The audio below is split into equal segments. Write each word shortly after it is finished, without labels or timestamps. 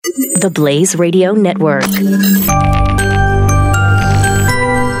The Blaze Radio Network.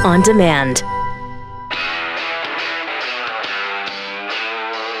 On demand.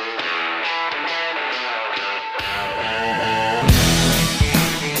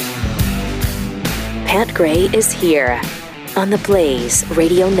 Pat Gray is here on the Blaze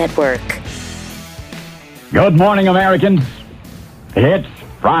Radio Network. Good morning, Americans. It's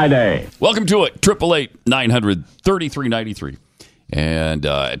Friday. Welcome to it. 888-900-3393. And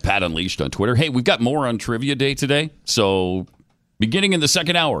at Pat Unleashed on Twitter. Hey, we've got more on Trivia Day today. So beginning in the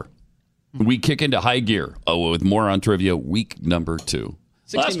second hour, we kick into high gear with more on Trivia week number 2.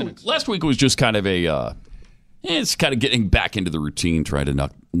 Last week was just kind of it's kind of getting back into the routine, trying to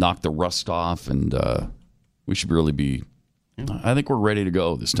knock the rust off, and we should really be. I think we're ready to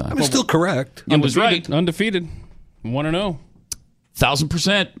go this time. I'm still correct. It was right. Undefeated. 1-0.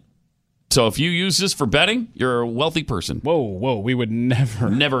 1,000%. So if you use this for betting, you're a wealthy person. Whoa. We would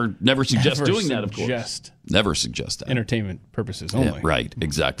never suggest doing that, of course. Never suggest that. Entertainment purposes only. Yeah, right.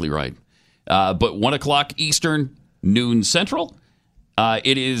 Exactly right. But 1 o'clock Eastern, noon Central.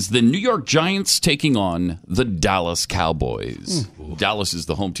 It is the New York Giants taking on the Dallas Cowboys. Dallas is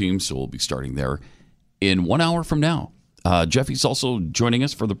the home team, so we'll be starting there in 1 hour from now. Jeffy's also joining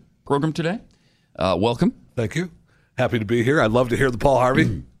us for the program today. Welcome. Thank you. Happy to be here. I'd love to hear the Paul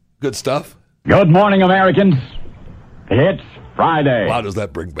Harvey. Good stuff. Good morning, Americans. It's Friday. Wow, does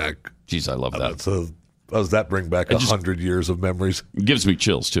that bring back? Jeez, I love that. Does that bring back 100 years of memories? It gives me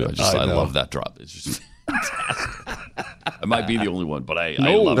chills, too. I love that drop. It's just I might be the only one, but I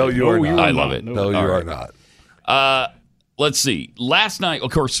love it. No, you are not. I love it. No, you are not. Let's see. Last night,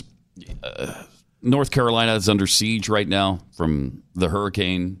 of course, North Carolina is under siege right now from the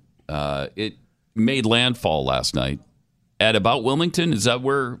hurricane. It made landfall last night at about Wilmington. Is that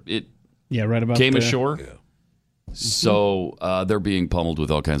where it right about came there. ashore? Yeah. So they're being pummeled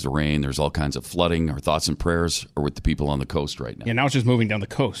with all kinds of rain. There's all kinds of flooding. Our thoughts and prayers are with the people on the coast right now. Yeah, now it's just moving down the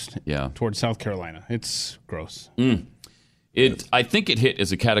coast. Yeah. Towards South Carolina. It's gross. I think it hit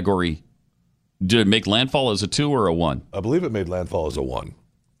as a category. Did it make landfall as a 2 or a 1? I believe it made landfall as a 1.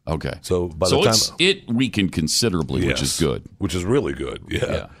 Okay. So by the time it weakened considerably, which is good. Which is really good.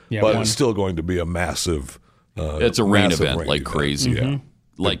 Yeah. But it's still going to be a massive. It's a rain event like crazy. Yeah.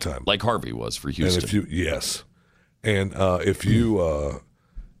 Like Harvey was for Houston. And if you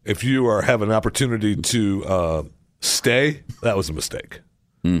have an opportunity to stay, that was a mistake.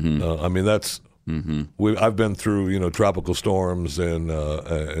 I mean, that's I've been through tropical storms and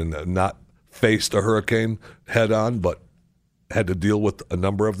not faced a hurricane head on, but had to deal with a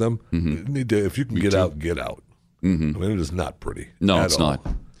number of them. You need to, if you can get out, get out. I mean, it is not pretty. No, it's not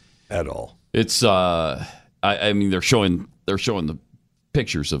at all. It's I mean, they're showing the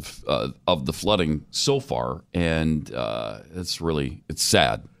pictures of the flooding so far, and it's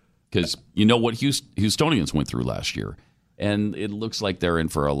sad because you know what Houstonians went through last year, and it looks like they're in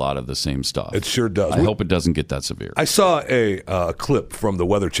for a lot of the same stuff. It sure does. I hope it doesn't get that severe. I saw a clip from the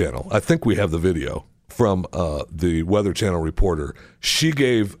Weather Channel. I think we have the video from the Weather Channel reporter. She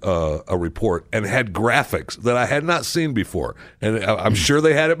gave a report and had graphics that I had not seen before. And I'm sure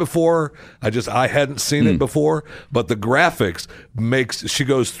they had it before. I hadn't seen it before. But the graphics she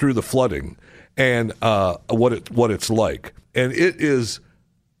goes through the flooding and what it's like. And it is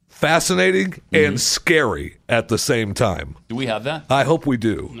fascinating and scary at the same time. Do we have that? I hope we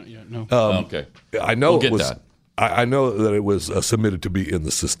do. Not yet, no. Okay. I know we'll it was. that. I know that it was submitted to be in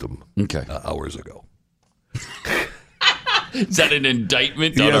the system hours ago. Is that an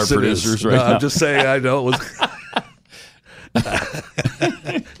indictment on Yes, our producers right now? I'm just saying. I know it was.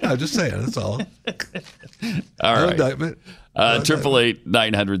 I'm just saying. That's all. All right. Indictment.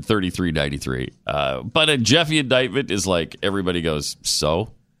 888-900-3393. But a Jeffy indictment is like everybody goes,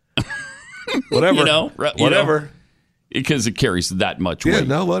 so? Whatever. Whatever. Because it carries that much weight. Yeah,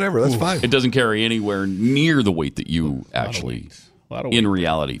 no, whatever. That's fine. It doesn't carry anywhere near the weight that you actually, in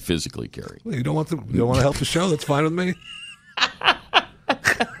reality, physically carry. Well, you don't want to help the show? That's fine with me.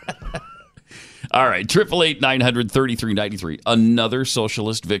 All right, 888-900-3393. Another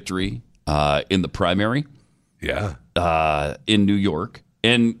socialist victory in the primary. Yeah. In New York.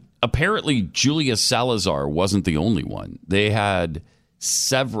 And apparently Julia Salazar wasn't the only one. They had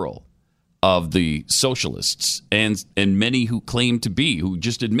several of the socialists and many who claim to be, who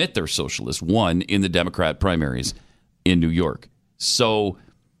just admit they're socialists, won in the Democrat primaries in New York. So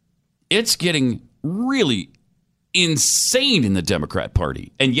it's getting really insane in the Democrat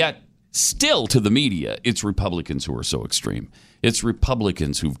Party. And yet, still to the media, it's Republicans who are so extreme. It's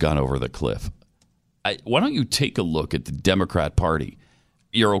Republicans who've gone over the cliff. Why don't you take a look at the Democrat Party?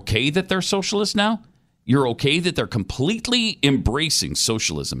 You're okay that they're socialists now? you're okay that they're completely embracing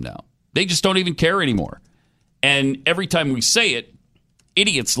socialism now. They just don't even care anymore. And every time we say it,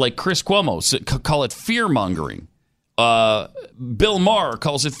 idiots like Chris Cuomo call it fear-mongering. Bill Maher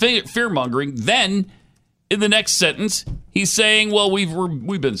calls it fear-mongering. Then, in the next sentence, he's saying, well,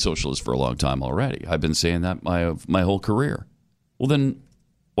 we've been socialists for a long time already. I've been saying that my whole career. Well, then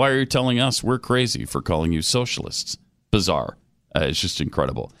why are you telling us we're crazy for calling you socialists? Bizarre. It's just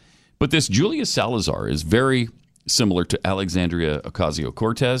incredible. But this Julia Salazar is very similar to Alexandria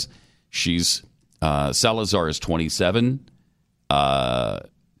Ocasio-Cortez. Salazar is 27.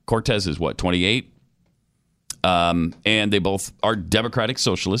 Cortez is 28? And they both are Democratic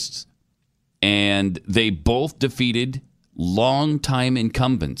socialists. And they both defeated longtime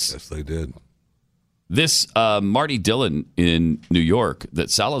incumbents. Yes, they did. This Marty Dillon in New York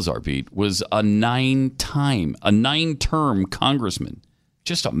that Salazar beat was a 9-term congressman.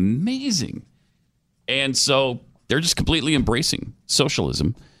 Just amazing. And so they're just completely embracing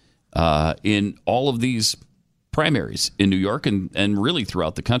socialism in all of these primaries in New York and really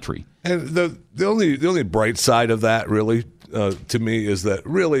throughout the country. And the only bright side of that, really, to me, is that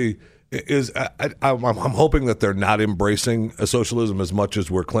really is I'm hoping that they're not embracing socialism as much as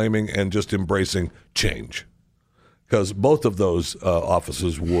we're claiming and just embracing change. Because both of those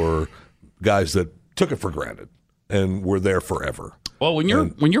offices were guys that took it for granted and were there forever. Well, when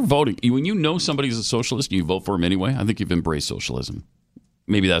you're voting, when you know somebody's a socialist and you vote for him anyway, I think you've embraced socialism.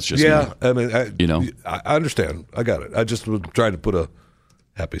 Maybe that's just me. I mean, I understand. I got it. I just was trying to put a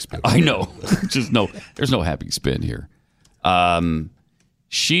happy spin. I know. There's no happy spin here.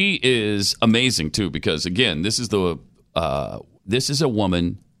 She is amazing too because again, this is a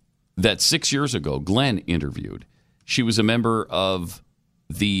woman that 6 years ago Glenn interviewed. She was a member of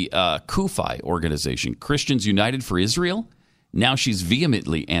the CUFI organization, Christians United for Israel. Now she's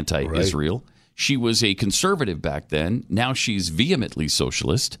vehemently anti-Israel. Right. She was a conservative back then. Now she's vehemently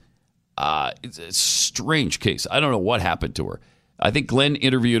socialist. It's a strange case. I don't know what happened to her. I think Glenn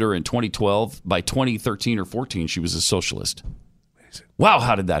interviewed her in 2012. By 2013 or 14, she was a socialist. Amazing. Wow,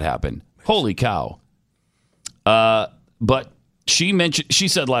 how did that happen? Amazing. Holy cow. But she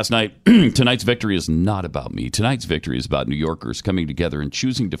said last night, tonight's victory is not about me. Tonight's victory is about New Yorkers coming together and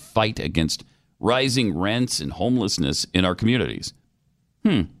choosing to fight against rising rents and homelessness in our communities.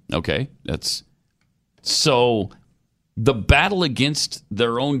 Okay, that's so. The battle against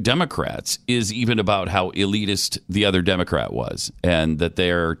their own Democrats is even about how elitist the other Democrat was, and that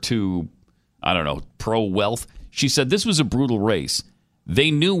they're too, pro-wealth. She said this was a brutal race.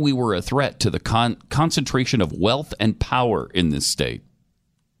 They knew we were a threat to the concentration of wealth and power in this state.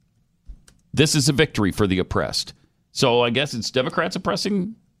 This is a victory for the oppressed. So I guess it's Democrats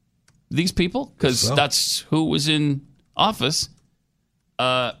oppressing these people because that's who was in office.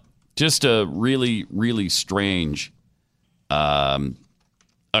 Just a really, really strange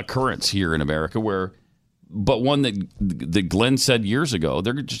occurrence here in America but one that Glenn said years ago,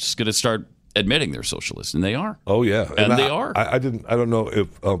 they're just going to start admitting they're socialists, and they are. Oh yeah, and they are. I don't know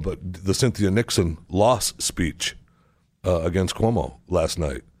if, but the Cynthia Nixon loss speech against Cuomo last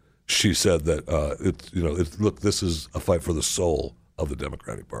night, she said that look, this is a fight for the soul of the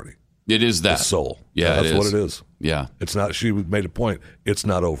Democratic Party. It is that the soul. Yeah, that's what it is. Yeah, it's not. She made a point. It's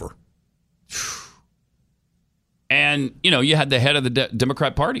not over. And, you had the head of the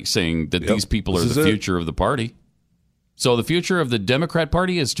Democrat Party saying that these people are the future of the party. So the future of the Democrat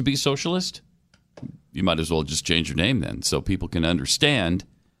Party is to be socialist? You might as well just change your name then so people can understand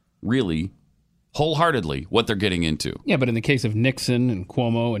really wholeheartedly what they're getting into. Yeah, but in the case of Nixon and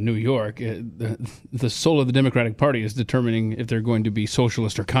Cuomo and New York, the soul of the Democratic Party is determining if they're going to be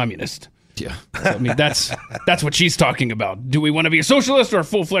socialist or communist. Yeah. So, that's what she's talking about. Do we want to be a socialist or a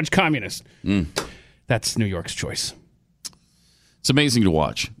full-fledged communist? That's New York's choice. It's amazing to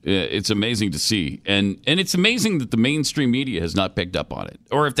watch. It's amazing to see. And it's amazing that the mainstream media has not picked up on it.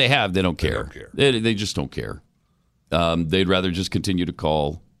 Or if they have, they don't care. They just don't care. They'd rather just continue to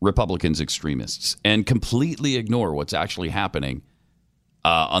call Republicans extremists and completely ignore what's actually happening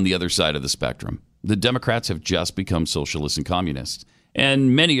on the other side of the spectrum. The Democrats have just become socialists and communists.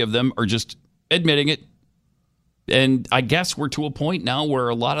 And many of them are just admitting it. And I guess we're to a point now where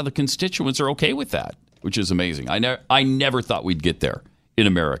a lot of the constituents are okay with that, which is amazing. I never thought we'd get there in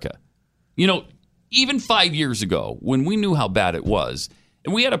America. Even 5 years ago, when we knew how bad it was,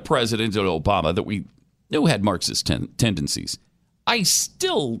 and we had a president, Obama, that we knew had Marxist tendencies, I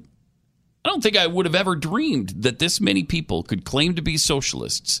don't think I would have ever dreamed that this many people could claim to be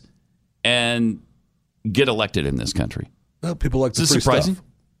socialists and get elected in this country. Well, people like the free surprising? stuff.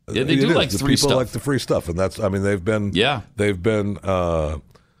 Yeah, they do like free stuff. People like the free stuff, and they've been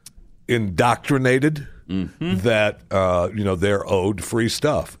indoctrinated that they're owed free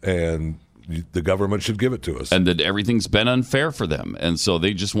stuff, and the government should give it to us. And that everything's been unfair for them. And so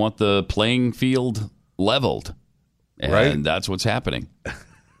they just want the playing field leveled. And Right. that's what's happening.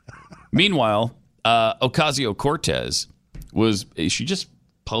 Meanwhile, Ocasio-Cortez she just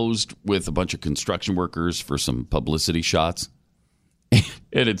posed with a bunch of construction workers for some publicity shots.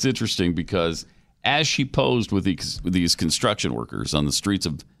 And it's interesting because as she posed with these construction workers on the streets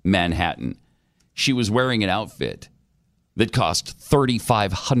of Manhattan, she was wearing an outfit that cost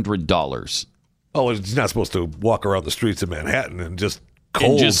 $3,500. Oh, it's not supposed to walk around the streets of Manhattan and just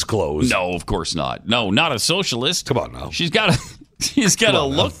Kohl's clothes. No, of course not. No, not a socialist. Come on now. She's got to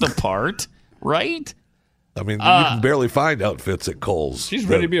look the part, right? I mean, you can barely find outfits at Kohl's. She's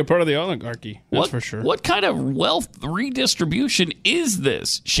ready to be a part of the oligarchy. That's for sure. What kind of wealth redistribution is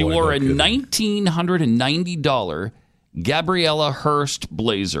this? She Boy, wore no a kidding. $1,990 Gabriella Hearst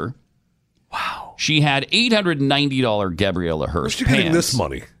blazer. Wow. She had $890 Gabriella Hearst Where's she pants. getting this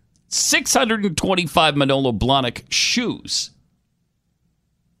money? $625 Manolo Blahnik shoes.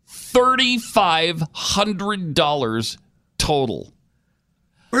 $3,500 total.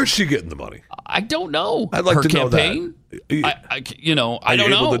 Where's she getting the money? I don't know. I'd like Her to know that. campaign? I Are don't you know.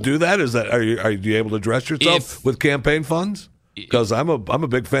 able to do that? Are you able to dress yourself with campaign funds? Because I'm a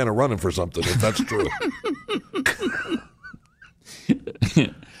big fan of running for something, if that's true.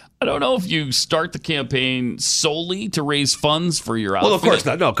 I don't know if you start the campaign solely to raise funds for your outfit. Well, of course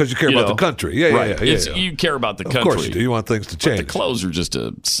not. No, because you care about the country. Yeah, right. yeah. You care about the country. Of course you do. You want things to change. The clothes are just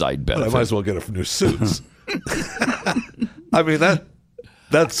a side But I benefit. might as well get a new suits. I mean,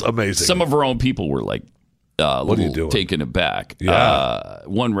 that's amazing. Some of her own people were like, What are you doing? taken aback. Yeah.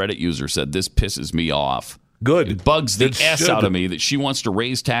 One Reddit user said, "This pisses me off. Good. It bugs the It S should. out of me that she wants to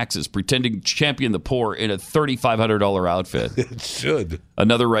raise taxes, pretending to champion the poor in a $3,500 outfit." It should.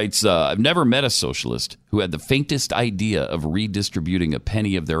 Another writes, "I've never met a socialist who had the faintest idea of redistributing a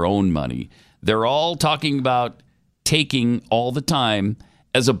penny of their own money. They're all talking about taking all the time.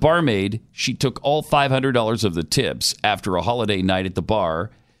 As a barmaid, she took all $500 of the tips after a holiday night at the bar,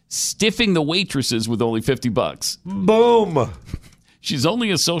 stiffing the waitresses with only $50. Boom. She's only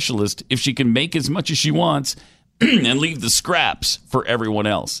a socialist if she can make as much as she wants and leave the scraps for everyone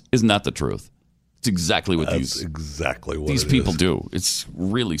else." Isn't that the truth? It's exactly what That's exactly what these it people is. do. It's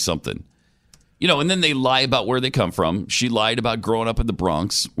really something. And then they lie about where they come from. She lied about growing up in the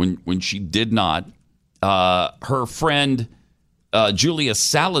Bronx when she did not. Her friend Julia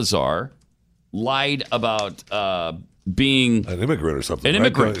Salazar lied about being An immigrant or something. an right?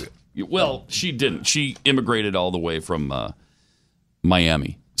 immigrant. Well, she didn't. She immigrated all the way from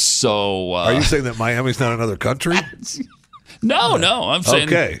Miami. So Are you saying that Miami's not another country? no, I'm saying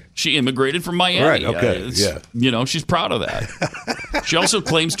Okay. she immigrated from Miami. Right, okay, It's- yeah. She's proud of that. She also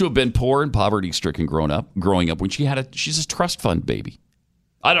claims to have been poor and poverty-stricken growing up when she's a trust fund baby.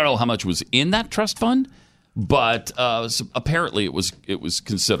 I don't know how much was in that trust fund, but apparently it was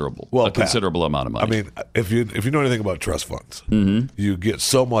considerable. Well, a considerable amount of money. I mean, if you know anything about trust funds, you get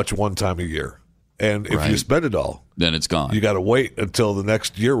so much one time a year. And if you Right. spend it all, then it's gone. you got to wait until the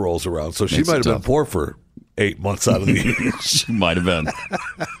next year rolls around. So she Makes might it have been tough. poor for 8 months out of the year. She might have been.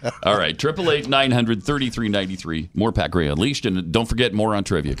 All right, 888-900-3393. More Pat Gray Unleashed. And don't forget, more on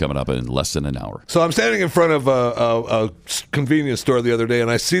trivia coming up in less than an hour. So I'm standing in front of a convenience store the other day,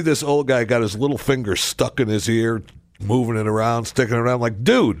 and I see this old guy got his little finger stuck in his ear, moving it around, sticking it around. I'm like,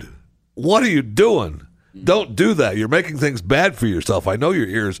 dude, what are you doing? Don't do that. You're making things bad for yourself. I know your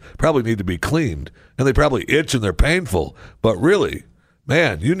ears probably need to be cleaned, and they probably itch and they're painful. But really,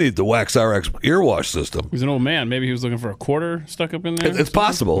 man, you need the Wax RX ear wash system. He's an old man. Maybe he was looking for a quarter stuck up in there. It's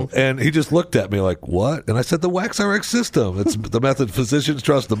possible. And he just looked at me like, what? And I said, the Wax RX system. It's the method physicians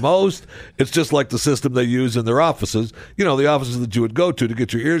trust the most. It's just like the system they use in their offices. The offices that you would go to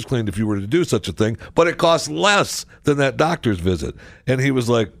get your ears cleaned if you were to do such a thing. But it costs less than that doctor's visit. And he was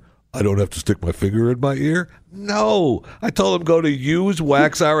like, I don't have to stick my finger in my ear? No. I told him go to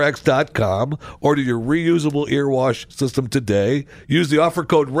usewaxrx.com, order your reusable ear wash system today. Use the offer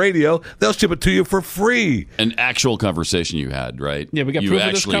code radio. They'll ship it to you for free. An actual conversation you had, right? Yeah, we got you proof of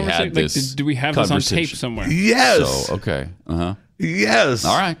this actually conversation. had Like, this do we have this on tape conversation. somewhere? Yes. So, okay. Uh-huh. Yes.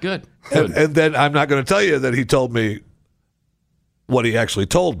 All right, good. And then I'm not going to tell you that he told me what he actually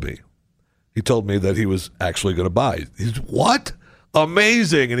told me. He told me that he was actually going to buy. He's what?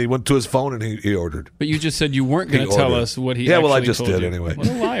 Amazing. And he went to his phone and he ordered. But you just said you weren't going He to tell ordered. us what he Yeah, well, I actually just told did you. anyway. What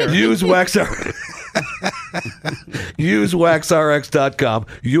a liar. Use WaxRx. Use waxrx.com.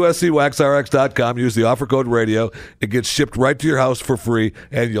 USCwaxrx.com. Use the offer code radio. It gets shipped right to your house for free,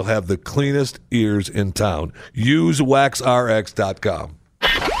 and you'll have the cleanest ears in town. Use waxrx.com.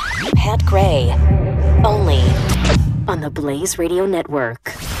 Pat Gray, Only on the Blaze Radio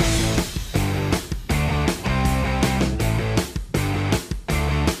Network.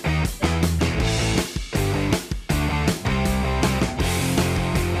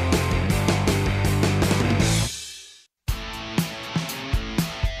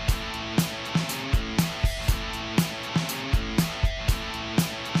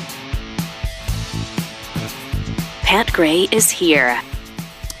 Pat Gray is here.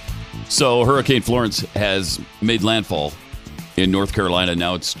 So Hurricane Florence has made landfall in North Carolina.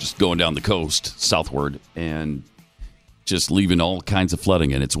 Now it's just going down the coast southward and just leaving all kinds of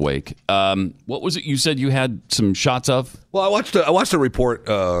flooding in its wake. What was it you said you had some shots of? Well, I watched a report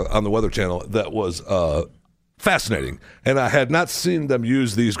on the Weather Channel that was fascinating, and I had not seen them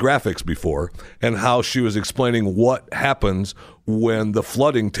use these graphics before, and how she was explaining what happens when the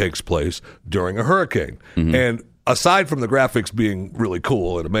flooding takes place during a hurricane. Mm-hmm. And aside from the graphics being really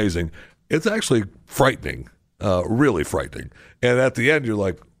cool and amazing, it's actually frightening, really frightening. And at the end, you're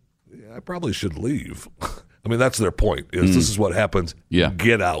like, yeah, I probably should leave. I mean, that's their point, is this is what happens. Yeah.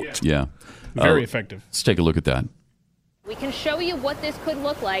 Get out. Yeah. Very effective. Let's take a look at that. We can show you what this could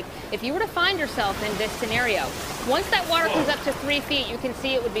look like if you were to find yourself in this scenario. Once that water comes up to 3 feet, you can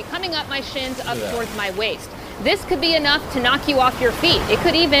see it would be coming up my shins up towards my waist. This could be enough to knock you off your feet. It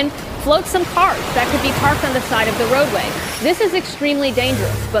could even float some cars that could be parked on the side of the roadway. This is extremely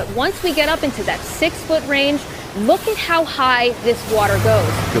dangerous, but once we get up into that 6-foot range, look at how high this water goes.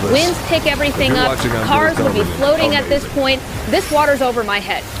 Winds pick everything up. Cars would be floating at this point. This water's over my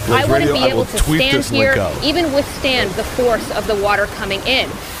head. I wouldn't be able to stand here, even withstand the force of the water coming in.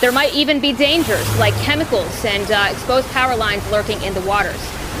 There might even be dangers like chemicals and exposed power lines lurking in the waters.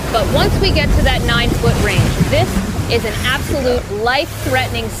 But once we get to that 9-foot range, this is an absolute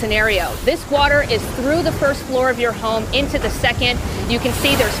life-threatening scenario. This water is through the first floor of your home into the second. You can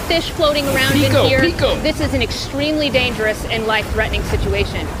see there's fish floating around in here. This is an extremely dangerous and life-threatening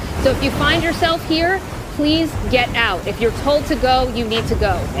situation. So if you find yourself here, please get out. If you're told to go, you need to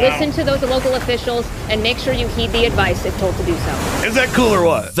go. Wow. Listen to those local officials and make sure you heed the advice if told to do so. Is that cool or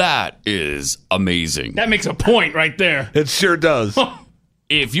what? That is amazing. That makes a point right there. It sure does.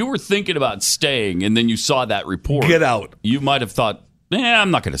 If you were thinking about staying and then you saw that report, get out. You might have thought, I'm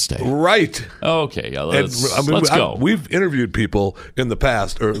not going to stay. Right. Okay. Let's go. We've interviewed people in the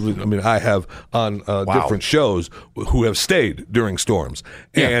past, I have on different shows who have stayed during storms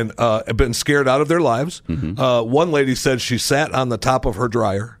and been scared out of their lives. Mm-hmm. One lady said she sat on the top of her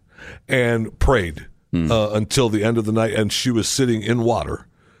dryer and prayed until the end of the night, and she was sitting in water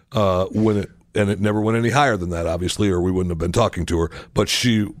and it never went any higher than that, obviously, or we wouldn't have been talking to her. But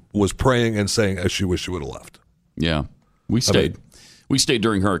she was praying and saying she wished she would have left. Yeah, we stayed. We stayed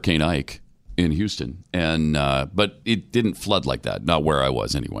during Hurricane Ike in Houston, and but it didn't flood like that. Not where I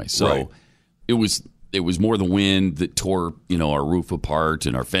was, anyway. So it was more the wind that tore our roof apart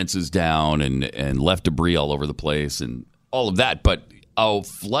and our fences down and left debris all over the place and all of that. But a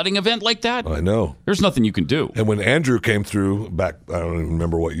flooding event like that, I know. There's nothing you can do. And when Andrew came through back, I don't even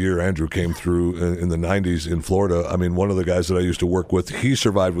remember what year Andrew came through in the 90s in Florida. I mean, one of the guys that I used to work with, he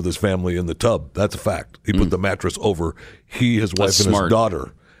survived with his family in the tub. That's a fact. He put the mattress over his wife, and his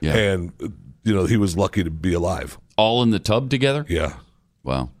daughter. Yeah. And, he was lucky to be alive. All in the tub together? Yeah.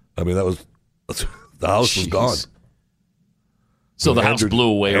 Wow. I mean, the house was gone. So the house blew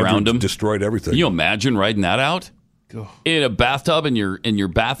away around him? Destroyed everything. Can you imagine riding that out? In a bathtub in your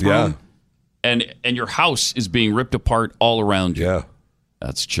bathroom, and your house is being ripped apart all around you. Yeah,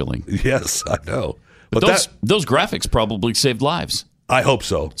 that's chilling. Yes, I know. But those graphics probably saved lives. I hope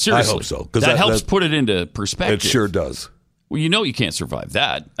so. Seriously, I hope so. That helps put it into perspective. It sure does. Well, you can't survive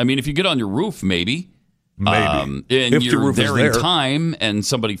that. I mean, if you get on your roof, maybe, and if you're there in time, and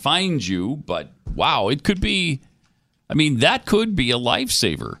somebody finds you. But wow, it could be. I mean, that could be a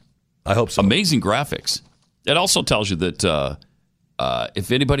lifesaver. I hope so. Amazing graphics. It also tells you that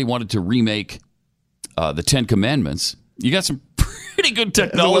if anybody wanted to remake the Ten Commandments, you got some pretty good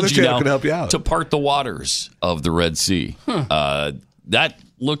technology now can help you out to part the waters of the Red Sea. That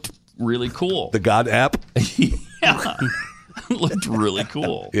looked really cool. The God app? Yeah. Looked really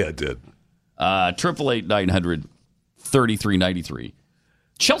cool. Yeah, it did. 888-900-3393.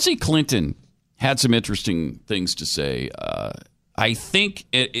 Chelsea Clinton had some interesting things to say. I think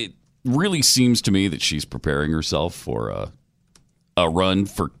it really seems to me that she's preparing herself for a run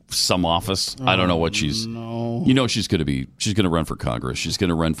for some office. I don't know what she's. No. She's going to run for Congress. She's going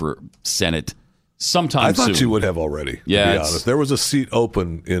to run for Senate sometime soon. I thought she would have already. Yeah, to be honest, there was a seat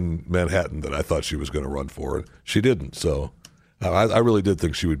open in Manhattan that I thought she was going to run for, and she didn't. So I really did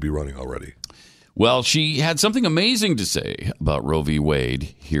think she would be running already. Well, she had something amazing to say about Roe v.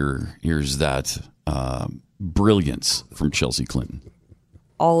 Wade. Here's that brilliance from Chelsea Clinton.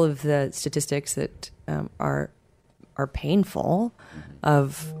 All of the statistics that are painful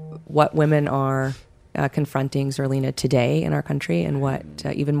of what women are confronting, Zerlina, today in our country, and what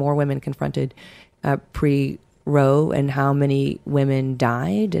even more women confronted pre-Roe, and how many women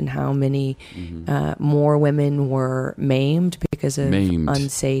died, and how many more women were maimed because of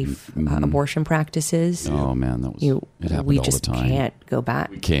unsafe abortion practices. Oh man, that was it happened we all just the time. can't go back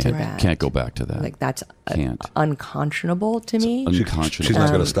to that. Can't go back to that. Like that's unconscionable to me. Unconscionable. She's not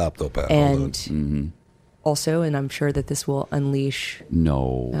going to stop though, Pat. And also, and I'm sure that this will unleash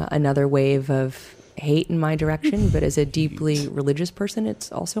another wave of hate in my direction, but as a deeply religious person,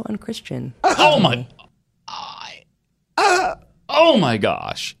 it's also unchristian. Oh my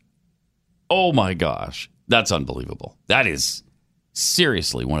gosh. Oh my gosh. That's unbelievable. That is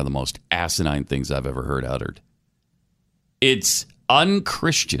seriously one of the most asinine things I've ever heard uttered. It's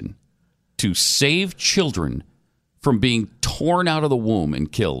unchristian to save children from being torn out of the womb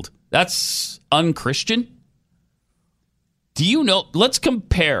and killed. That's unchristian? Do you know? Let's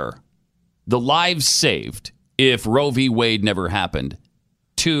compare the lives saved if Roe v. Wade never happened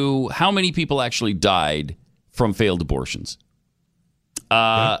to how many people actually died from failed abortions.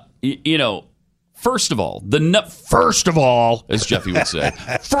 First of all, as Jeffy would say,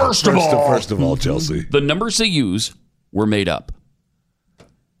 first of all, Chelsea, the numbers they use were made up.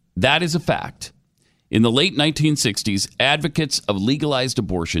 That is a fact. In the late 1960s, advocates of legalized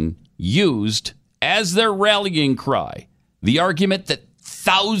abortion used as their rallying cry the argument that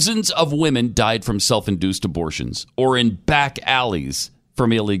thousands of women died from self-induced abortions or in back alleys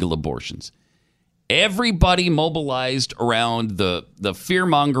from illegal abortions. Everybody mobilized around the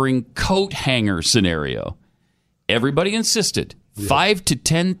fear-mongering coat hanger scenario. Everybody insisted 5,000 to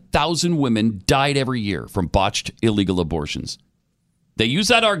 10,000 women died every year from botched illegal abortions. They used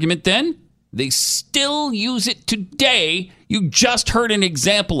that argument then. They still use it today. You just heard an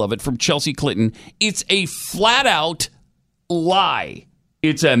example of it from Chelsea Clinton. It's a flat-out lie.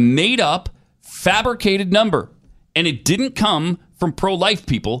 It's a made-up, fabricated number. And it didn't come from pro-life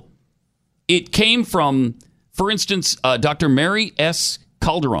people. It came from, for instance, Dr. Mary S.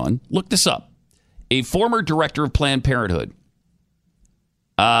 Calderon. Look this up. A former director of Planned Parenthood.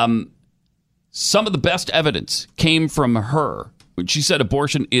 Some of the best evidence came from her. She said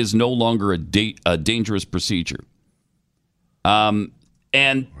abortion is no longer a dangerous procedure.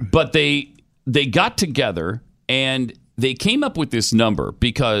 But they got together and they came up with this number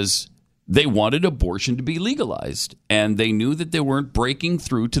because they wanted abortion to be legalized, and they knew that they weren't breaking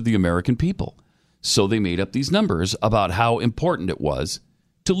through to the American people. So they made up these numbers about how important it was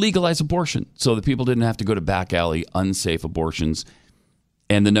to legalize abortion so that people didn't have to go to back alley, unsafe abortions.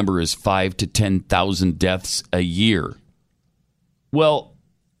 And the number is 5,000 to 10,000 deaths a year. Well,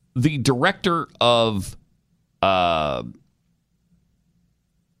 the director of was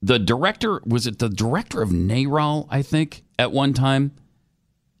it the director of NARAL, I think, at one time,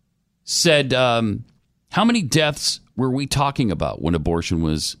 said, how many deaths were we talking about when abortion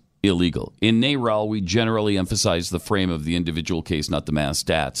was illegal? In NARAL, we generally emphasize the frame of the individual case, not the mass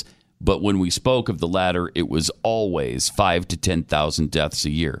stats. But when we spoke of the latter, it was always 5,000 to 10,000 deaths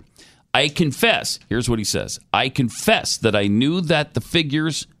a year. I confess, here's what he says, I confess that I knew that the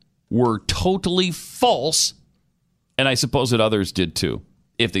figures were totally false, and I suppose that others did too,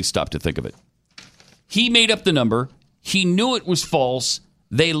 if they stopped to think of it. He made up the number. He knew it was false.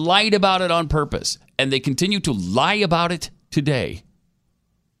 They lied about it on purpose, and they continue to lie about it today.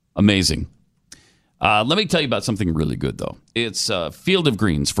 Amazing. Let me tell you about something really good, though. It's Field of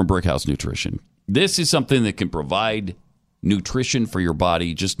Greens from Brickhouse Nutrition. This is something that can provide nutrition for your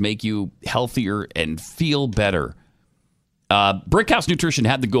body, just make you healthier and feel better. Brickhouse Nutrition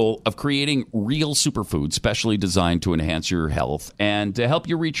had the goal of creating real superfoods specially designed to enhance your health and to help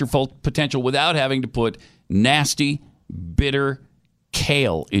you reach your full potential without having to put nasty, bitter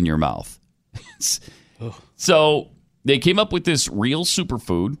kale in your mouth. So they came up with this real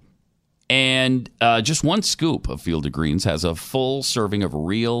superfood, and just one scoop of Field of Greens has a full serving of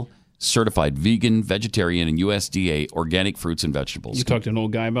real certified vegan, vegetarian, and USDA organic fruits and vegetables. You talked to an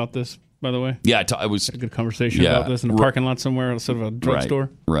old guy about this, by the way? Yeah, I was had a good conversation about this in a parking lot somewhere instead of a drugstore.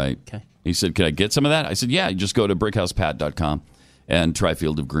 Right. Okay. He said, "Can I get some of that?" I said, "Yeah, you just go to brickhousepat.com and try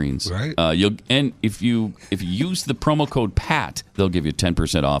Field of Greens." Right. If you use the promo code PAT, they'll give you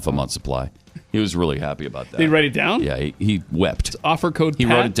 10% off a month supply. He was really happy about that. Did he write it down? Yeah, he wept. It's offer code He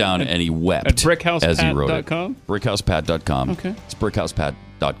PAT wrote it down and he wept at brickhousepat.com? as he wrote it. Brickhousepat.com. Okay. It's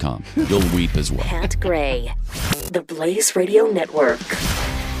brickhousepat.com. You'll weep as well. Pat Gray, the Blaze Radio Network.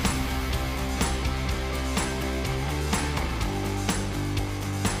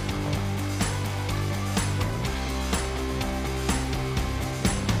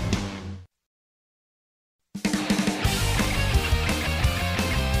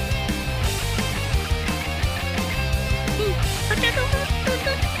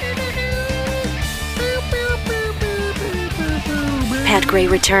 Pat Gray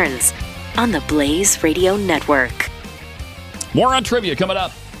returns on the Blaze Radio Network. More on trivia coming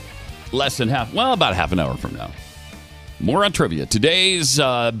up. About half an hour from now. More on trivia. Today's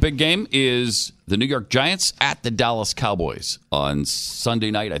big game is the New York Giants at the Dallas Cowboys on Sunday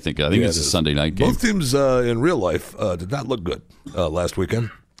night. I think it's a Sunday night game. Both teams in real life did not look good last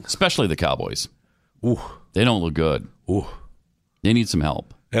weekend. Especially the Cowboys. Ooh. They don't look good. Ooh. They need some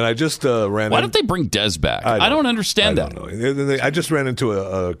help. And I just ran Why don't they bring Dez back? I don't understand that. I just ran into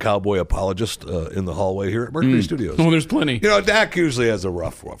a Cowboy apologist in the hallway here at Mercury Studios. Oh, there's plenty. Dak usually has a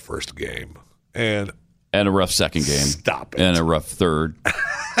rough first game. And a rough second game. Stop it. And a rough third.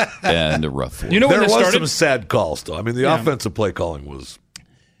 And a rough fourth. There was some sad calls, though. I mean, the offensive play calling was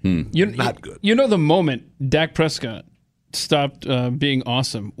not good. The moment Dak Prescott stopped being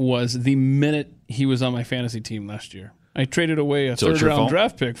awesome was the minute he was on my fantasy team last year. I traded away a third-round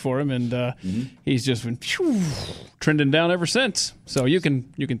draft pick for him, and he's just been trending down ever since. So you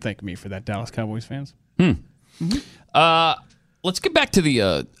can thank me for that, Dallas Cowboys fans. Let's get back to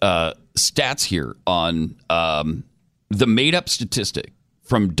the stats here on the made-up statistic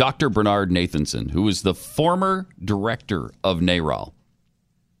from Dr. Bernard Nathanson, who is the former director of NARAL.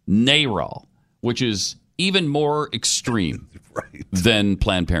 NARAL, which is even more extreme than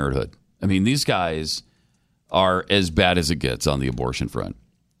Planned Parenthood. I mean, these guys are as bad as it gets on the abortion front.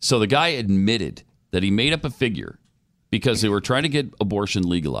 So the guy admitted that he made up a figure because they were trying to get abortion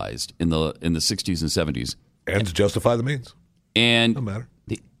legalized in the 60s and 70s. And to justify the means. And no matter.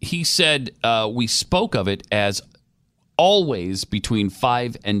 He said, we spoke of it as always between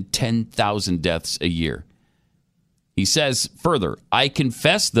 5,000 and 10,000 deaths a year. He says further, I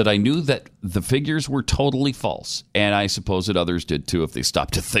confess that I knew that the figures were totally false, and I suppose that others did too if they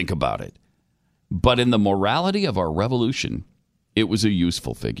stopped to think about it. But in the morality of our revolution, it was a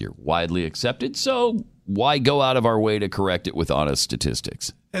useful figure, widely accepted, so why go out of our way to correct it with honest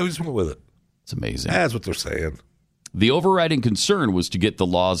statistics? Yeah, we just went with it. It's amazing. That's what they're saying. The overriding concern was to get the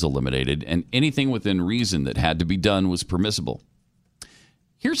laws eliminated, and anything within reason that had to be done was permissible.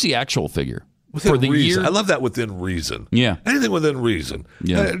 Here's the actual figure. Within for the reason. year, I love that, within reason. Yeah. Anything within reason.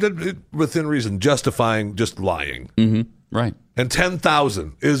 Yeah. Within reason, justifying just lying. Mm-hmm. Right. And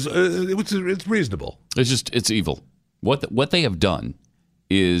 10,000 is it's reasonable. It's evil. What they have done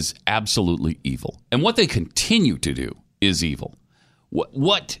is absolutely evil. And what they continue to do is evil.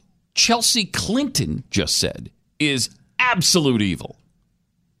 What Chelsea Clinton just said is absolute evil.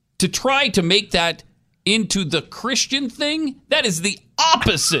 To try to make that into the Christian thing, that is the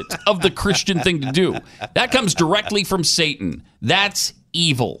opposite of the Christian thing to do. That comes directly from Satan. That's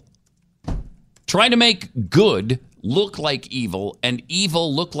evil. Trying to make good look like evil and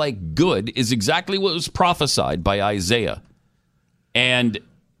evil look like good is exactly what was prophesied by Isaiah. And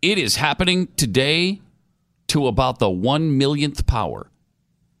it is happening today to about the 1/1,000,000th power.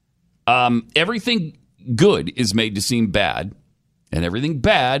 Everything good is made to seem bad, and everything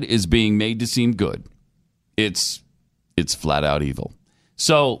bad is being made to seem good. It's flat out evil.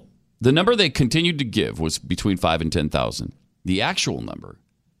 So the number they continued to give was between 5,000 and 10,000. The actual number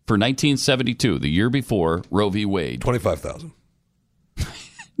for 1972, the year before Roe v. Wade, 25,000.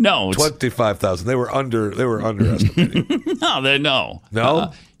 No, 25,000. They were underestimating. No.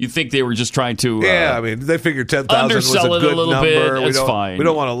 No? You think they were just trying to? Yeah, I mean, they figured 10,000 was a undersell it good a little number. bit. That's fine. We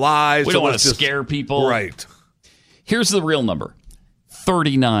don't want to lie. We don't want to scare people. Right. Here's the real number: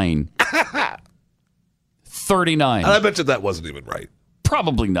 39. 39. And I bet you that wasn't even right.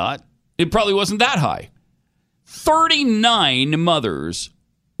 Probably not. It probably wasn't that high. 39 mothers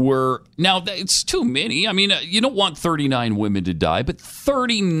were... Now, it's too many. I mean, you don't want 39 women to die, but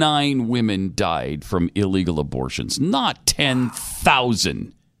 39 women died from illegal abortions, not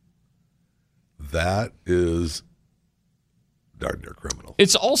 10,000. That is darn near criminal.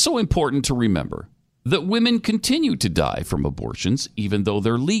 It's also important to remember that women continue to die from abortions, even though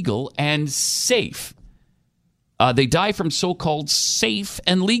they're legal and safe. They die from so-called safe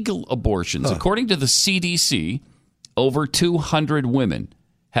and legal abortions. According to the CDC, over 200 women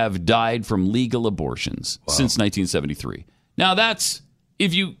have died from legal abortions since 1973. Now, that's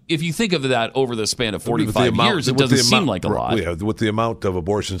if you think of that over the span of 45 years, it doesn't seem like a lot. Yeah, with the amount of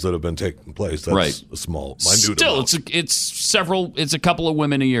abortions that have been taking place, that's a small, minute Still, amount. it's a couple of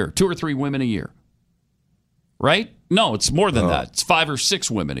women a year, 2 or 3 women a year. Right? No, it's more than that. It's 5 or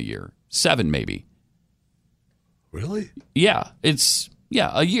 6 women a year, 7 maybe. Really? Yeah, it's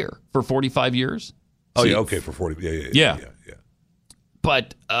a year for 45 years. Oh, yeah, okay, for 40. Yeah.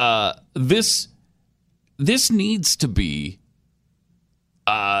 But this needs to be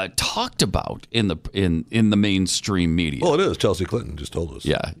talked about in the mainstream media. Well, it is. Chelsea Clinton just told us.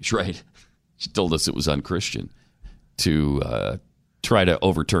 Yeah, right. She told us it was unchristian to try to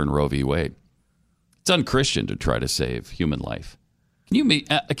overturn Roe v. Wade. It's unchristian to try to save human life.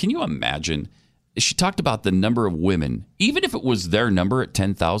 Can you imagine? She talked about the number of women, even if it was their number at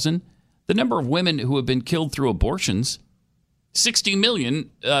 10,000, the number of women who have been killed through abortions. 60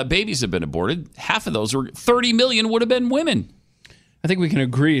 million babies have been aborted. Half of those, or 30 million, would have been women. I think we can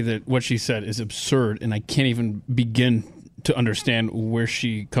agree that what she said is absurd, and I can't even begin to understand where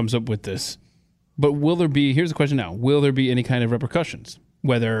she comes up with this. But here's the question now, will there be any kind of repercussions?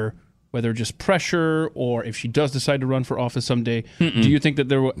 Whether just pressure, or if she does decide to run for office someday, do you think that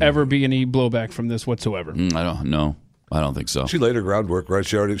there will ever be any blowback from this whatsoever? I don't know. I don't think so. She laid her groundwork, right?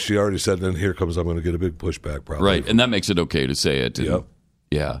 She already said, and here comes, I'm going to get a big pushback probably. Right, and that makes it okay to say it. And, yep.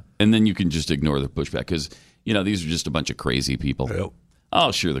 Yeah, and then you can just ignore the pushback because, these are just a bunch of crazy people. Yep.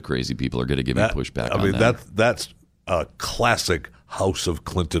 Oh, sure, the crazy people are going to give me pushback on that. That's a classic House of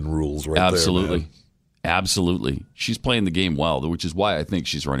Clinton rules right there. Absolutely. Absolutely. She's playing the game well, which is why I think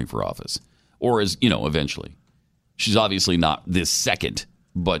she's running for office. Or eventually. She's obviously not this second,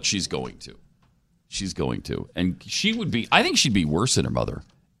 but she's going to. She's going to. And I think she'd be worse than her mother.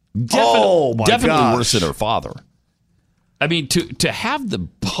 Definitely worse than her father. I mean, to have the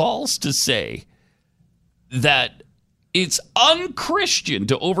balls to say that it's unchristian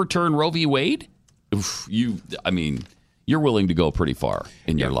to overturn Roe v. Wade, you're willing to go pretty far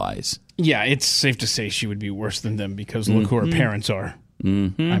in your lies. Yeah, it's safe to say she would be worse than them because look who her parents are.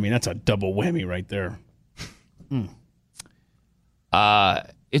 Mm-hmm. I mean, that's a double whammy right there.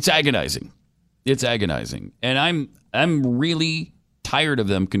 It's agonizing. It's agonizing. And I'm really tired of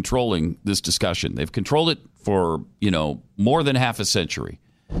them controlling this discussion. They've controlled it for, more than half a century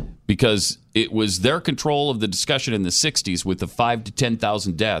because it was their control of the discussion in the 60s with the 5,000 to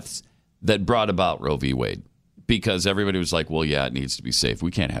 10,000 deaths that brought about Roe v. Wade. Because everybody was like, well, yeah, it needs to be safe.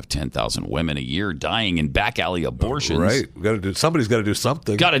 We can't have 10,000 women a year dying in back alley abortions. Right. Somebody's got to do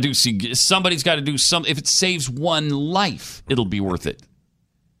something. Somebody's got to do something. If it saves one life, it'll be worth it.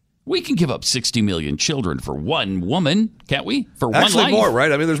 We can give up 60 million children for one woman, can't we? For one life. Actually, more,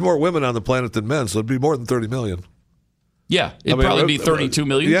 right? I mean, there's more women on the planet than men, so it'd be more than 30 million. Yeah, it'd probably be 32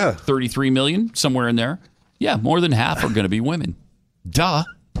 million, 33 million, somewhere in there. Yeah, more than half are going to be women. Duh.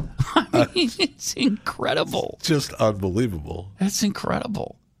 I mean, it's incredible. Just unbelievable. It's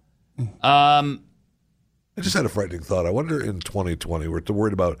incredible. I just had a frightening thought. I wonder in 2020, we're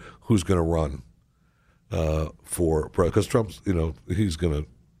worried about who's going to run for president. Because Trump's, he's going to.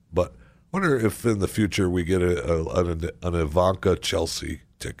 But I wonder if in the future we get an Ivanka Chelsea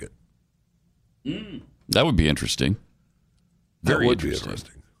ticket. That would be interesting. Very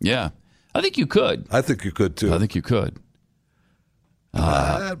interesting. Yeah. I think you could. I think you could, too. I think you could.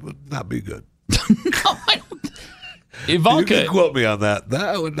 That would not be good. No, I don't. Ivanka, you can quote me on that.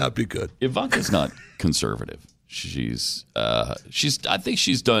 That would not be good. Ivanka's not conservative. I think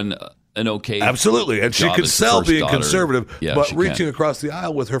she's done an okay. Absolutely, and she can sell being daughter. Conservative, yeah, but reaching across the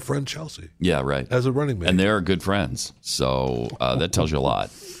aisle with her friend Chelsea. Yeah, right. As a running mate, and they're good friends. So that tells you a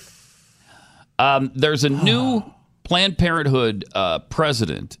lot. There's a new Planned Parenthood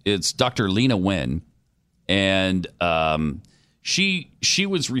president. It's Dr. Lena Wen, and she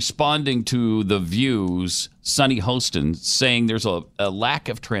was responding to The View's Sunny Hostin saying there's a lack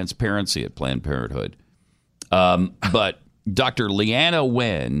of transparency at Planned Parenthood. But Dr. Leana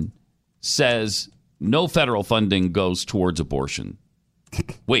Wen says no federal funding goes towards abortion.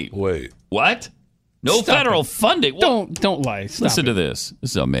 Wait. What? No federal funding? Don't lie. Listen to this.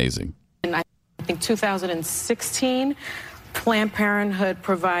 This is amazing. In I think 2016, Planned Parenthood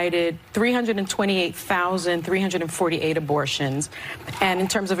provided 328,348 abortions. And in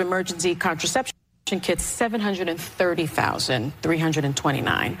terms of emergency contraception kits,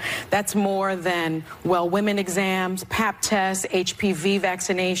 730,329. That's more than women exams, Pap tests, HPV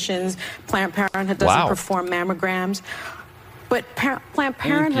vaccinations. Planned Parenthood doesn't perform mammograms. But Planned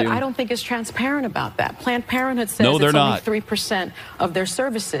Parenthood, I don't think, is transparent about that. Planned Parenthood says it's only 3% of their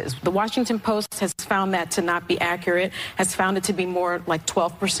services. The Washington Post has found that to not be accurate, has found it to be more like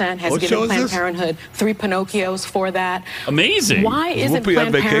 12%, has given Planned Parenthood 3 Pinocchios for that. Amazing. Why isn't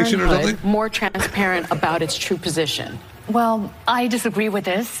Planned Parenthood more transparent about its true position? Well, I disagree with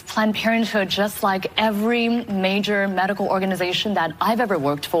this. Planned Parenthood, just like every major medical organization that I've ever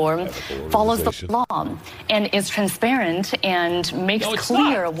worked for, follows the law and is transparent and makes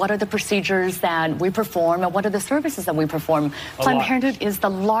clear what are the procedures that we perform and what are the services that we perform. Planned Parenthood is the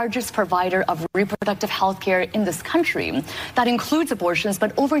largest provider of reproductive health care in this country. That includes abortions,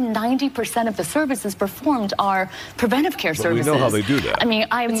 but over 90% of the services performed are preventive care services. We know how they do that. I mean,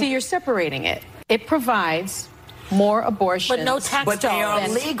 see, you're separating it. It provides more abortions. But no tax but they are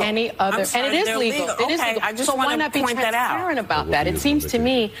dollars. legal. Any other, and it is legal. It is legal. I just so why want not to be point that out. transparent about that? It seems to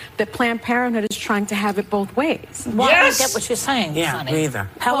me that Planned Parenthood is trying to have it both ways. Well, I don't get what you're saying, Sonny. Me either.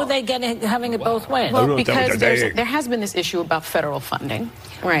 How are they having it both ways? Well, because there has been this issue about federal funding,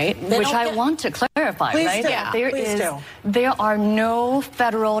 right? Which I want to clarify, Please right? do. Yeah, there are no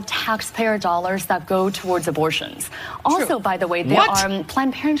federal taxpayer dollars that go towards abortions. Also, by the way,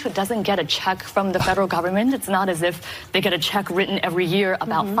 Planned Parenthood doesn't get a check from the federal government. It's not as if they get a check written every year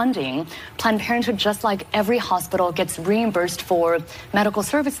about funding. Planned Parenthood, just like every hospital, gets reimbursed for medical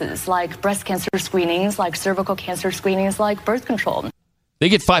services like breast cancer screenings, like cervical cancer screenings, like birth control. They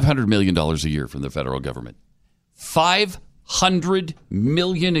get $500 million a year from the federal government. $500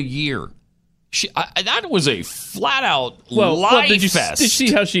 million a year. That was a flat-out lie fest. Did you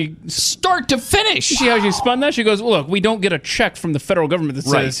see how she... Start to finish. Did you see how she spun that? She goes, look, we don't get a check from the federal government that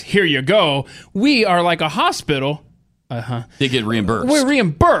says, here you go. We are like a hospital. They get reimbursed. We're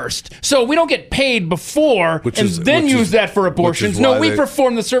reimbursed. So we don't get paid before then use that for abortions. No, we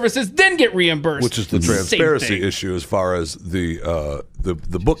perform the services, then get reimbursed. Which is the transparency issue as far as the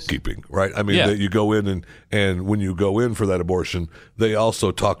bookkeeping, right? I mean, that you go in and when you go in for that abortion, they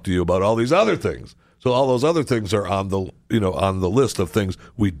also talk to you about all these other things. So all those other things are on the list of things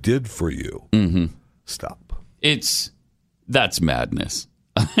we did for you. Mm-hmm. Stop. That's madness.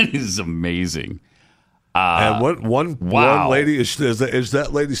 It is amazing. And one lady is that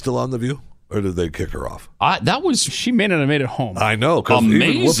lady still on The View, or did they kick her off? She may not have made it home. I know, because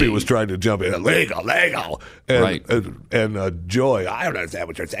even Whoopi was trying to jump in. Legal, and Joy, I don't understand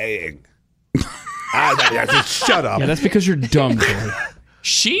what you're saying. Shut up. Yeah, that's because you're dumb, Joy.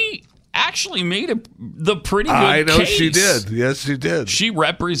 She actually made the pretty good I know case. she did. Yes, she did. She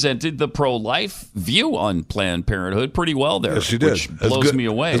represented the pro-life view on Planned Parenthood pretty well there. Yes, she did. Which blows me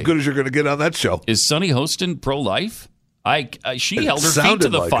away. As good as you're going to get on that show. Is Sunny Hostin pro-life? She held her feet to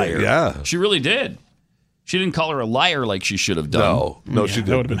the fire. Yeah, she really did. She didn't call her a liar like she should have done. No, she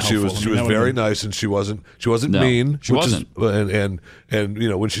didn't. She was very nice, and she wasn't mean. She wasn't. And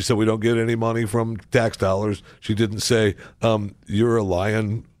when she said we don't get any money from tax dollars, she didn't say you're a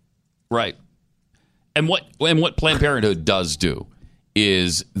lying. Right. And what Planned Parenthood does do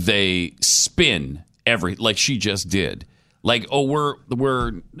is they spin like she just did. Like, oh, we're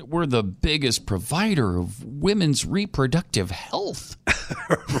the biggest provider of women's reproductive health.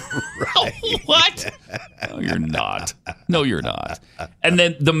 Right. What? No, you're not. No, you're not. And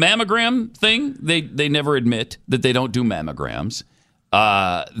then the mammogram thing, they never admit that they don't do mammograms.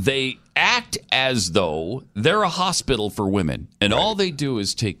 They act as though they're a hospital for women, and all they do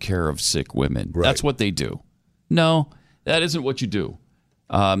is take care of sick women. Right. That's what they do. No, that isn't what you do.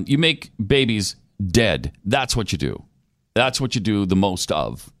 You make babies dead. That's what you do. That's what you do the most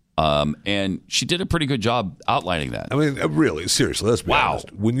of. And she did a pretty good job outlining that. I mean, really, seriously, let's be honest.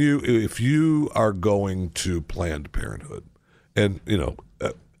 If you are going to Planned Parenthood, and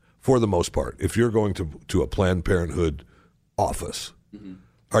for the most part, if you're going to a Planned Parenthood office,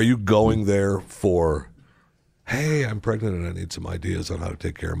 are you going there for, hey, I'm pregnant and I need some ideas on how to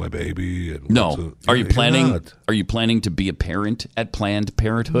take care of my baby? And no. Are you planning to be a parent at Planned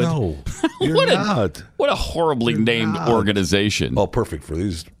Parenthood? No, you're not. What a horribly named organization. Oh, perfect for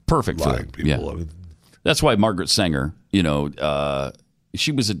these lying people. Yeah. I mean, that's why Margaret Sanger,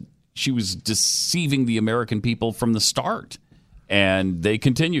 she was deceiving the American people from the start, and they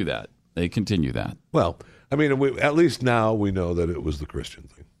continue that. Well, I mean, at least now we know that it was the Christian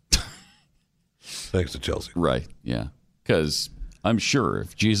thing. Thanks to Chelsea. Right, yeah. Because I'm sure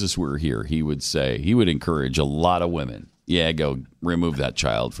if Jesus were here, he would encourage a lot of women, go remove that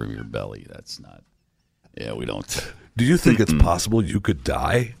child from your belly. That's not, we don't. Do you think it's possible you could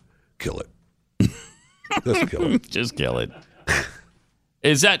die? Kill it. Just kill it. Just kill it.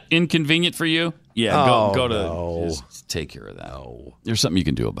 Is that inconvenient for you? Yeah, go to just take care of that. No. There's something you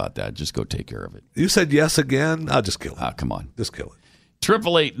can do about that. Just go take care of it. You said yes again? I'll just kill it. Come on. Just kill it.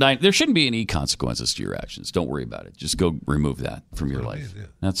 888-9. There shouldn't be any consequences to your actions. Don't worry about it. Just go remove that from your life. Yeah.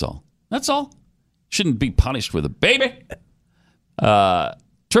 That's all. Shouldn't be punished with a baby.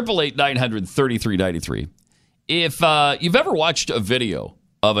 888-900-3393. If you've ever watched a video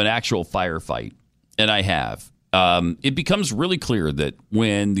of an actual firefight, and I have, it becomes really clear that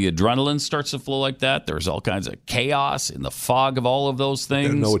when the adrenaline starts to flow like that, there's all kinds of chaos in the fog of all of those things.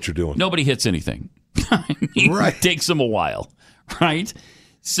 You know what you're doing. Nobody hits anything. Right. It takes them a while, right?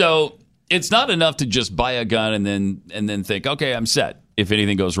 So it's not enough to just buy a gun and then think, okay, I'm set. If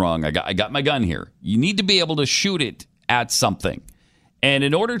anything goes wrong, I got my gun here. You need to be able to shoot it at something. And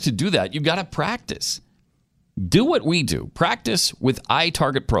in order to do that, you've got to practice. Do what we do. Practice with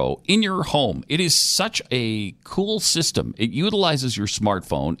iTarget Pro in your home. It is such a cool system. It utilizes your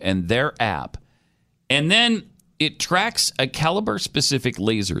smartphone and their app, and then it tracks a caliber-specific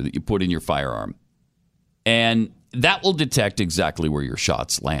laser that you put in your firearm, and that will detect exactly where your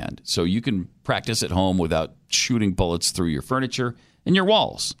shots land. So you can practice at home without shooting bullets through your furniture and your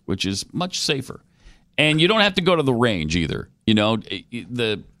walls, which is much safer. And you don't have to go to the range either. You know,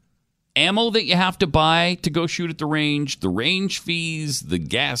 the ammo that you have to buy to go shoot at the range fees, the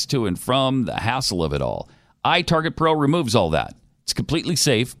gas to and from, the hassle of it all. iTarget Pro removes all that. It's completely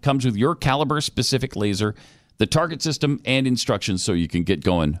safe, comes with your caliber-specific laser, the target system, and instructions so you can get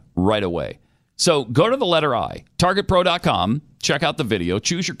going right away. So go to the letter I, targetpro.com, check out the video,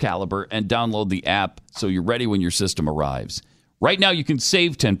 choose your caliber, and download the app so you're ready when your system arrives. Right now, you can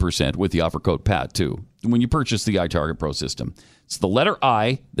save 10% with the offer code PAT, too, when you purchase the iTarget Pro system. It's the letter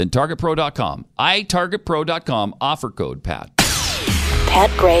I, then targetpro.com. iTargetPro.com, offer code PAT. Pat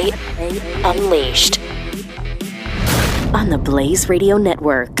Gray Unleashed on the Blaze Radio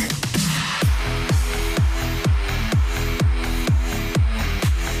Network.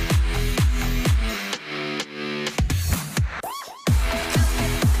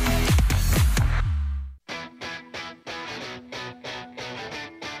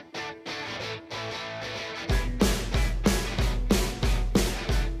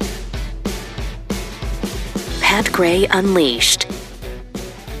 Pat Gray Unleashed.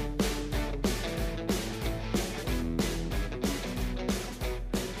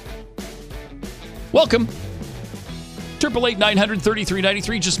 Welcome.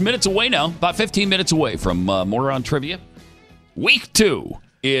 888-900-3393, just minutes away now, about 15 minutes away from Moron Trivia. Week 2.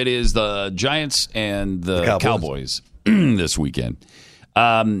 It is the Giants and the Cowboys this weekend.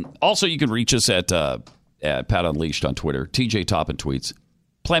 Also, you can reach us at Pat Unleashed on Twitter. TJ Toppin tweets.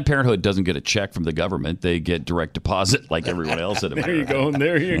 Planned Parenthood doesn't get a check from the government. They get direct deposit like everyone else in America.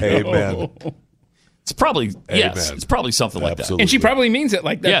 There you go. Amen. It's probably, yes, it's probably something like that. And she probably means it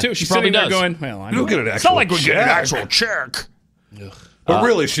like that, too. She's probably sitting there does. going, well, I You don't get an actual It's not like we check. get an actual check. But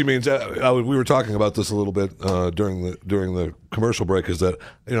really, she means. We were talking about this a little bit during the commercial break. Is that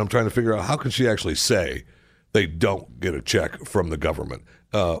I'm trying to figure out how can she actually say they don't get a check from the government?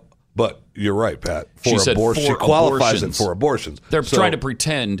 But you're right, Pat. She said abortion, she qualifies it for abortions. They're trying to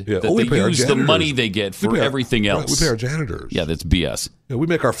pretend that they use the money they get for everything else. Right, we pay our janitors. Yeah, that's BS. Yeah, we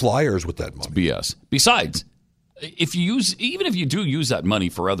make our flyers with that money. It's BS. Besides, even if you do use that money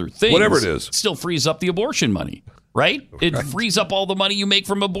for other things, whatever it is, it still frees up the abortion money, right? It frees up all the money you make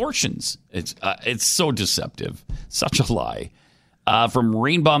from abortions. It's so deceptive. Such a lie. From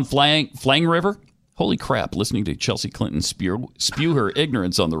Rainbow Flang River. Holy crap, listening to Chelsea Clinton spew her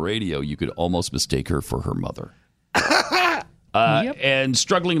ignorance on the radio, you could almost mistake her for her mother. And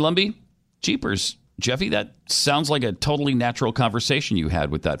Struggling Lumbee, jeepers, Jeffy, that sounds like a totally natural conversation you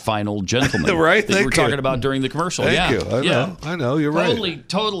had with that fine old gentleman right? that you were talking about during the commercial. Thank you. I know. You're right.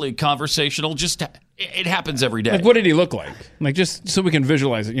 Totally conversational. Just it happens every day. Like, what did he look like? Like, just so we can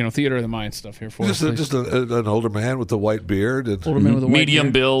visualize it, theater of the mind stuff here for us. Just an older man with a white beard. And older man with a white medium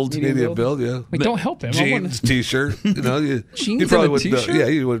beard. build. Medium build, yeah. Wait, don't help him. Jeans, T-shirt. Jeans you probably and a would. T-shirt? Yeah,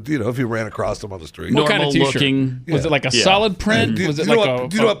 you would. If you ran across him on the street. What kind of T-shirt? Looking. Was it like a solid print? Was it do you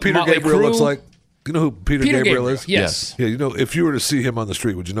like know what Peter Motley Gabriel Crue? looks like? You know who Peter Gabriel is? Yes. Yeah, if you were to see him on the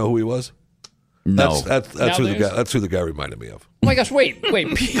street, would you know who he was? No. That's who the guy reminded me of. Oh my gosh! Wait!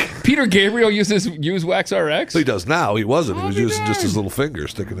 Peter Gabriel use Wax RX? He does now. He wasn't. He was using just his little finger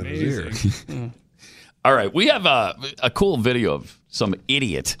sticking in his ear. All right, we have a cool video of some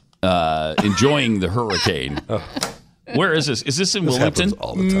idiot enjoying the hurricane. Where is this? Is this in Wilmington?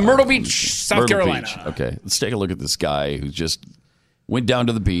 All the time. Myrtle Beach, South Carolina. Beach. Okay, let's take a look at this guy who just went down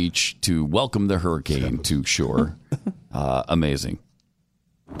to the beach to welcome the hurricane to shore. Amazing.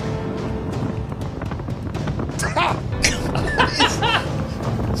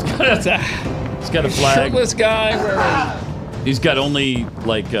 He's got a flag. Shirtless guy wearing He's got only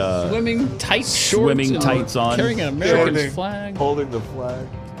like swimming tights on, carrying an American flag, holding the flag.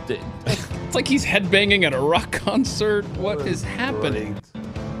 It's like he's headbanging at a rock concert. What is happening?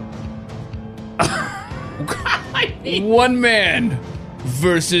 One man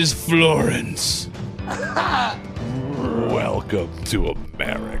versus Florence. Welcome to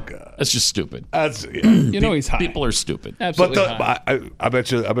America. That's just stupid. That's he's high. People are stupid. Absolutely. But I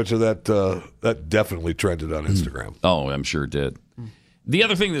bet you that definitely trended on Instagram. Oh, I'm sure it did. The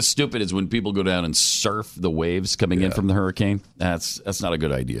other thing that's stupid is when people go down and surf the waves coming in from the hurricane. That's not a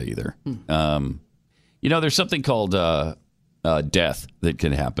good idea either. There's something called death that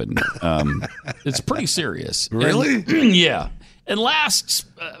can happen. It's pretty serious. Really? Yeah. and lasts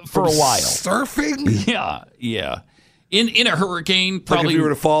for a while. Surfing? Yeah. In a hurricane, probably. Like if you were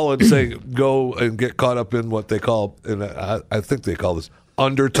to fall and say go and get caught up in what they call, and I think they call this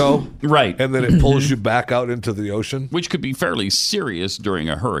undertow, right? And then it pulls you back out into the ocean, which could be fairly serious during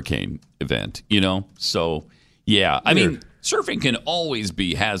a hurricane event. So yeah, I mean, surfing can always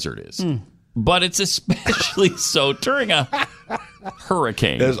be hazardous, but it's especially so during a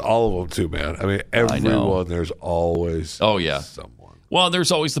hurricane. There's all of them too, man. I mean, everyone. There's always someone. Well,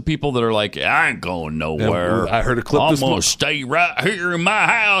 there's always the people that are like, I ain't going nowhere. I heard a clip I'm this going morning. to stay right here in my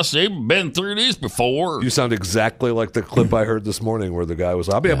house. They've been through this before. You sound exactly like the clip I heard this morning where the guy was,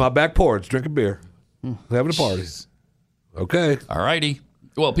 I'll be at my back porch drinking beer, having a party. Okay. All righty.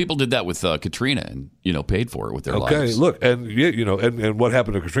 Well, people did that with Katrina and, paid for it with their lives. Okay, look, and and what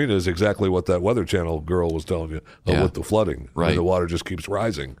happened to Katrina is exactly what that Weather Channel girl was telling you with the flooding. Right. And the water just keeps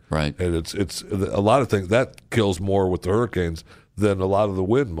rising. Right. And it's a lot of things that kills more with the hurricanes than a lot of the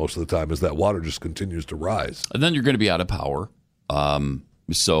wind most of the time, is that water just continues to rise. And then you're going to be out of power.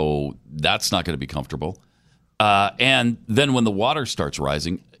 So that's not going to be comfortable. And then when the water starts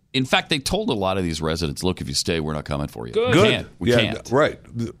rising, in fact, they told a lot of these residents, look, if you stay, we're not coming for you. Good. We can't. Right.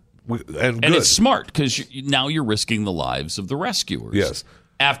 And it's smart because now you're risking the lives of the rescuers. Yes.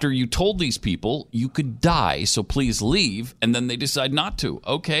 After you told these people you could die, so please leave, and then they decide not to.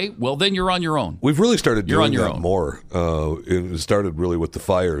 Okay, well, then you're on your own. We've really started doing your that own. more. It started really with the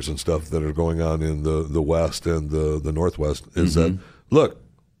fires and stuff that are going on in the West and the Northwest, is that, look,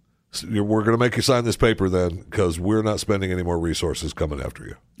 we're going to make you sign this paper then because we're not spending any more resources coming after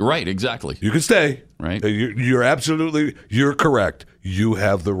you. Right, exactly. You can stay. Right. You're correct. You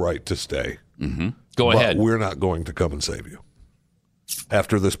have the right to stay. Go ahead. But we're not going to come and save you.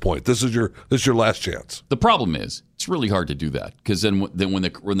 After this point, this is your last chance. The problem is it's really hard to do that because then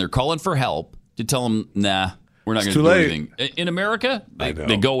when they're calling for help, to tell them, nah, we're not going to do anything. In America,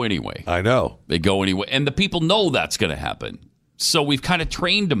 they go anyway. I know. They go anyway. And the people know that's going to happen. So we've kind of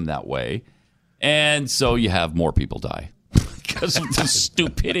trained them that way. And so you have more people die because of the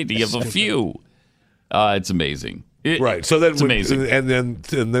stupidity of a few. It's amazing. Right. So then it's amazing. And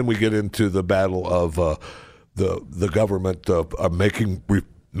then we get into the battle of the government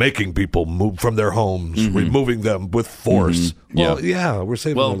making people move from their homes, removing them with force. Well, we're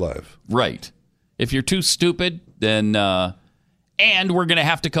saving their life. Right. If you're too stupid, then and we're going to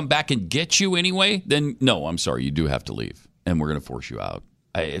have to come back and get you anyway, then no, I'm sorry, you do have to leave, and we're going to force you out.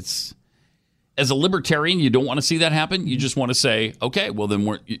 It's as a libertarian, you don't want to see that happen. You just want to say, okay, well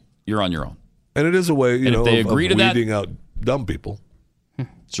then you're on your own. And it is a way, if they agree to that, weeding out dumb people.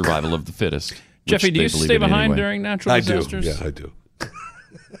 Survival of the fittest. Jeffy, do you stay behind during natural disasters? Yeah, I do.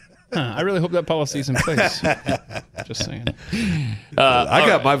 I really hope that policy is in place. Just saying.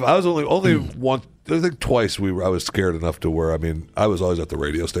 I was only one. I think twice I was scared enough to where, I was always at the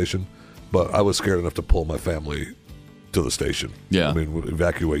radio station, but I was scared enough to pull my family to the station. Yeah.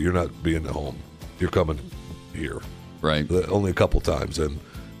 Evacuate. You're not being at home. You're coming here. Right. Only a couple times, and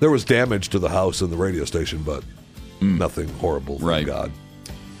there was damage to the house and the radio station, but nothing horrible. Thank God.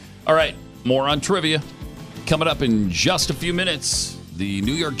 All right. More on trivia coming up in just a few minutes. The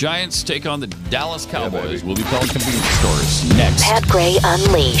New York Giants take on the Dallas Cowboys. We'll be calling convenience stores next. Pat Gray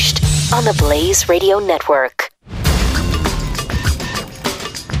Unleashed on the Blaze Radio Network.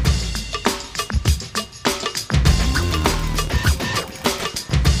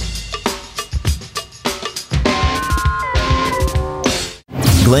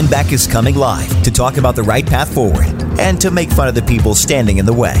 Glenn Beck is coming live to talk about the right path forward and to make fun of the people standing in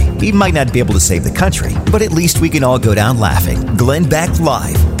the way. He might not be able to save the country, but at least we can all go down laughing. Glenn Beck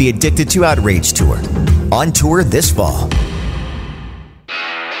Live, the Addicted to Outrage Tour. On tour this fall.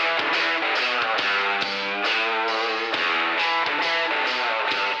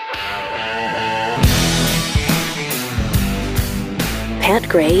 Pat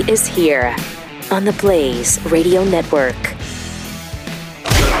Gray is here on the Blaze Radio Network.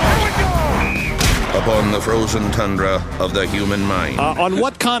 Upon the frozen tundra of the human mind. On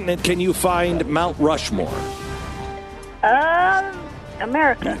what continent can you find Mount Rushmore?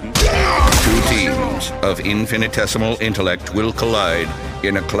 America. Two teams of infinitesimal intellect will collide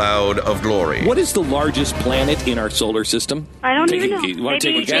in a cloud of glory. What is the largest planet in our solar system? I don't even know. You want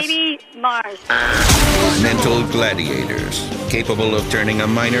to take a guess? Maybe Mars. Mental gladiators, capable of turning a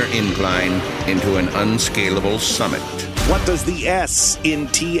minor incline into an unscalable summit. What does the S in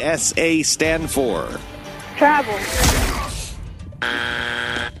TSA stand for? Travel.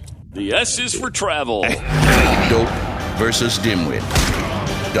 The S is for travel. Dope versus dimwit.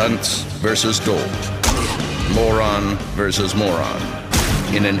 Dunce versus dolt. Moron versus moron.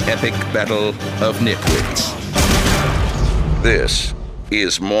 In an epic battle of nitwits. This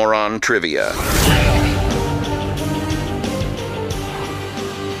is Moron Trivia.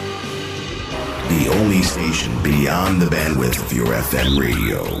 The only station beyond the bandwidth of your FM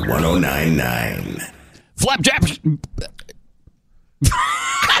radio, 109.9. Flapjack.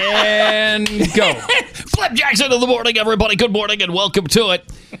 And go. Flapjacks into the morning, everybody. Good morning and welcome to it.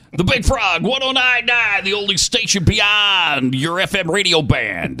 The Big Frog, 109.9, the only station beyond your FM radio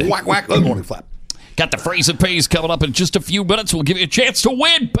band. Whack, whack. Good morning, Flap. Got the phrase and pays coming up in just a few minutes. We'll give you a chance to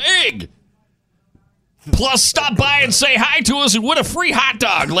win big. Plus, stop by and say hi to us and win a free hot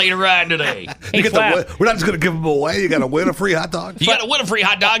dog later on today. We're not just going to give them away. You got to win a free hot dog. You got to win a free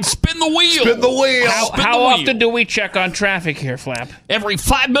hot dog. Spin the wheel. Spin the wheel. How often do we check on traffic here, Flap? Every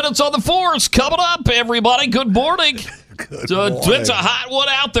 5 minutes on the force. Coming up, everybody. Good morning. It's a hot one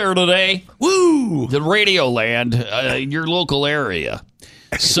out there today. Woo! The Radio Land, your local area.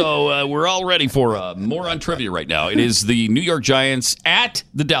 So we're all ready for more on trivia right now. It is the New York Giants at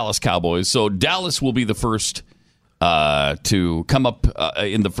the Dallas Cowboys. So Dallas will be the first to come up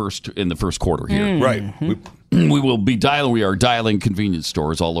in the first quarter here. Right. We are dialing convenience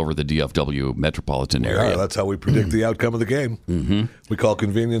stores all over the DFW metropolitan area. Yeah, that's how we predict the outcome of the game. Mm-hmm. We call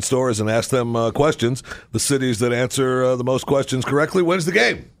convenience stores and ask them questions. The cities that answer the most questions correctly wins the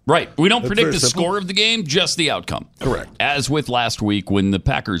game. Right. We don't That's predict the very simple. score of the game, just the outcome. Correct. As with last week when the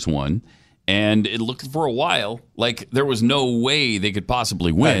Packers won, and it looked for a while like there was no way they could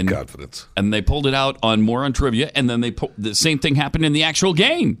possibly win. I had confidence. And they pulled it out on More on Trivia, and then the same thing happened in the actual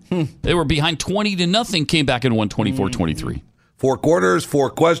game. They were behind 20-0, came back and won 24-23. 4 quarters, 4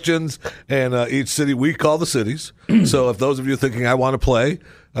 questions, and each city, we call the cities. So if those of you thinking I want to play,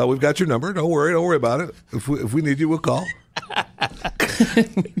 we've got your number. Don't worry about it. If we need you, we'll call.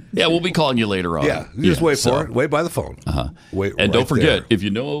 Yeah, we'll be calling you later on. Yeah, you just wait for it. Wait by the phone. Wait, and don't forget, there. if you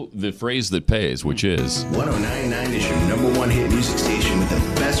know the phrase that pays, which is 109.9 is your #1 hit music station with the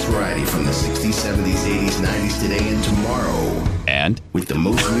best variety from the 60s, 70s, 80s, 90s, today, and tomorrow. And with the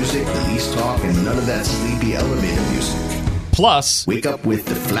most music, the least talk, and none of that sleepy elevator music. Plus, wake up with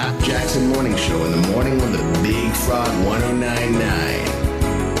the Flap Jackson Morning Show in the morning on the Big Frog 109.9.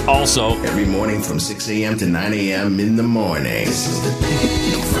 Also, every morning from 6 a.m. to 9 a.m. in the morning. This is the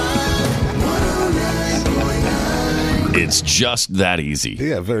Big Frog 109.9. It's just that easy.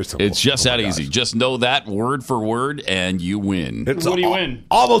 Yeah, very simple. It's just that easy. Just know that word for word, and you win. It's what do you win?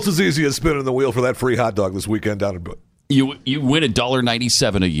 Almost as easy as spinning the wheel for that free hot dog this weekend down in You win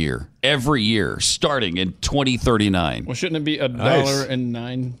 $1.97 a year, every year, starting in 2039. Well, shouldn't it be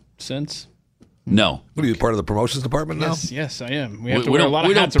 $1.09? No. What are you, part of the promotions department now? Yes, I am. We have to wear a lot of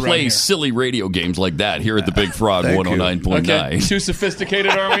we hats don't around play here. silly radio games like that here at the Big Frog 109.9. Okay. Too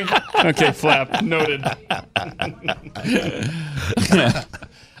sophisticated, are we? Okay, Flap. Noted.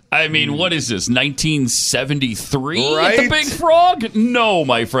 I mean, what is this, 1973 right? at the Big Frog? No,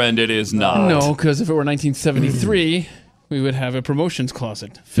 my friend, it is not. No, because if it were 1973, we would have a promotions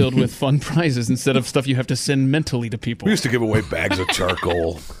closet filled with fun prizes instead of stuff you have to send mentally to people. We used to give away bags of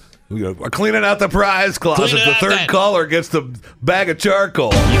charcoal. We're cleaning out the prize closet. The third caller gets the bag of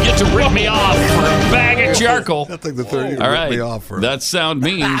charcoal. You get to rip me off for a bag of charcoal. I think the third All rip right. me off for That sound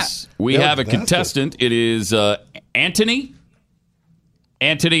means we have a contestant. It is Anthony.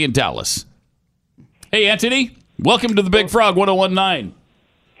 Anthony in Dallas. Hey, Anthony. Welcome to the Big Frog 101.9.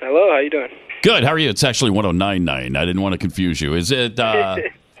 Hello, how you doing? Good. How are you? It's actually 109.9. I didn't want to confuse you. Is it? Is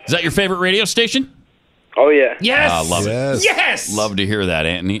that your favorite radio station? Oh yeah. Yes. Love it. Yes. Love to hear that,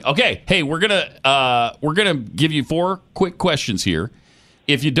 Anthony. Okay. Hey, we're gonna give you 4 quick questions here.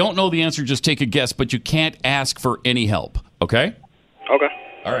 If you don't know the answer, just take a guess, but you can't ask for any help. Okay? Okay.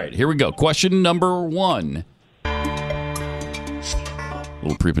 All right. Here we go. Question number 1. A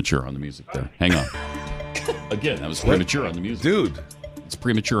little premature on the music there. Hang on. Again, that was premature on the music. Dude. It's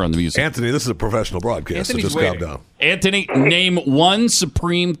premature on the music. Anthony, this is a professional broadcast, so just calm down. Anthony, name 1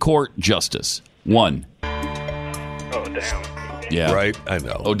 Supreme Court justice. 1. Oh, damn. Yeah. Right, I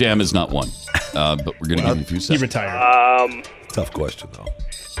know. Oh, damn is not 1. But we're going to give you a few seconds. He retired. Tough question, though.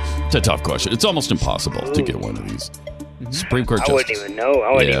 It's a tough question. It's almost impossible to get one of these. Supreme Court justice. I wouldn't even know.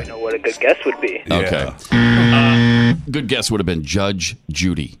 I wouldn't even know what a good guess would be. Okay. Good guess would have been Judge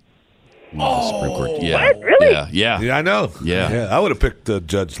Judy. Supreme Court. Yeah. What? Really? Yeah. Yeah, I know. Yeah. I would have picked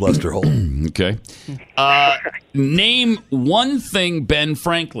Judge Lester Holt. Okay. Name 1 thing Ben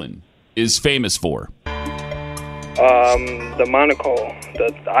Franklin is famous for. The monocle,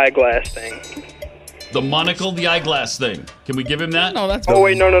 the eyeglass thing. The monocle, the eyeglass thing. Can we give him that? No, that's. Oh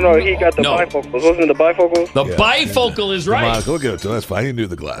wait, no. He got the bifocals. Wasn't it the bifocals? The bifocal is right. We'll give it to him. That's fine. He knew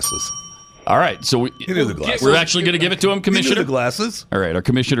the glasses. All right, so he knew the glasses. We're actually going to give it to him, Commissioner. He knew the glasses. All right, our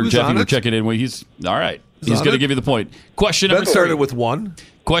Commissioner Jeffy, we're checking in. He's all right. He's going to give you the point. Question number 3. started with 1.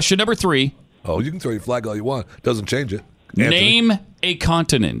 Question number 3. Oh, you can throw your flag all you want. Doesn't change it. Name a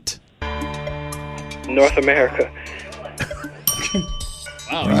continent. North America.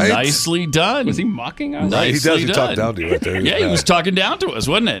 Wow, nicely done. Was he mocking us? Nicely he does. He done. talked down to you right there. Yeah, he was talking down to us,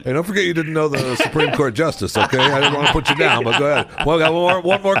 wasn't it? Hey, don't forget you didn't know the Supreme Court justice, okay? I didn't want to put you down, but go ahead. Well, I got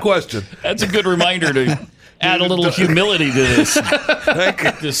one more question. That's a good reminder to add a little humility to this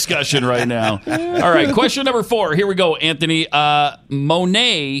discussion right now. All right, question number 4. Here we go, Anthony.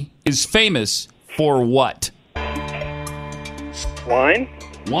 Monet is famous for what? Wine?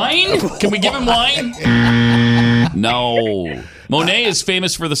 Wine? Can we give him wine? No. Monet is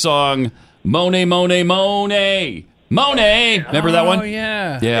famous for the song Monet, Monet, Monet. Monet. Remember that one? Oh,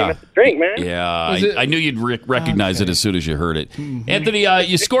 yeah. Yeah. Drink, man. Yeah. I knew you'd recognize it as soon as you heard it. Mm-hmm. Anthony,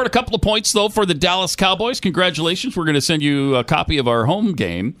 you scored a couple of points, though, for the Dallas Cowboys. Congratulations. We're going to send you a copy of our home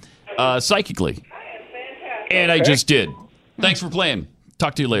game psychically. And I just did. Thanks for playing.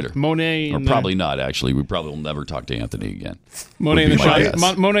 Talk to you later. Monet. Or probably not, actually. We probably will never talk to Anthony again. Monet and the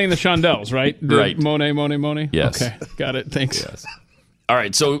Shondells, right? Right. Monet. Yes. Okay. Got it. Thanks. Yes. All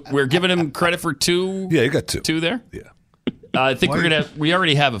right. So we're giving him credit for 2. Yeah, you got 2. 2 there? Yeah. I think we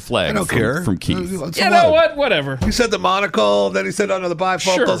already have a flag I don't care. From Keith. You know what? Whatever. He said the monocle, then he said under the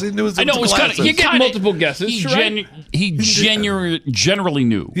bifocals. Sure. He knew his I know it was kind of. You get multiple guesses. He generally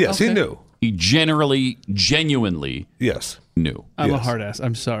knew. Yes, he knew. He genuinely knew. I'm a hard ass.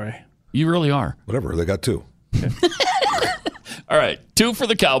 I'm sorry. You really are. Whatever. They got 2. Okay. All right. 2 for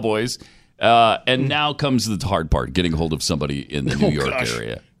the Cowboys. And now comes the hard part, getting hold of somebody in the New York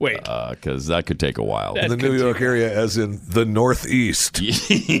area. Wait. Because that could take a while. The New York area as in the Northeast.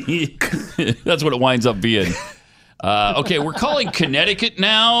 That's what it winds up being. Okay, we're calling Connecticut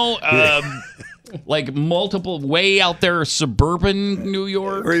now. Like multiple, way out there, suburban New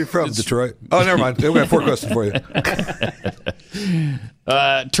York. Where are you from? Detroit? Oh, never mind. We got 4 questions for you.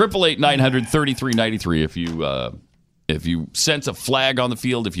 888-900-3393 if you sense a flag on the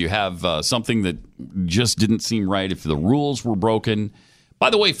field, if you have something that just didn't seem right, if the rules were broken. By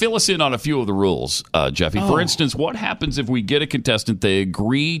the way, fill us in on a few of the rules, Jeffy. For instance, what happens if we get a contestant, they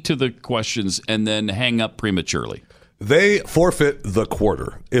agree to the questions and then hang up prematurely? They forfeit the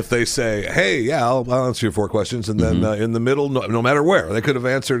quarter. If they say, hey, yeah, I'll answer your 4 questions, and then in the middle, no matter where, they could have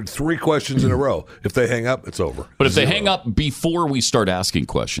answered 3 questions in a row. If they hang up, it's over. But if they hang up before we start asking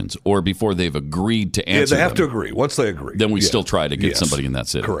questions or before they've agreed to answer they have to agree. Once they agree. Then we still try to get somebody in that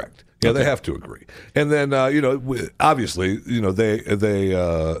city. Correct. Yeah, they have to agree. And then, obviously, they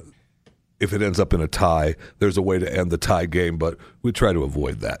if it ends up in a tie, there's a way to end the tie game, but we try to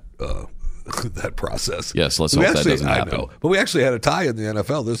avoid that. That process. Yes, let's hope that doesn't happen. I know. But we actually had a tie in the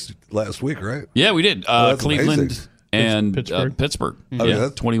NFL this last week, right? Yeah, we did. Cleveland and Pittsburgh. I mean,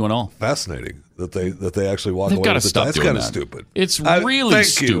 21-all. Fascinating that they actually walk They've away with the tie. That's kind of stupid. It's really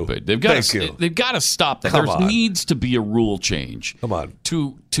stupid. They've got to stop that. There needs to be a rule change. Come on.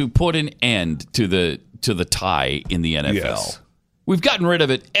 To put an end to the tie in the NFL. Yes. We've gotten rid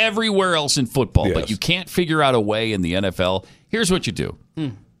of it everywhere else in football, but you can't figure out a way in the NFL. Here's what you do.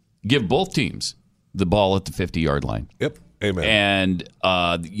 Give both teams the ball at the 50-yard line. Yep. Amen. And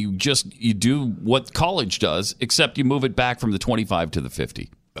you do what college does, except you move it back from the 25 to the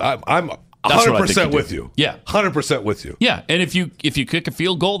 50. I'm 100% with you. Yeah. 100% with you. Yeah. And if you kick a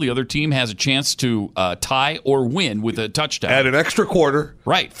field goal, the other team has a chance to tie or win with a touchdown. Add an extra quarter.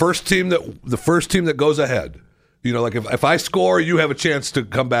 Right. The first team that goes ahead. Like if I score, you have a chance to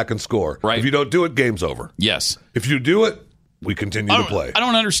come back and score. Right. If you don't do it, game's over. Yes. If you do it, we continue to play. I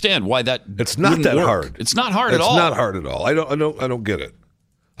don't understand why that. It's not that hard. It's not hard at all. It's not hard at all. I don't get it.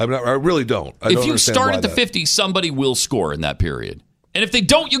 I really don't. If you start at the 50, somebody will score in that period. And if they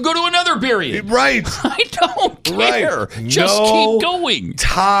don't, you go to another period. Right. I don't care. Right. Just keep going.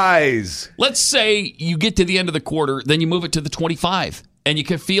 Ties. Let's say you get to the end of the quarter, then you move it to the 25, and you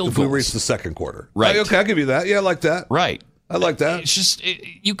can field goals. If we reach the second quarter. Right. Okay, I'll give you that. Yeah, I like that. Right. I like that. It's just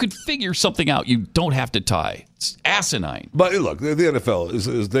you could figure something out. You don't have to tie. It's asinine. But look, the NFL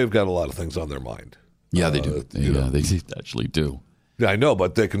is they've got a lot of things on their mind. Yeah, they do. They actually do. Yeah, I know,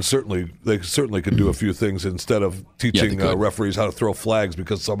 but they certainly can do a few things instead of teaching referees how to throw flags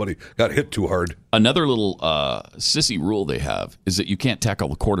because somebody got hit too hard. Another little sissy rule they have is that you can't tackle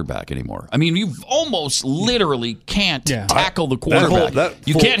the quarterback anymore. I mean, you almost literally can't tackle the quarterback.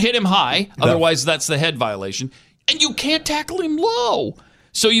 You can't hit him high, otherwise that's the head violation. And you can't tackle him low.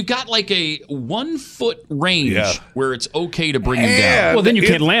 So you've got like a 1 foot range where it's okay to bring him down. Well, then you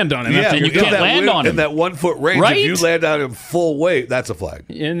can't land on him. Yeah, you can't land on him. In that 1 foot range, right? If you land on him full weight, that's a flag.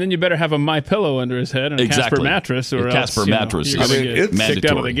 And then you better have a MyPillow under his head and a Casper mattress, or Casper mattress. You're going to get kicked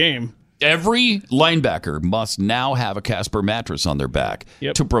out of the game. Every linebacker must now have a Casper mattress on their back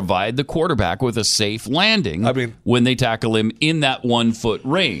to provide the quarterback with a safe landing when they tackle him in that 1 foot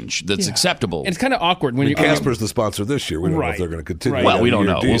range that's acceptable. And it's kind of awkward when Casper's the sponsor this year. We don't know if they're going to continue. Right. Well, we don't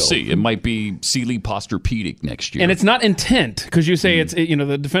know. We'll see. It might be Sealy Posturepedic next year. And it's not intent, because you say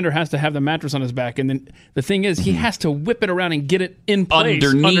the defender has to have the mattress on his back, and then the thing is he has to whip it around and get it in place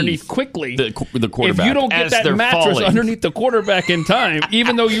underneath quickly. The quarterback. If you don't get that mattress underneath the quarterback in time,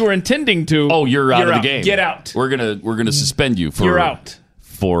 even though you were intending to, you're out of the game. Get out. We're gonna suspend you for you're out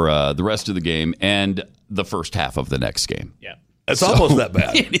for the rest of the game and the first half of the next game. Yeah. It's almost that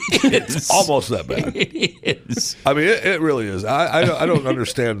bad. It's almost that bad. It is. I mean, it really is. I don't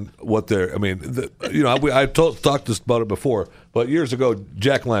understand what they're. I mean, I talked about it before, but years ago,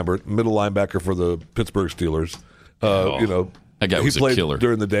 Jack Lambert, middle linebacker for the Pittsburgh Steelers, that guy was he played a killer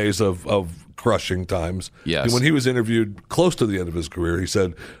during the days of crushing times. Yes. And when he was interviewed close to the end of his career, he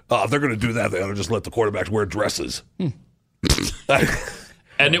said, "Oh, if they're going to do that, they ought to just let the quarterbacks wear dresses."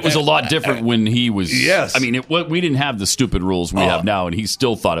 And it was a lot different when he was. Yes. I mean, we didn't have the stupid rules we have now, and he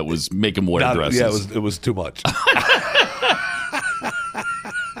still thought it was make him wear dresses. Yeah, it was too much.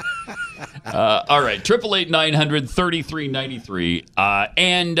 All right,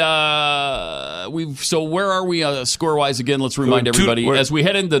 888-900-3393. So where are we score wise again? Let's remind everybody as we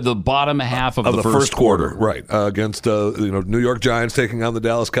head into the bottom half of the first quarter. Right, against New York Giants taking on the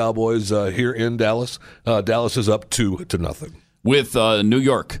Dallas Cowboys here in Dallas. Dallas is up 2-0 with New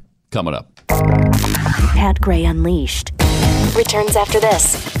York coming up. Pat Gray Unleashed returns after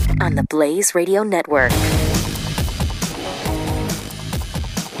this on the Blaze Radio Network.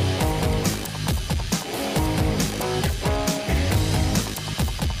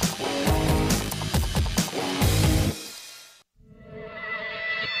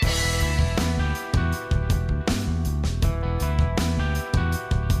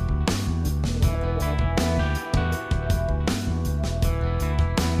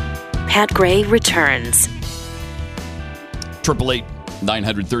 Pat Gray returns.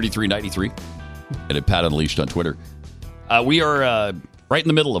 888-900-3393 and at Pat Unleashed on Twitter. We are right in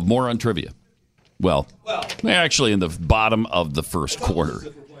the middle of Moron Trivia. Well, we're actually in the bottom of the first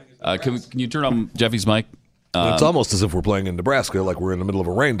quarter. Can you turn on Jeffy's mic? It's almost as if we're playing in Nebraska, like we're in the middle of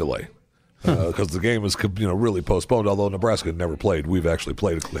a rain delay. Because the game is really postponed, although Nebraska never played. We've actually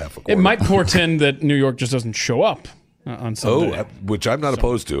played half a quarter. It might portend that New York just doesn't show up on Sunday. Which I'm not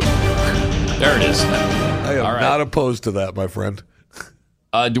opposed to. There it is. I am not opposed to that, my friend.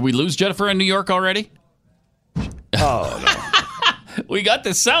 Do we lose Jennifer in New York already? Oh, no. We got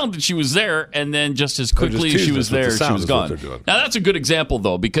the sound that she was there, and then just as quickly as she was there, she was gone. Now, that's a good example,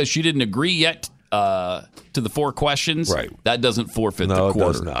 though, because she didn't agree yet to the 4 questions. Right. That doesn't forfeit the quarter. No,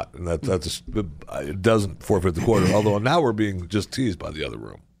 it does not. And it doesn't forfeit the quarter, although now we're being just teased by the other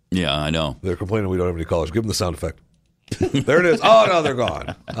room. Yeah, I know. They're complaining we don't have any callers. Give them the sound effect. There it is. Oh, no, they're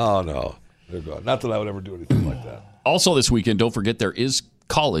gone. Oh, no, they're gone. Not that I would ever do anything like that. Also this weekend, don't forget there is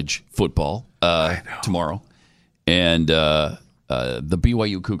college football tomorrow. And the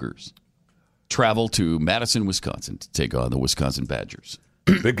BYU Cougars travel to Madison, Wisconsin to take on the Wisconsin Badgers.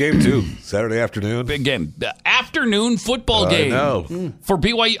 Big game, too. Saturday afternoon. Big game. The afternoon football game. I know. For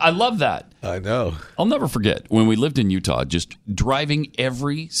BYU. I love that. I know. I'll never forget when we lived in Utah, just driving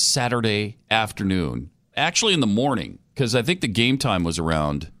every Saturday afternoon. Actually in the morning, because I think the game time was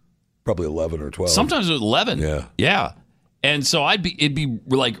around... Probably 11 or 12. Sometimes it was 11. Yeah. Yeah. And so it'd be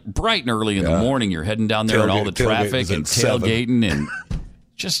like bright and early in the morning. You're heading down there and all the traffic and tailgating and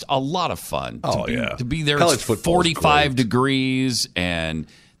just a lot of fun. To be there, it's 45 degrees and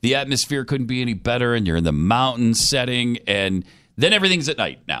the atmosphere couldn't be any better. And you're in the mountain setting. And then everything's at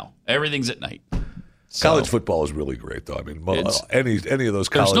night now. Everything's at night. College football is really great, though. I mean, any of those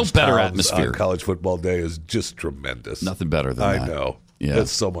college there's no better atmosphere on college football day is just tremendous. Nothing better than that. I know. Yeah.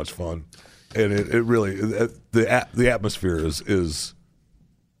 It's so much fun. And it really, the atmosphere is,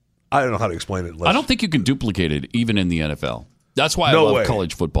 I don't know how to explain it. I don't think you can duplicate it even in the NFL. That's why I love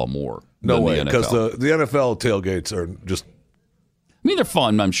college football more than the NFL. Because the NFL tailgates are just... I mean, they're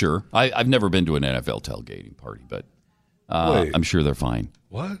fun, I'm sure. I've never been to an NFL tailgating party, but I'm sure they're fine.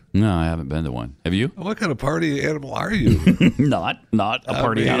 What? No, I haven't been to one. Have you? What kind of party animal are you? Not a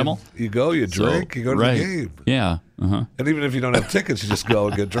party animal. You go, you drink, you go to the game. Yeah. Uh-huh. And even if you don't have tickets, you just go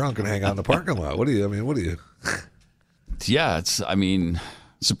and get drunk and hang out in the parking lot. What do you? Yeah, it's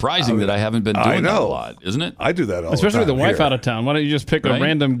surprising that I haven't been doing that a lot, isn't it? I do that all Especially the time. with the wife out of town. Why don't you just pick a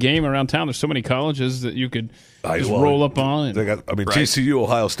random game around town? There's so many colleges that you could roll up on. TCU,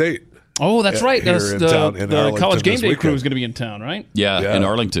 Ohio State. Oh, that's right. The college game day crew is going to be in town, right? Yeah, in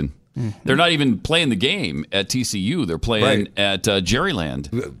Arlington. Mm-hmm. They're not even playing the game at TCU. They're playing at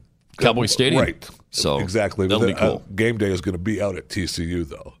Jerryland. Cowboy Stadium. Right. So exactly. that'll be cool. Game day is going to be out at TCU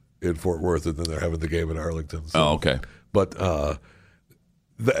though in Fort Worth, and then they're having the game in Arlington. So. Oh, okay. But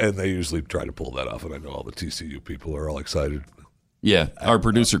and they usually try to pull that off, and I know all the TCU people are all excited. Yeah, our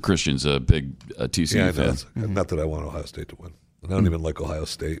producer Christian's a big TCU fan. Not that I want Ohio State to win. I don't even like Ohio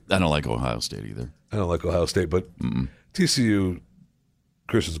State. I don't like Ohio State either. I don't like Ohio State, but TCU.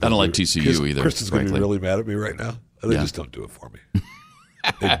 Christian's. I don't like TCU either. Christian's going to be really mad at me right now. They just don't do it for me.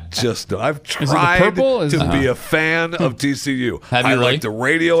 They just don't. I've tried to be a fan of TCU. Have you I really? like the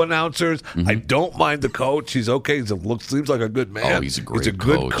radio announcers. I don't mind the coach. He's okay. Seems like a good man. Oh, he's a great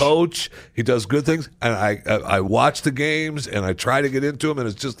good coach. He does good things. And I watch the games and I try to get into them, and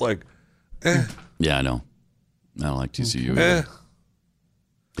it's just like, Yeah, I know. I don't like TCU either.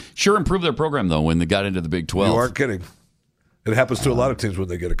 Sure improved their program, though, when they got into the Big 12. You aren't kidding. It happens to a lot of teams when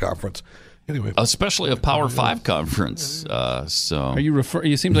they get a conference. Anyway, especially a Power 5 conference. So, are you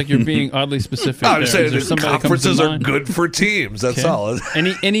referring? It seems like you're being oddly specific. I'm saying the conferences are good for teams. That's all.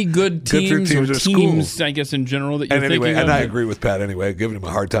 Any good teams or teams, I guess, in general that you're thinking of? And I agree with Pat anyway, giving him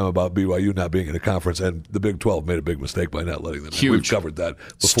a hard time about BYU not being in a conference, and the Big 12 made a big mistake by not letting them. Huge. We've covered that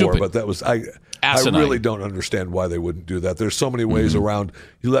before, Stupid. but that was I Asinine. really don't understand why they wouldn't do that. There's so many ways around.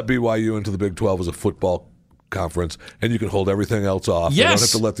 You let BYU into the Big 12 as a football conference, and you can hold everything else off. Yes. You don't have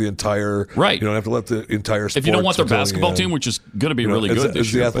to let the entire right. You don't have to let the entire. If you don't want their sports basketball team, which is going to be really good this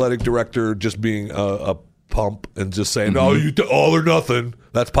is year, the athletic director just being a pump and just saying, "No, you all or nothing."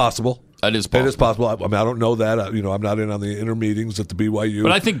 That's possible. That is possible. It is possible. I mean, I don't know that. I'm not in on the inner meetings at the BYU.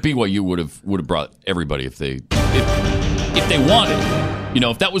 But I think BYU would have brought everybody if they wanted.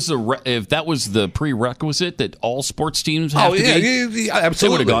 If that was the prerequisite that all sports teams have to be, absolutely, they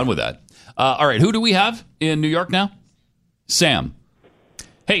would have gone with that. All right, who do we have in New York now? Sam.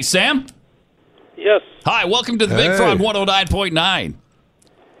 Hey, Sam. Yes. Hi, welcome to the Big Frog 109.9.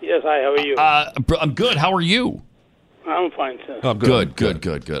 Yes, hi, how are you? I'm good. How are you? I'm fine, sir. Oh,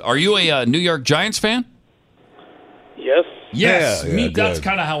 good. Are you a New York Giants fan? Yes. Yes. Yeah, That's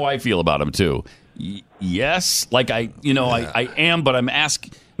kind of how I feel about them, too. Yes. Like, I am, but I'm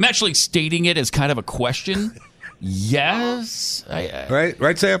actually stating it as kind of a question. Yes.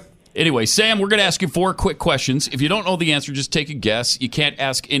 Right, Sam? Anyway, Sam, we're going to ask you 4 quick questions. If you don't know the answer, just take a guess. You can't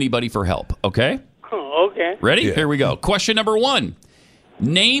ask anybody for help, okay? Oh, okay. Ready? Yeah. Here we go. Question number 1.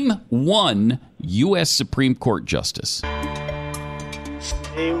 Name one U.S. Supreme Court justice.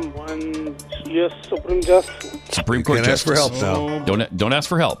 Name one U.S. Supreme Justice. Supreme Court Can't ask justice. for help now. Don't ask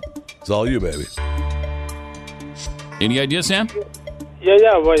for help. It's all you, baby. Any idea, Sam?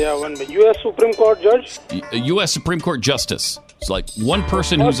 Yeah, one U.S. Supreme Court judge. A U.S. Supreme Court justice. It's like one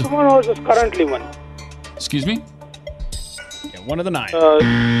person who's. First one or just currently one? Excuse me? Yeah, one of the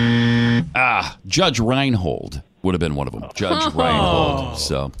 9. Judge Reinhold would have been one of them. Judge Reinhold.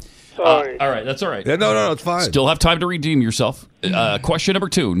 So. Sorry. All right, that's all right. Yeah, no, it's fine. Still have time to redeem yourself. Question number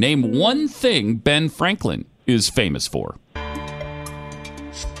 2. Name one thing Ben Franklin is famous for.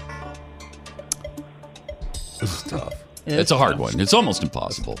 This is tough. It's a hard one. It's almost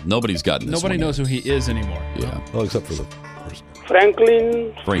impossible. Nobody's gotten this Nobody one knows who he is anymore. Yeah. Well, except for the first.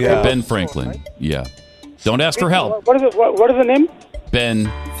 Franklin. Ben Franklin. Yeah. Don't ask for help. What is it? What is the name?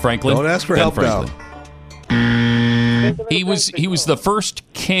 Ben Franklin. Don't ask for Ben help Franklin. now. He was the first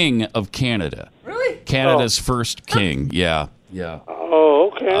king of Canada. Really? Canada's first king. Yeah.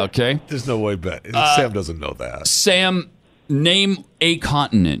 Oh, okay. Okay. There's no way Ben. Sam doesn't know that. Sam, name a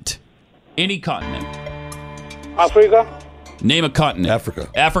continent. Any continent. Africa. Name a continent. Africa.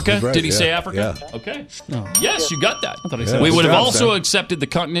 Africa? That's right, Did he yeah. say Africa? Yeah. Okay. Yes, you got that. thought he said We would have Good job, also Sam. accepted the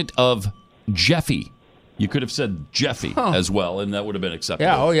continent of Jeffy. You could have said Jeffy as well, and that would have been acceptable.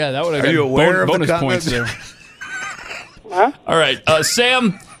 Yeah, oh yeah, that would have Are you aware of the bonus points there. Huh? All right,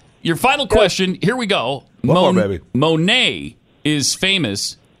 Sam, your final question. Here we go. One more, baby. Monet is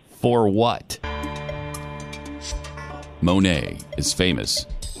famous for what? Monet is famous.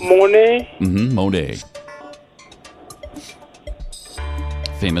 Monet. Monet.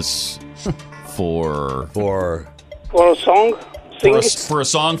 Famous for For a song. Singing. for a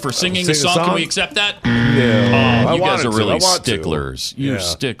song, for singing a Sing a song. Can song? we accept that? Yeah. Oh, you guys wanted are to. really I want to. sticklers. You're Yeah.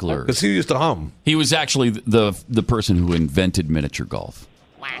 sticklers. Because he used to hum. He was actually the person who invented miniature golf.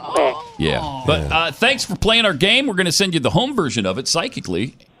 Yeah. But thanks for playing our game. We're going to send you the home version of it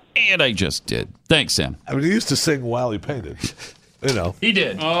psychically. And I just did. Thanks, Sam. I mean, he used to sing while he painted. You know. He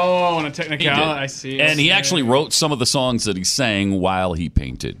did. Oh, on a He technicality, did. I see. And he actually wrote some of the songs that he sang while he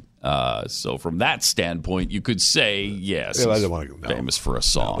painted. So from that standpoint, you could say, yes, Yeah, I he's didn't want to go. No. famous for a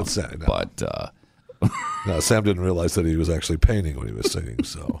song. let's say, no. But No, Sam didn't realize that he was actually painting when he was singing.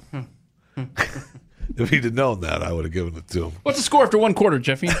 So If he'd have known that, I would have given it to him. What's the score after one quarter,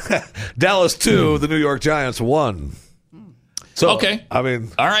 Jeffy? Dallas 2, the New York Giants 1. So, okay. I mean,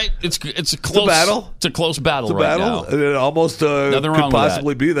 all right. It's a close battle. It's a close battle It's a battle. now. It almost could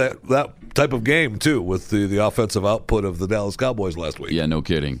possibly that. be that type of game too, with the offensive output of the Dallas Cowboys last week. Yeah, no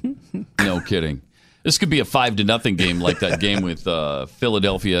kidding. No kidding. This could be a 5-0 game, like that game with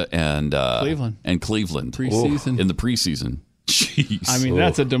Philadelphia and Cleveland Preseason. in the preseason. Jeez. I mean,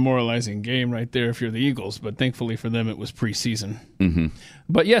 that's a demoralizing game right there if you're the Eagles, but thankfully for them, it was preseason. Mm-hmm.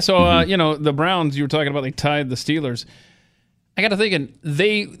 But yeah, so the Browns, you were talking about, they tied the Steelers. I got to thinking,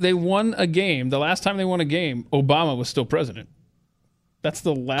 they won a game. The last time they won a game, Obama was still president. That's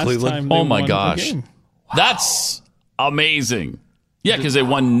the last time they won a game. Wow. That's amazing. Yeah, because they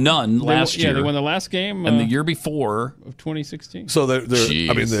won none last year. Yeah, they won the last game. And the year before. Of 2016. So they're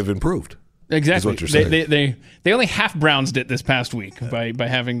I mean, they've improved. Exactly. Is what you're saying. They only half Brownsed it this past week by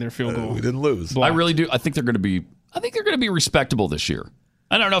having their field goal. We didn't lose. I really do. I think they're going to be respectable this year.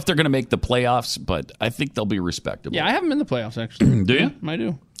 I don't know if they're going to make the playoffs, but I think they'll be respectable. Yeah, I have them in the playoffs, actually. Do you? I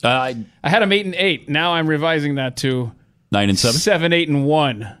do. I had them 8-8. Now I'm revising that to 9-7?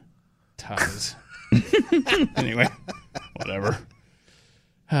 7-8-1. Ties. Anyway, whatever.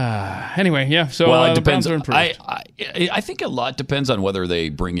 Anyway, yeah. So well, it the depends. Browns are improved. I think a lot depends on whether they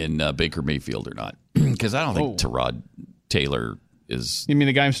bring in Baker Mayfield or not, because I don't think Tyrod Taylor is. You mean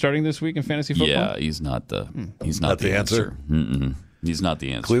the guy I'm starting this week in fantasy football? Yeah, he's not the answer. He's not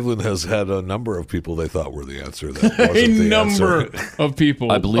the answer. Cleveland has had a number of people they thought were the answer. That wasn't the number of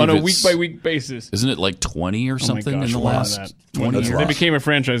people, I believe, on a week-by-week basis. Isn't it like 20 or something gosh, in the last 20 years? They became a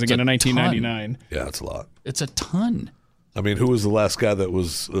franchise again in 1999. Yeah, it's a lot. It's a ton. I mean, who was the last guy that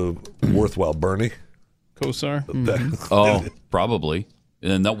was worthwhile? Bernie Kosar. Oh, probably.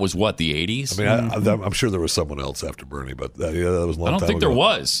 And that was what, the 80s? I mean, I'm sure there was someone else after Bernie, but that was a long time ago. I don't think there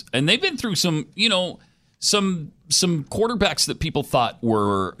was. And they've been through some, some quarterbacks that people thought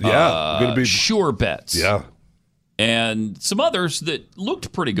were going to be sure bets. Yeah. And some others that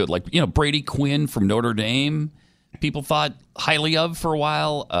looked pretty good, like Brady Quinn from Notre Dame. People thought highly of for a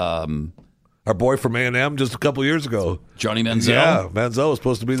while. Our boy from A&M just a couple years ago, Johnny Manziel. Yeah, Manziel was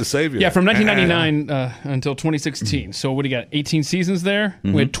supposed to be the savior. Yeah, from 1999 until 2016. So what do you got? 18 seasons there.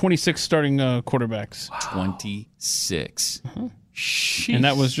 We had 26 starting quarterbacks. 26. And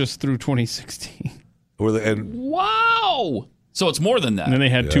that was just through 2016. Wow! So it's more than that. And then they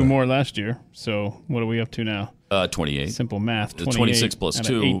had 2 more last year. So what are we up to now? 28. Simple math. 26 plus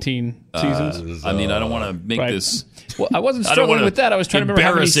 2. 18 seasons. I mean, I don't want to make this. Well, I wasn't struggling with that. I was trying to remember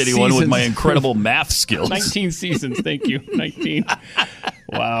how many embarrass anyone with my incredible math skills. 19 seasons. Thank you. 19.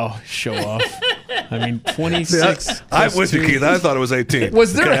 Wow. Show off. I mean, 26. I'm with you, Keith. I thought it was 18.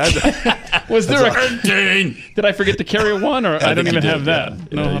 Was there a 18? Did I forget to carry one, or I don't even have that? Yeah.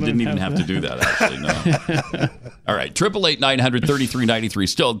 No, I didn't even have to do that, actually. No. All right. 888-900-3393.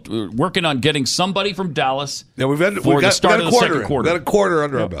 Still working on getting somebody from Dallas. Yeah, we've got the start of the second quarter. We got a quarter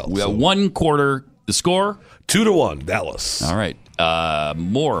under our belt. We got one quarter. The score? 2-1, Dallas. All right.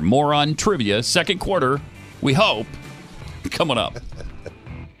 More on trivia. Second quarter, we hope, coming up.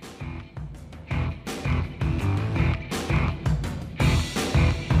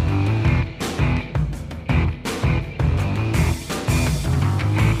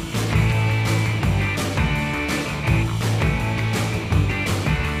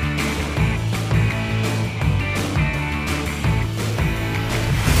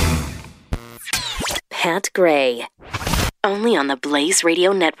 Pat Gray, only on the Blaze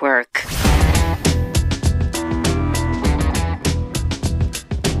Radio Network.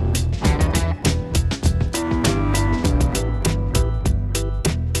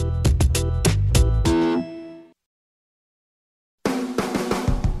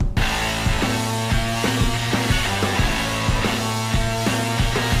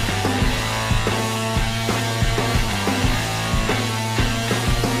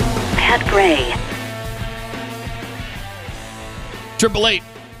 Pat Gray.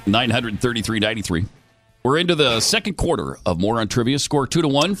 888-900-3393. We're into the second quarter of More on Trivia. Score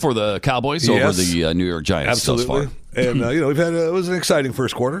 2-1 for the Cowboys over the New York Giants. Absolutely. So far. And we've had it was an exciting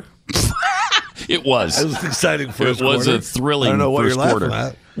first quarter. It was. It was an exciting first quarter. It was a thrilling I don't know what first you're quarter.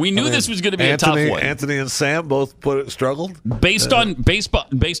 At. We knew this was going to be a tough one. Anthony and Sam both struggled. Based on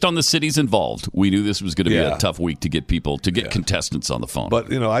the cities involved, we knew this was going to be a tough week to get contestants on the phone.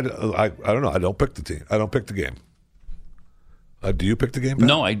 But I don't know. I don't pick the team. I don't pick the game. Do you pick the game, Pat?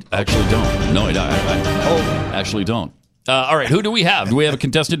 No, I actually don't. No, I actually don't. All right, who do we have? Do we have a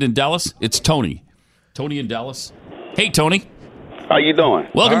contestant in Dallas? It's Tony. Tony in Dallas. Hey, Tony. How you doing?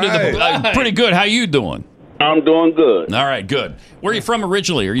 Welcome to the... pretty good. How you doing? I'm doing good. All right, good. Where are you from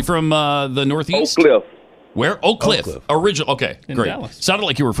originally? Are you from the Northeast? Oak Cliff. Where? Oak Cliff. Original. Okay, In great. Dallas. Sounded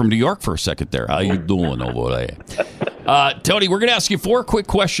like you were from New York for a second there. How you doing over there? Tony, we're going to ask you 4 quick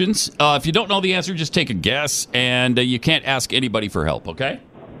questions. If you don't know the answer, just take a guess, and you can't ask anybody for help, okay?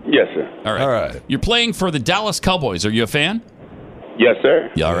 Yes, sir. All right. You're playing for the Dallas Cowboys. Are you a fan? Yes,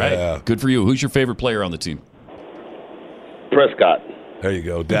 sir. Yeah, all right. Good for you. Who's your favorite player on the team? Prescott. There you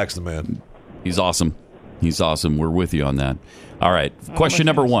go. Dak's the man. He's awesome. He's awesome. We're with you on that. All right. Question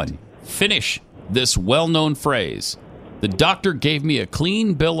number 1. Finish this well-known phrase. The doctor gave me a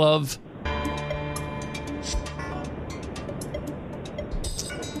clean bill of...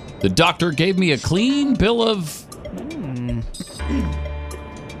 The doctor gave me a clean bill of...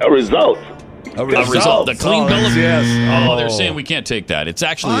 A result. A result. The clean bill of... Yes. Oh, they're saying we can't take that. It's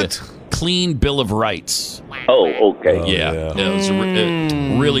actually a clean bill of rights. Oh, okay. Yeah. It was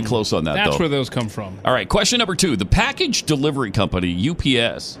really close on that, That's though. where those come from. All right, question number 2. The package delivery company,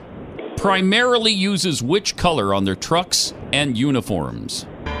 UPS, primarily uses which color on their trucks and uniforms?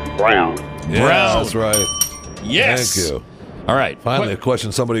 Brown. Yeah, that's right. Yes. Thank you. All right. Finally, a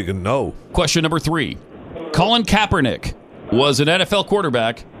question somebody can know. Question number 3. Colin Kaepernick was an NFL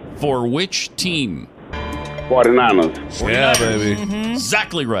quarterback for which team? 49ers. Yeah, baby.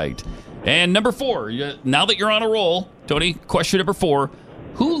 Exactly right. And number 4, now that you're on a roll, Tony, question number 4.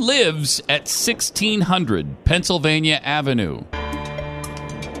 Who lives at 1600 Pennsylvania Avenue?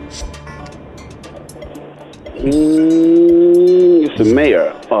 It's the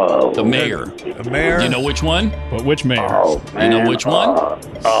mayor. The mayor. The mayor. Do you know which one? But which mayor? Oh, man. You know which one?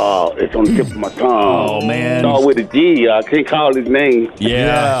 It's on the tip of my tongue. Oh, man. Start with a G. I can't call his name.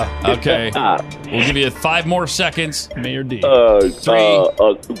 Yeah. Okay. We'll give you 5 more seconds. Mayor D. 3.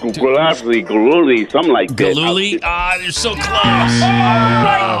 Galuli, something like that. Galuli. You're so close.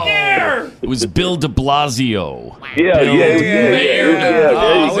 Right there. It was Bill de Blasio. Yeah. There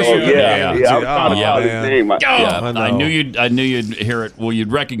you go. I I knew you'd hear it. Well,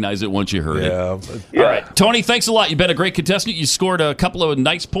 you'd recognize it once you heard it. All right, Tony. Thanks a lot. You've been a great contestant. You scored a couple of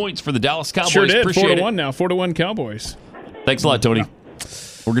nice points for the Dallas Cowboys. Sure did. Appreciate 4-1 now. 4-1 Cowboys. Thanks a lot, Tony.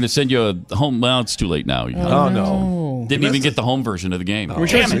 We're going to send you a home. Well, it's too late now. Oh, no. Didn't even get the home version of the game. We're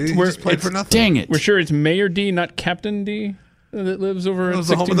sure Damn it. We're played for nothing. Dang it. We're sure it's Mayor D, not Captain D, that lives over at It was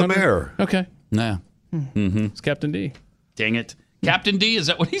the home of the 1600? mayor. Okay. Yeah. It's Captain D. Dang it. Captain D, is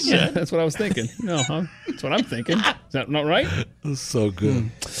that what he Yeah, said? that's what I was thinking. No, huh? That's what I'm thinking. Is that not right? That's so good.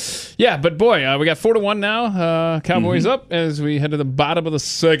 Yeah, but boy, we got 4-1 now. Cowboys up as we head to the bottom of the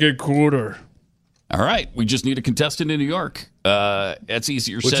second quarter. All right. We just need a contestant in New York. That's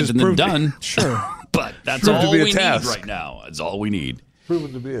easier Which said has than proved- done. Sure. But that's Proved to all be a we need task. right now. That's all we need.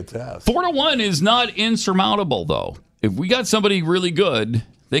 Proven to be a task. 4-1 is not insurmountable, though. If we got somebody really good,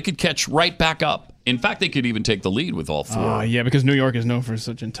 they could catch right back up. In fact, they could even take the lead with all 4. Yeah, because New York is known for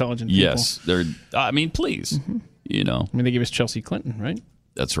such intelligent people. Yes. They're. I mean, please. You know. I mean, they gave us Chelsea Clinton, right?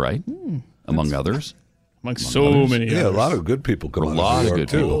 That's right. Among others. Among so many Yeah, a others. lot of good people come A out lot of New of York,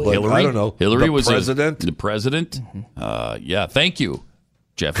 good people. too. But Hillary, I don't know. Hillary the was president. the president. Yeah. Thank you,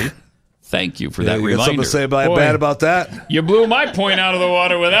 Jeffy. Thank you for Yeah, that you got reminder. something to say Boy. bad about that? You blew my point out of the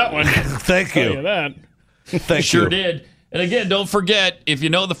water with that one. Thank Tell you you. that. Thank Sure you. did. And again, don't forget, if you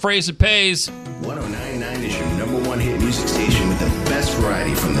know the phrase, it pays. 1099 is your #1 hit music station with the best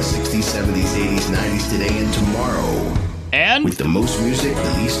variety from the 60s, 70s, 80s, 90s, today, and tomorrow. And with the most music,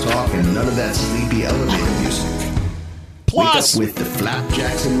 the least talk, and none of that sleepy elevator music. Plus, wake up with the Flap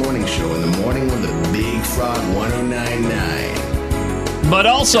Jackson Morning Show in the morning with the Big Frog 1099. But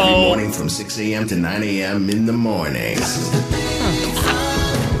also, every morning from 6 a.m. to 9 a.m. in the morning.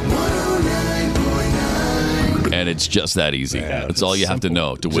 and it's just that easy. Yeah, That's all you have to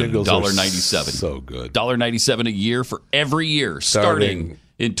know to win Jingles are $1.97. so good. $1.97 a year for every year starting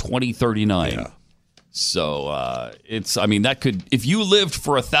in 2039. Yeah. So it's, I mean, that could, if you lived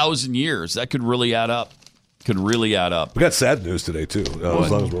for 1,000 years, that could really add up. Could really add up. We got sad news today, too,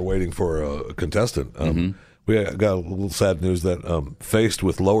 as long as we're waiting for a contestant. We got a little sad news that faced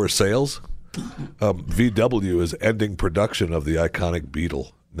with lower sales, VW is ending production of the iconic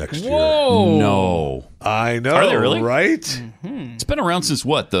Beetle next year. No. I know. Are they really? Right? It's been around since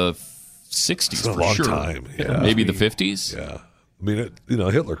what? The 60s It's a for long sure. time. Yeah. Maybe the 50s? Yeah. I mean,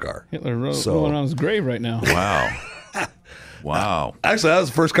 Hitler car. Hitler rolling around his grave right now. Wow. Wow. Actually, that was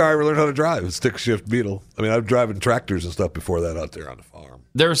the first car I ever learned how to drive, a stick shift Beetle. I mean, I was driving tractors and stuff before that out there on the farm.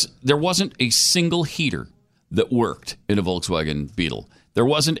 There wasn't a single heater that worked in a Volkswagen Beetle. There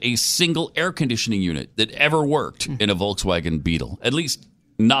wasn't a single air conditioning unit that ever worked in a Volkswagen Beetle. At least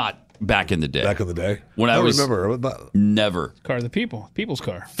not Back in the day. Back in the day? When I was remember. Never. Car of the people. People's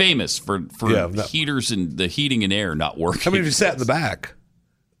car. Famous for heaters and the heating and air not working. I mean, if you sat in the back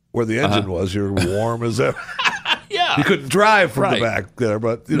where the engine was, you're warm as ever. Yeah. You couldn't drive from the back there,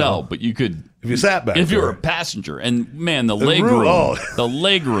 but but you could if you sat back. If you were a passenger, and man, the leg room, the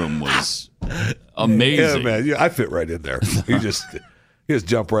leg room was amazing. Yeah, man, I fit right in there. You just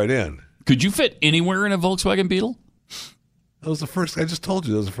jump right in. Could you fit anywhere in a Volkswagen Beetle? That was the first. I just told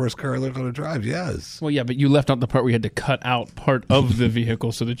you that was the first car I learned how to drive. Yes. Well, yeah, but you left out the part where you had to cut out part of the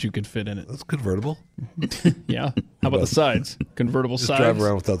vehicle so that you could fit in it. That's convertible. Yeah. How about the sides? Convertible just sides. Drive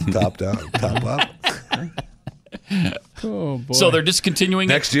around without the top down, top up. Oh boy! So they're discontinuing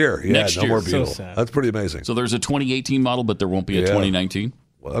next year. Yeah, next no year. more Beetle. So sad. That's pretty amazing. So there's a 2018 model, but there won't be a 2019.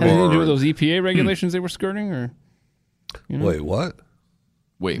 Well, Anything to do with those EPA regulations they were skirting, or? Wait, what?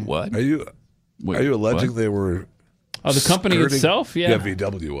 Wait, what? Are you alleging they were? Oh, the company skirting? itself? Yeah. Yeah,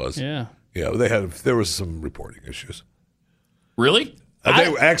 VW was. Yeah. Yeah, there was some reporting issues. Really? They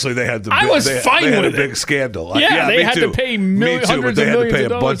had the. I was fine they had with a big it. scandal. Yeah, they me had too. to pay Me too, hundreds but they of had to pay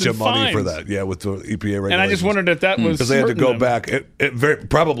millions a of bunch dollars of money in for fines. that. Yeah, with the EPA regulations. And I just wondered if that was because they had to go hurting them. back. It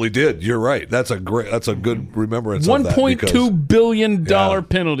probably did. You're right. That's a good remembrance. of that $1.2 billion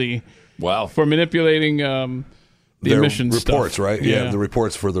penalty. Wow. For manipulating the emissions reports, stuff. right? Yeah, the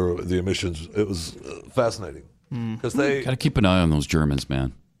reports for the emissions. It was fascinating because they got to keep an eye on those Germans,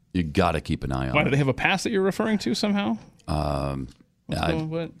 man. You got to keep an eye on. Why, them. do they have a pass that you're referring to somehow? I'm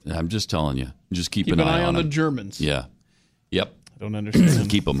just telling you. Just keep an eye on them. the Germans. Yeah. Yep. I don't understand.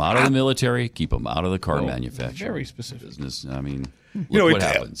 Keep them out of the military. Keep them out of the car manufacturing. Very specific business. I mean, what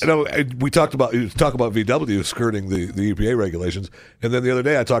happens. We talk about VW skirting the EPA regulations, and then the other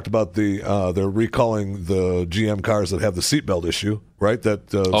day I talked about they're recalling the GM cars that have the seatbelt issue, right? That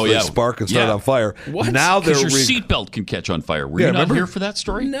they spark and start on fire. What? Now because your seatbelt can catch on fire. Were you not here for that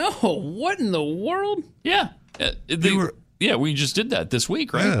story? No. What in the world? Yeah. We just did that this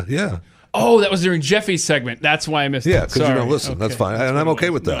week, right? Yeah. Oh, that was during Jeffy's segment. That's why I missed it. Yeah, because you don't listen. That's fine. And I'm okay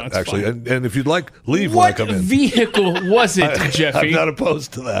with that, actually. And if you'd like, leave when I come in. What vehicle was it, Jeffy? I'm not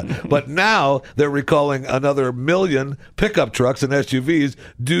opposed to that. But now they're recalling another 1 million pickup trucks and SUVs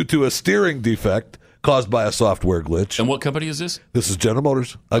due to a steering defect caused by a software glitch. And what company is this? This is General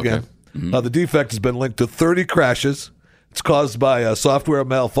Motors, again. Okay. Mm-hmm. The defect has been linked to 30 crashes. It's caused by a software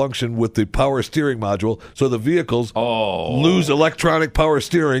malfunction with the power steering module, so the vehicles lose electronic power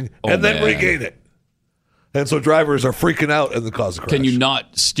steering and then regain it. And so drivers are freaking out and the cause of crash. Can you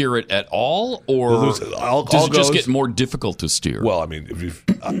not steer it at all, or does it just get more difficult to steer? Well, I mean,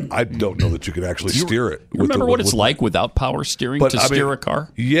 I don't know that you can actually steer it. Remember what it's like without power steering to steer a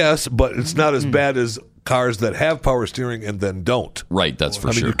car? Yes, but it's not as bad as cars that have power steering and then don't. Right, that's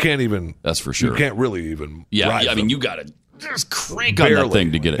for sure. You can't even. That's for sure. You can't really even. Yeah, I mean, you got to just crank on that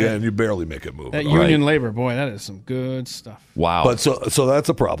thing to get it. Yeah, and you barely make it move. That union labor, boy, that is some good stuff. Wow. But so that's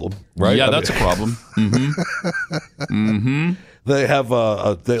a problem, right? Yeah, that's a problem. Mm-hmm. They have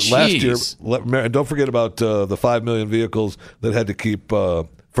last year. Don't forget about the 5 million vehicles that had to keep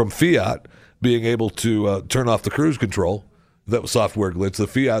from Fiat being able to turn off the cruise control. That was software glitch. The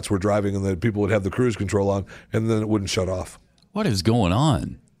Fiats were driving, and then people would have the cruise control on, and then it wouldn't shut off. What is going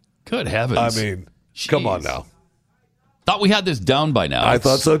on? Good heavens! I mean, come on now. Thought we had this down by now. I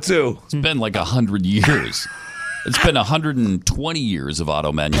thought so too. It's been like 100 years. It's been 120 years of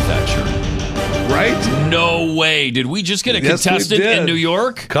auto manufacturing. Right? No way. Did we just get a contestant in New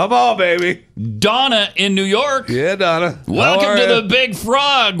York? Come on, baby. Donna in New York. Yeah, Donna. Welcome to the Big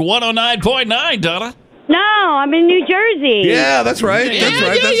Frog 109.9, Donna. No, I'm in New Jersey. Yeah, that's right.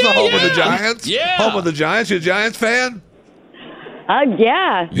 That's the home of the Giants. Yeah. Home of the Giants. You a Giants fan?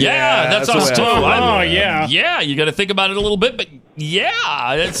 Yeah. Yeah, that's us too. Yeah. Yeah, you got to think about it a little bit, but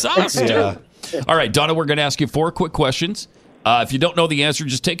yeah, it's us too. All right, Donna, we're going to ask you 4 quick questions. If you don't know the answer,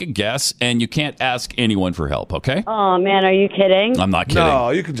 just take a guess, and you can't ask anyone for help, okay? Oh, man, are you kidding? I'm not kidding. No,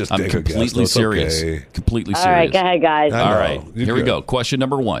 you can just take a guess. I'm completely serious. Okay. Completely serious. All right, go ahead, guys. All right, here we go. Question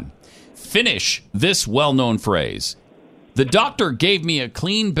number 1. Finish this well-known phrase. The doctor gave me a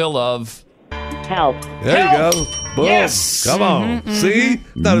clean bill of... health. There you go. Boom. Yes. Come on. See?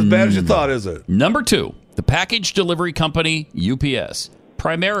 Not as bad as you thought, is it? Number 2. The package delivery company, UPS,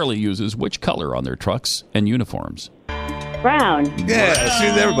 primarily uses which color on their trucks and uniforms? Brown. Yeah, see,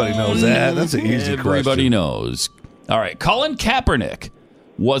 everybody knows that. That's an easy question. Everybody knows. All right. Colin Kaepernick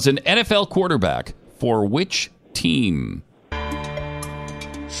was an NFL quarterback for which team?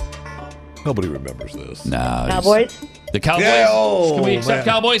 Nobody remembers this. Nah, Cowboys? The Cowboys? Yeah, oh, Can we accept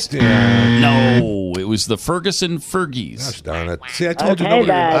man. Cowboys? Yeah. No, it was the Ferguson Fergies. Gosh darn it. See, I told you Okay, nobody.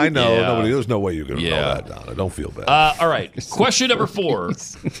 then. I know. Yeah. Nobody. There's no way you're going to Yeah. know that, Donna. Don't feel bad. All right. Question number 4.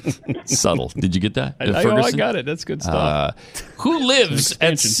 Subtle. Did you get that? I got it. That's good stuff. Who lives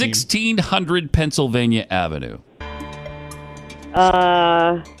at Expansion team. 1600 Pennsylvania Avenue?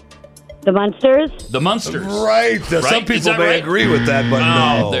 The Munsters? The Munsters. Right. Some Right? Is people that may right? agree with that, but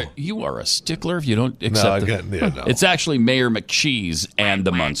no. You are a stickler if you don't accept it. No. It's actually Mayor McCheese and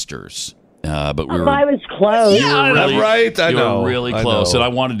the Munsters. But we were. I was close. Right? I you know. were really I close, know. and I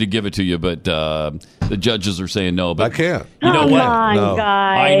wanted to give it to you, but the judges are saying no. But I can't. You know Come what? on, No.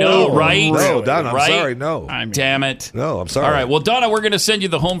 guys. I know, right? No, Don, I'm Right? sorry. No. Damn it. No, I'm sorry. All right. Well, Donna, we're going to send you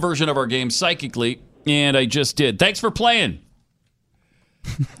the home version of our game psychically, and I just did. Thanks for playing.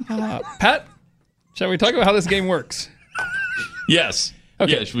 Pat, shall we talk about how this game works? Yes.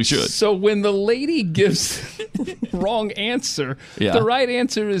 Okay. Yes, we should. So when the lady gives wrong answer, Yeah. the right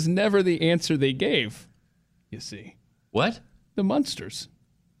answer is never the answer they gave. You see, What? the Munsters.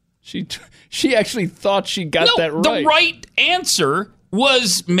 She actually thought she got that right. The right answer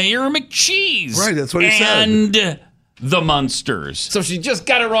was Mayor McCheese. Right, that's what he said. And the Munsters. So she just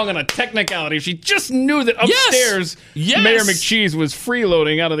got it wrong on a technicality. She just knew that upstairs, Yes. Mayor McCheese was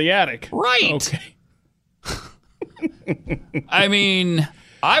freeloading out of the attic. Right. Okay. I mean,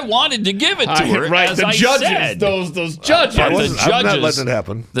 I wanted to give it to her. Right. As The I judges, said. those judges. But I'm the not judges- letting it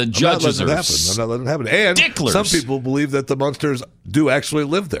happen. The judges I'm are not letting it happen. And sticklers. some people believe that the Munsters do actually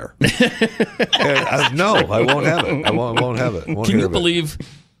live there. And no, I won't have it. I won't have it. Can you believe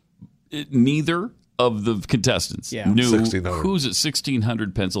neither of the contestants knew 1600. who's at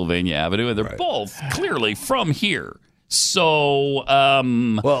 1600 Pennsylvania Avenue, and they're both clearly from here. So,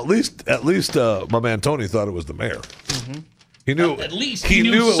 well, at least my man Tony thought it was the mayor. He knew. At least he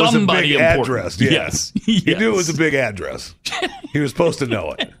knew it was a somebody big important. address. Yeah. Yes. He knew it was a big address. He was supposed to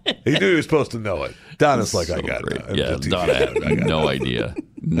know it. He knew he was supposed to know it. Donna's like, I got it. Yeah, Donna had no idea.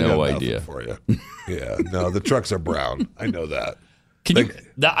 No idea. For you. Yeah, no, the trucks are brown. I know that.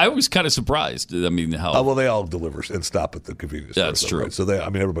 I was kind of surprised. I mean, how? Well, they all deliver and stop at the convenience store. That's true. Right? So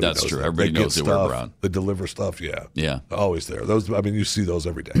everybody That's knows true. that. Everybody they knows get they wear stuff, brown. They deliver stuff. Yeah, Yeah. always there. Those, you see those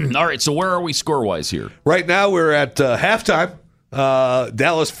every day. All right. So where are we score wise here? Right now, we're at halftime.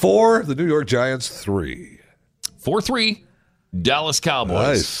 Dallas 4, the New York Giants 3. 4-3. Dallas Cowboys.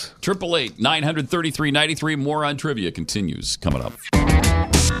 Nice. 888-933-93. More on trivia continues coming up.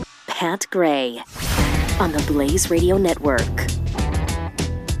 Pat Gray on the Blaze Radio Network.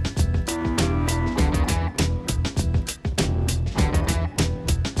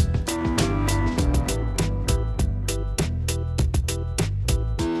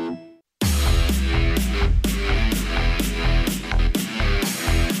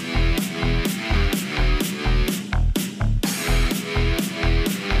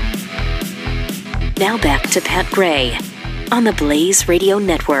 Now back to Pat Gray on the Blaze Radio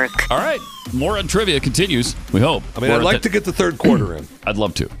Network. All right. More on trivia continues, we hope. I mean, I'd like to get the third quarter in. I'd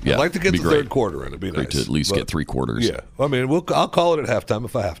love to. Yeah, I'd like to get it'd the be great. third quarter in. It'd be Great nice. to at least get 3 quarters. Yeah. I mean, I'll call it at halftime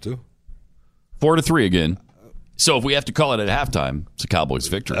if I have to. 4-3 again. So if we have to call it at halftime, it's a Cowboys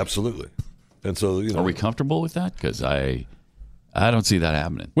victory. Absolutely. And so, are we comfortable with that? Because I don't see that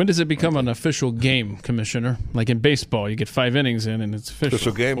happening. When does it become an official game, Commissioner? Like in baseball, you get 5 innings in and it's official.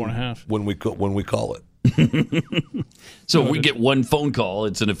 Official game 4.5. when we call it. So if we get one phone call,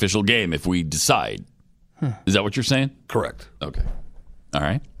 it's an official game if we decide. Is that what you're saying? Correct. Okay. All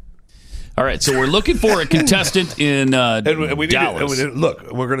right. All right. So we're looking for a contestant in and we need Dallas.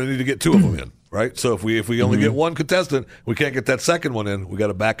 Look, we're going to need to get 2 of them in, right? So if we only get one contestant, we can't get that second one in. We got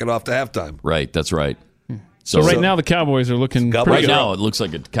to back it off to halftime. Right. That's right. So right now the Cowboys are looking right pretty now good. it looks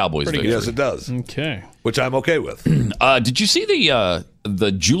like a Cowboys Pretty victory. Yes, it does. Okay. Which I'm okay with. Did you see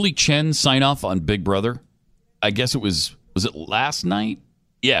the Julie Chen sign off on Big Brother? I guess it was it last night?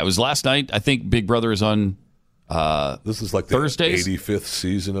 Yeah, it was last night. I think Big Brother is on this is like the Thursdays. 85th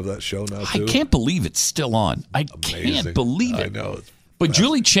season of that show now, too. I can't believe it's still on. I can't believe it. I know. But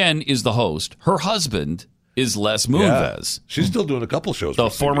Julie Chen is the host. Her husband is Les Moonves. Yeah. She's still doing a couple shows. The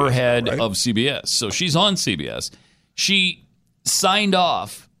for former CBS, head right? of CBS. So she's on CBS. She signed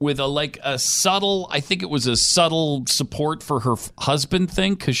off with a subtle, I think it was a subtle support for her husband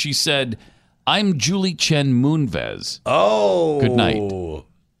thing, because she said, "I'm Julie Chen Moonves. Oh. Good night."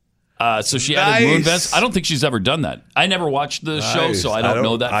 So she added Moonves. I don't think she's ever done that. I never watched the show, so I don't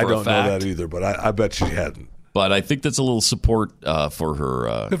know that for a fact. I don't know that either, but I bet she hadn't. But I think that's a little support for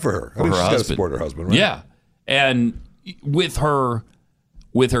her. Good for her. For her she's got husband. to support her husband, right? Yeah, and with her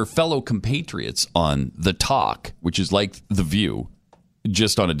fellow compatriots on The Talk, which is like The View,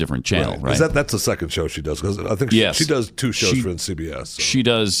 just on a different channel, right? That's the second show she does, because I think she does 2 shows for CBS. So. She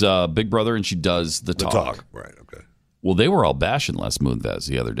does Big Brother and she does The Talk. Right, okay. Well, they were all bashing Les Moonves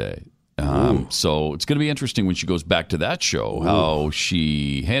the other day. So it's going to be interesting when she goes back to that show, how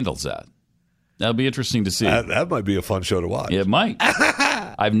she handles that. That'll be interesting to see. That might be a fun show to watch. It might.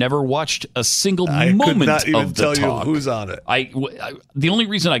 I've never watched a single moment could not even of The tell Talk. you who's on it. The only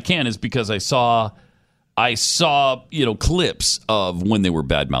reason I can is because I saw clips of when they were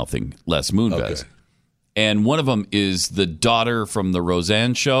bad-mouthing Les Moonves. Okay. And one of them is the daughter from the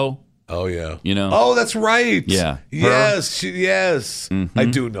Roseanne show. Oh, yeah. You know? Oh, that's right. Yeah. Yes. Yes. Mm-hmm. I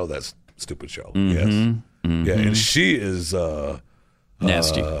do know that stupid show. Mm-hmm. Yes. Mm-hmm. Yeah, and she is...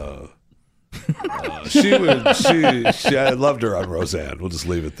 nasty. I loved her on Roseanne. We'll just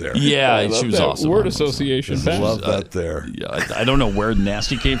leave it there. Yeah, she was awesome. Word association. Love that there. Yeah, I don't know where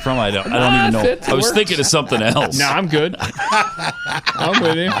nasty came from. I don't even know. I was thinking of something else. No, I'm good. I'm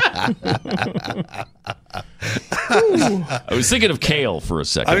with you. I was thinking of kale for a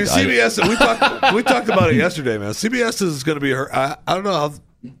second. I mean, CBS. We talked about it yesterday, man. CBS is going to be her. I don't know how.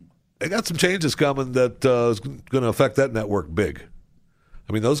 They got some changes coming that is going to affect that network big.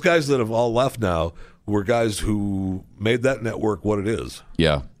 I mean, those guys that have all left now were guys who made that network what it is.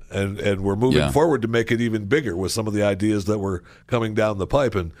 Yeah. And we're moving forward to make it even bigger with some of the ideas that were coming down the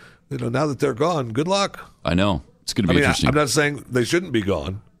pipe. And, now that they're gone, good luck. I know. It's going to be interesting. I'm not saying they shouldn't be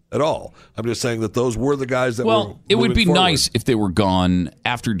gone at all. I'm just saying that those were the guys that were Well, it would be forward. Nice if they were gone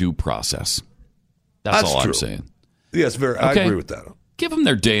after due process. That's all true. I'm saying. Yes, I agree with that. Give them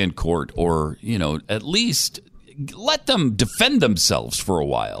their day in court, or, at least let them defend themselves for a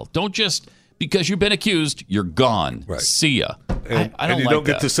while. Don't just, because you've been accused, you're gone. Right. See ya. And, I don't you like don't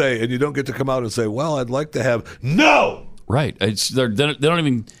get that. to say, and you don't get to come out and say, well, I'd like to have no. Right. They don't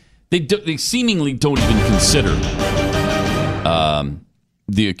even, they seemingly don't even consider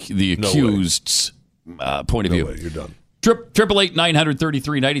the accused's point of view. Way. You're done.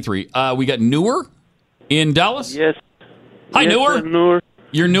 888-933-93. We got Newer in Dallas? Yes. Hi, yes, Newer. Newer.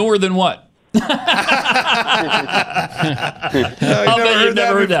 You're newer than what? I'll bet you've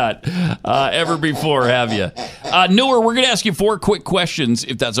never heard that ever before, have you? Newer, we're going to ask you 4 quick questions,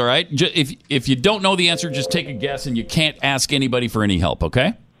 if that's all right. If you don't know the answer, just take a guess, and you can't ask anybody for any help,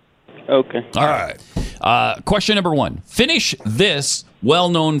 okay? Okay. All right. Question number 1. Finish this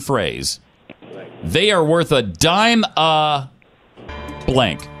well-known phrase. They are worth a dime a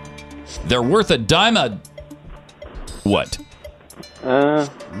blank. They're worth a dime a what?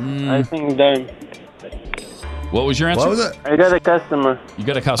 I think dime. What was your answer? What was it? I got a customer. You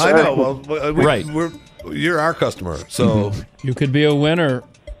got a customer? I know. Well, right. You're our customer, so you could be a winner,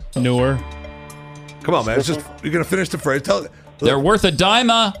 Newer. Come on, man. It's just you're gonna finish the phrase. They're worth a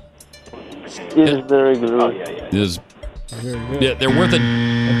dime a. Is very good. Is very good. Yeah, they're worth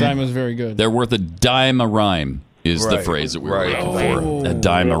a dime is very good. They're worth a dime a rhyme. Is the phrase that we were looking for. A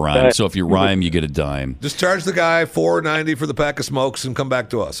dime a rhyme. So if you rhyme, you get a dime. Just charge the guy $4.90 for the pack of smokes and come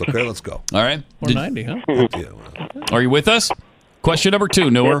back to us. Okay, let's go. All right. $4.90, huh? Yeah, well. Are you with us? Question number 2,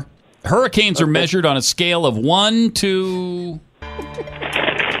 Newer. Hurricanes are measured on a scale of 1 to...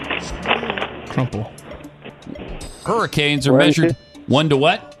 Crumple. Hurricanes are measured... 1 to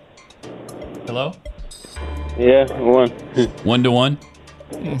what? Hello? Yeah, 1. 1 to 1?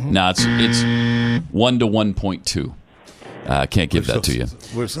 Mm-hmm. No, it's 1 to 1.2. Can't give that to you.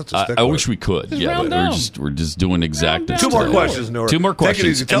 We're such a I wish we could. Just yeah, round but down. we're just doing exactness. 2 more questions, Nora. 2 more questions. Take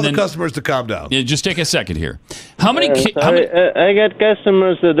it easy. Tell And the then- customers to calm down. Yeah, just take a second here. How many? I got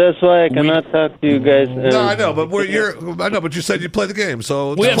customers, so that's why I cannot talk to you guys. No, I know, but but you said you play the game,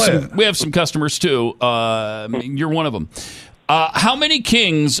 so We let's have play some. We have some customers too. You're one of them. How many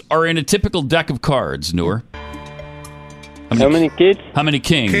kings are in a typical deck of cards, Noor? How many kids? How many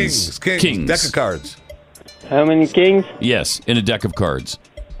kings? Kings. Deck of cards. How many kings? Yes, in a deck of cards.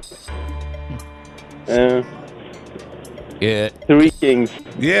 3 kings.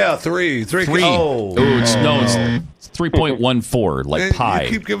 Yeah, 3. 3. Oh, it's 3.14, like Man, pi. You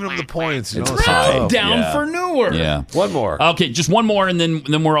keep giving them the points. It's Round down for Newer. Yeah. One more. Okay, just one more, and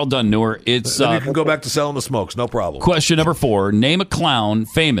then we're all done, Newer. It's Then you can go back to selling the smokes. No problem. question number 4. Name a clown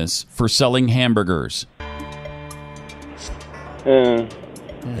famous for selling hamburgers. Yeah.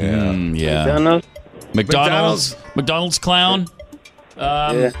 Yeah. McDonald's. McDonald's clown.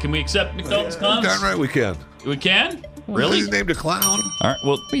 Yeah. Can we accept McDonald's clowns? Darn right we can. We can? Really? He named a clown. All right.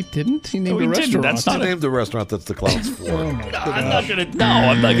 Well, We didn't. He named we a didn't. restaurant. That's He not. named the restaurant that's the clown's for. Oh my I'm not gonna. No,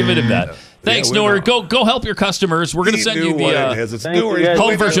 I'm not giving him that. Thanks, we Noor. know. Go help your customers. We're gonna He send knew you what it the is. It's Thank Newer. you, He's guys. home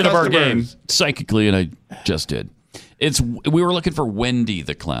playing version of our customers. game psychically, and I just did. We were looking for Wendy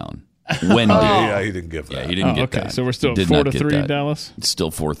the clown. Wendy. Yeah, he didn't give that. Yeah, he didn't get okay, that. so we're still Did 4-3 not get that. Dallas? It's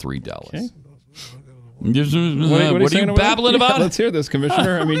still 4-3 Dallas. Okay. What are saying you over babbling there? about? Yeah, let's hear this,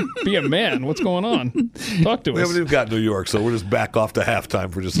 Commissioner. I mean, be a man. What's going on? Talk to We us. haven't even got New York, so we'll just back off to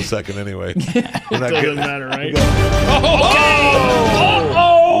halftime for just a second anyway. It doesn't matter, right?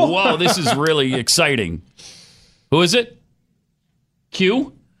 Whoa, this is really exciting. Who is it?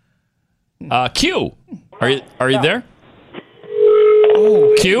 Q? Q. Are you there?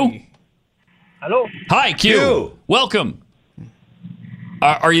 Oh, Q? Hello. Hi, Q. Welcome.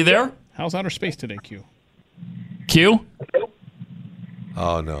 Are you there? How's outer space today, Q? Q?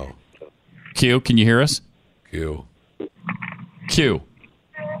 Oh, no. Q, can you hear us? Q.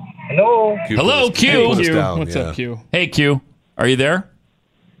 Hello. Hello, Q. Put us down, What's up, Q? Hey, Q. Are you there?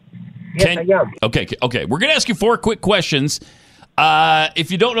 Yes, I am. Okay. We're going to ask you 4 quick questions. If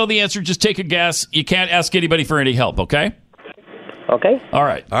you don't know the answer, just take a guess. You can't ask anybody for any help, okay? Okay. All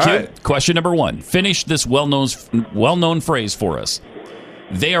right. All Q, right. Question number 1. Finish this well-known phrase for us.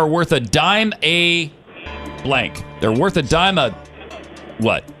 They are worth a dime a blank. They're worth a dime a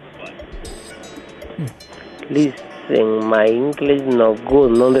what? Listen, my English no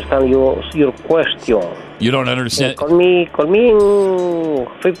good. No understand your question. You don't understand? Call me in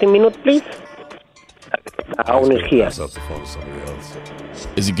 15 minutes, please. Aún es here. Pass out the phone to somebody else.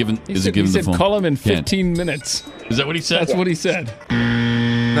 Is he giving He the said phone? call him in Can't. 15 minutes. Is that what he said? That's what he said.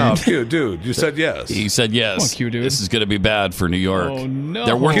 No, Q, dude, you said yes. He said yes. Come on, Q, dude. This is going to be bad for New York. Oh, no.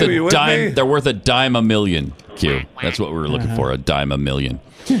 They're worth Q, you a with me? dime. They're worth a dime a million. Q. That's what we were looking for. A dime a million.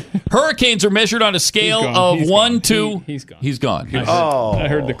 Hurricanes are measured on a scale He's gone. of He's 1 gone. to. He's gone. He's gone. I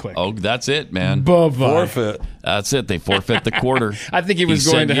heard the click. Oh, that's it, man. Bye-bye. Forfeit. That's it. They forfeit the quarter. I think he was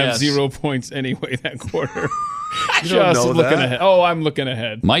He going to said have yes. 0 points anyway that quarter. You don't Just know looking that. ahead. Oh, I'm looking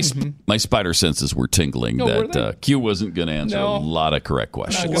ahead. My spider senses were tingling No, were that they? Q wasn't going to answer No. a lot of correct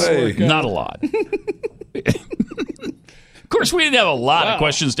questions. Not gonna work out. Not a lot. Of course, we didn't have a lot of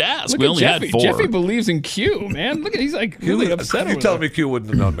questions to ask. Look We at only Jeffy. had 4. Jeffy believes in Q, man. Look at he's like really upset. You over telling that. me Q wouldn't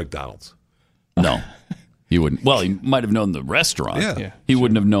have known McDonald's? No, he wouldn't. Well, he might have known the restaurant. Yeah. He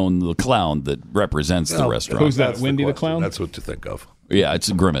wouldn't have known the clown that represents the restaurant. Who's that? That's Wendy the question. clown? That's what you think of. Yeah, it's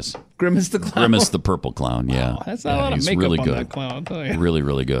Grimace. Grimace the clown. Grimace the purple clown. Yeah, That's not a lot of he's makeup really on good. that clown. I'll tell you. Really,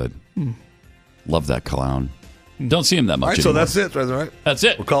 really good. Love that clown. Don't see him that much All right, so anymore. that's it, right? That's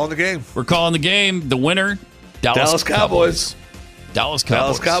it. We're calling the game. We're calling the game. The winner, Dallas Cowboys. Dallas Cowboys.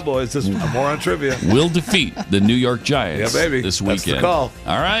 Dallas Cowboys. This more on trivia. Will defeat the New York Giants Yeah, baby. this That's weekend. the call.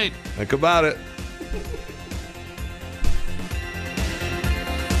 All right. Think about it.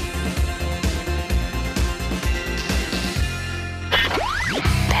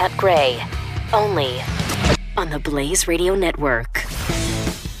 Pat Gray, only on the Blaze Radio Network.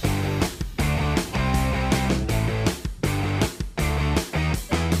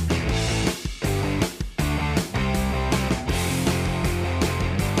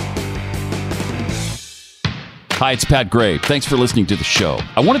 Hi, it's Pat Gray. Thanks for listening to the show.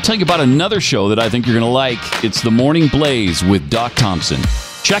 I want to tell you about another show that I think you're going to like. It's The Morning Blaze with Doc Thompson.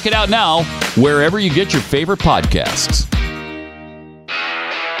 Check it out now, wherever you get your favorite podcasts.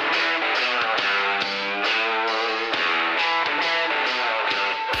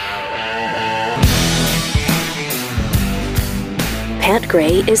 Pat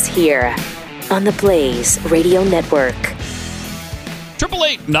Gray is here on the Blaze Radio Network.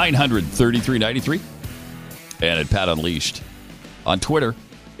 888-900-3393 and at Pat Unleashed on Twitter.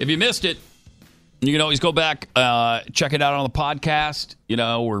 If you missed it, you can always go back, check it out on the podcast. You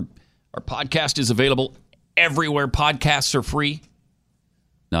know, our podcast is available everywhere podcasts are free.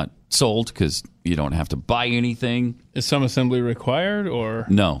 Not sold because you don't have to buy anything. Is some assembly required or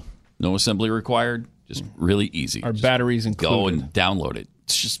No assembly required. Just really easy. are batteries included? Go and download it.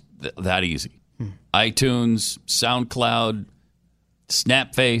 It's just that easy. iTunes, SoundCloud,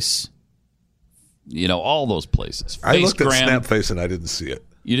 Snapface, all those places. I looked at Facegram. Snapface and I didn't see it.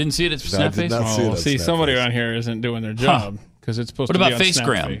 You didn't see it at No, I Snapface? did not see it. See, somebody around here isn't doing their job because it's supposed What to be about on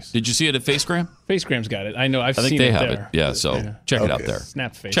Facegram? Snapface. Did you see it at Facegram? Facegram's got it. I know. I've I think seen they it have there. it. Yeah, so check it out there.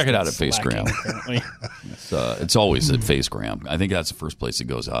 Snapface. Check it out at that's slacking, Facegram. apparently. It's always at Facegram. I think that's the first place it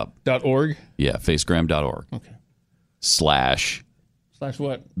goes up. .org? Yeah, facegram.org. Okay. // /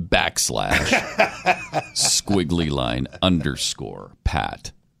 what? / squiggly line _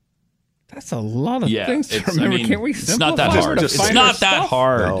 Pat. That's a lot of Yeah, things to it's- remember. I mean, Can't we it's not that simplify hard. to It's find not our that stuff?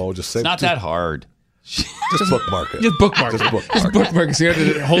 hard. No, just say It's not that hard. Just bookmark it. Just bookmark Just it. bookmark Just it. bookmark it. So you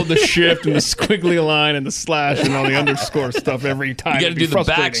have to hold the shift and the squiggly line and the slash and all the underscore stuff every time. You got to It'd do be the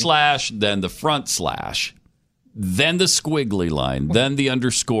frustrating. /, then the front /, then the squiggly line, then the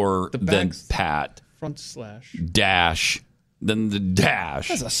underscore, then back- Pat Front slash. dash then the dash.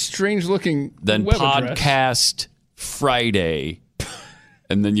 That's a strange looking then web podcast Friday,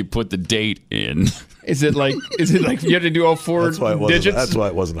 and then you put the date in. Is it like you have to do all four digits? That's why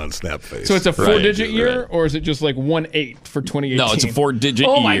it wasn't on Snapface. So it's a 4-digit year, or is it just like 1-8 for 2018? No, it's a 4-digit year.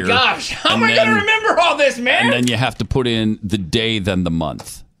 Oh my gosh! How am I going to remember all this, man? And then you have to put in the day, then the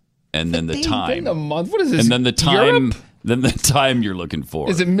month, and then the time. Then the month. What is this? And then the time. Europe? Then the time you're looking for.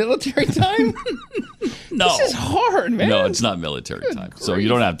 Is it military time? No. This is hard, man. No, it's not military time. So you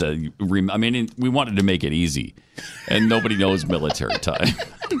don't have to. I mean, we wanted to make it easy, and nobody knows military time.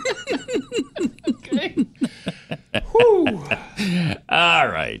 Okay. All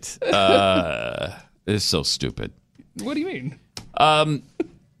right. It's so stupid. What do you mean?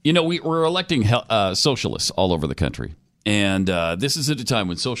 We're electing socialists all over the country. And this is at a time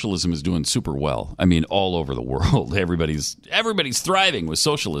when socialism is doing super well. I mean, all over the world. Everybody's thriving with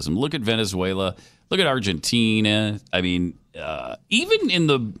socialism. Look at Venezuela. Look at Argentina. I mean, even in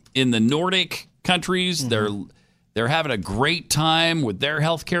the Nordic countries, they're having a great time with their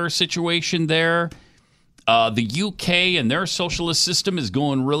healthcare situation there. The UK and their socialist system is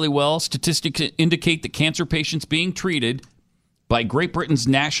going really well. Statistics indicate that cancer patients being treated by Great Britain's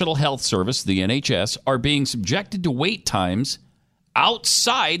National Health Service, the NHS, are being subjected to wait times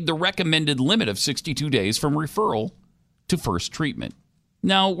outside the recommended limit of 62 days from referral to first treatment.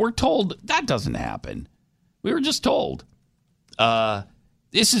 Now, we're told that doesn't happen. We were just told.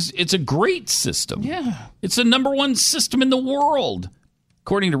 It's a great system. Yeah. It's the number one system in the world.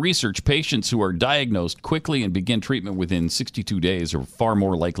 According to research, patients who are diagnosed quickly and begin treatment within 62 days are far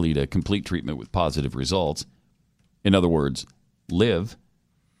more likely to complete treatment with positive results. In other words, live.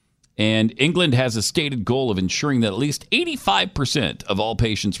 And England has a stated goal of ensuring that at least 85% of all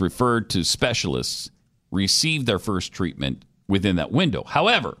patients referred to specialists receive their first treatment within that window.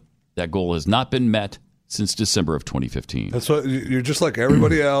 However, that goal has not been met since December of 2015. That's what you're just like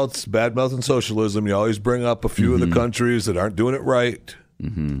everybody else, bad-mouthing socialism. You always bring up a few of the countries that aren't doing it right,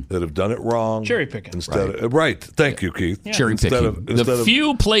 that have done it wrong. Cherry picking. Right. Thank you, Keith. Yeah. Cherry picking. The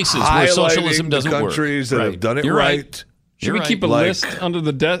few places where socialism doesn't work. Countries that have done it You're right. Should we keep a list under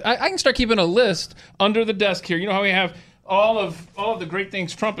the desk? I can start keeping a list under the desk here. You know how we have all of the great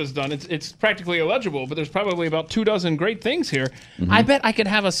things Trump has done. It's practically illegible, but there's probably about 24 great things here. I bet I could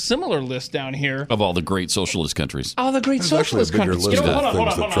have a similar list down here of all the great socialist countries. All the great socialist countries. Hold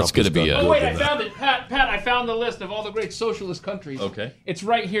on. It's going to be Oh wait, I found it, Pat. I found the list of all the great socialist countries. Okay, it's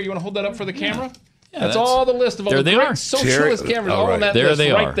right here. You want to hold that up for the camera? Yeah, that's all the list of all the great socialist cameras. All on that there list,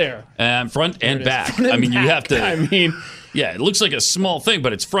 they right are. there. And front and back. I mean, you have to. Yeah, it looks like a small thing,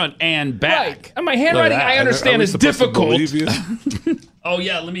 but it's front and back. Right. And my handwriting, I understand, is difficult. Oh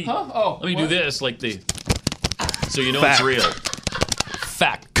yeah, let me do this, so you know it's real.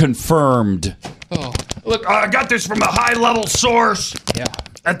 Fact confirmed. Oh, look, I got this from a high-level source. Yeah.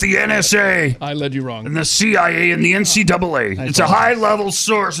 At the NSA. I led you wrong. And the CIA and the NCAA. It's a high-level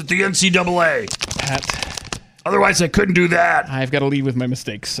source at the NCAA. Pat. Otherwise, I couldn't do that. I've got to leave with my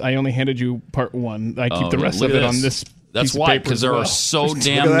mistakes. I only handed you part one. I keep the rest of it on this. That's why, because there are so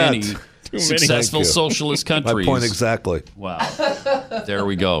damn many successful socialist countries. My point exactly. Wow. There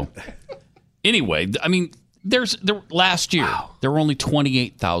we go. Anyway, I mean, last year, there were only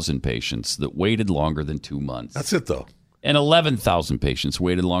 28,000 patients that waited longer than 2 months. That's it, though. And 11,000 patients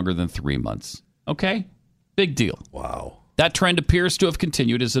waited longer than 3 months. Okay? Big deal. Wow. That trend appears to have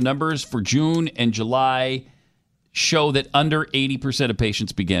continued as the numbers for June and July show that under 80% of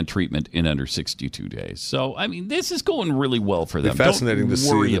patients began treatment in under 62 days. So, I mean, this is going really well for them. It's fascinating to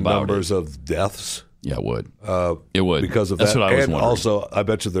see the numbers it. Of deaths. Yeah, it would. It would. Because of That's that. What I was and wondering. Also, I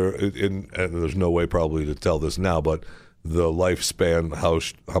bet you and there's no way probably to tell this now, but the lifespan,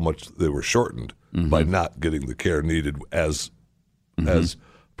 how much they were shortened by not getting the care needed as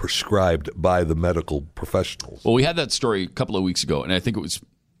prescribed by the medical professionals. Well, we had that story a couple of weeks ago, and I think it was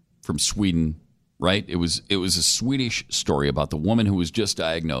from Sweden, right? It was a Swedish story about the woman who was just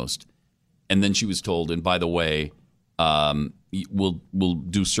diagnosed, and then she was told, and by the way, we'll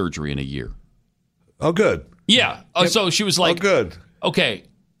do surgery in a year. Oh, good. Yeah. So she was like, oh, good. Okay,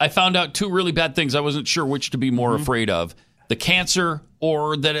 I found out 2 really bad things. I wasn't sure which to be more afraid of. The cancer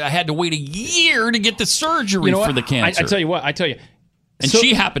or that I had to wait a year to get the surgery for the cancer. I tell you. And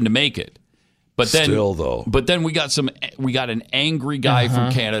she happened to make it. But then, still, though. But then we got an angry guy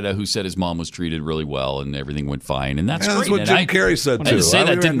from Canada who said his mom was treated really well and everything went fine, and that's great. That's what Jim Carrey said too. I didn't say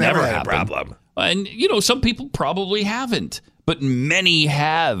that didn't never happen. Had a problem. And some people probably haven't, but many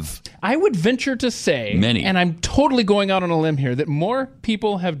have. I would venture to say, and I'm totally going out on a limb here, that more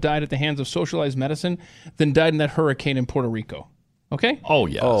people have died at the hands of socialized medicine than died in that hurricane in Puerto Rico. Okay. Oh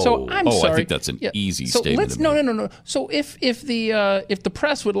yeah. So I'm sorry. I think that's an easy statement. No. So if the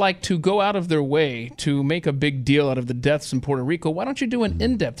press would like to go out of their way to make a big deal out of the deaths in Puerto Rico, why don't you do an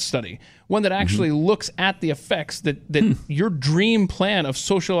in-depth study, one that actually looks at the effects that your dream plan of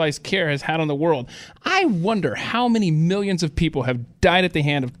socialized care has had on the world? I wonder how many millions of people have died at the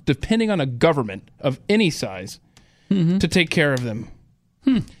hand of depending on a government of any size to take care of them.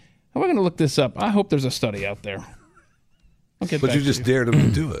 We're going to look this up. I hope there's a study out there. But you just dared him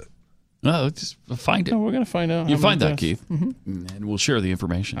to do it. No, just find it. No, we're going to find out. You find that, Keith, and we'll share the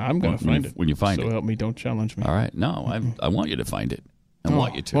information. I'm going to find it when you find it. So help me, don't challenge me. All right, no, I want you to find it. I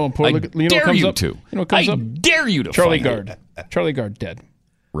want you to. Well, I dare you to. I dare you to. Charlie find Gard. Charlie Gard dead.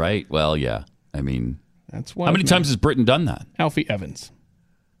 Right. Well, yeah. I mean, that's why. How many times has Britain done that? Alfie Evans.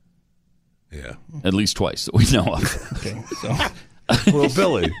 Yeah, at least twice that we know of. Okay, so. Little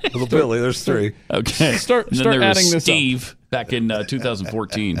Billy, there's three. Okay. Start there adding was this Steve back in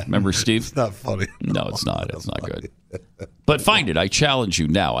 2014. Remember Steve? It's not funny. No, it's not. It's not good. But find it. I challenge you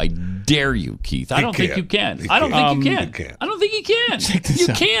now. I dare you, Keith. I don't think you can. I don't think you can. I don't think you can. You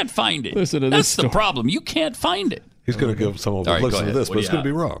can't find it. Listen to That's the problem. You can't find it. He's going to give someone a listen to this, but it's going to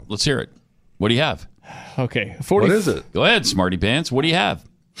be wrong. Let's hear it. What do you have? Okay. What is it? Go ahead, Smarty Pants. What do you have?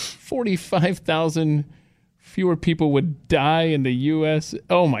 45,000 fewer people would die in the U.S.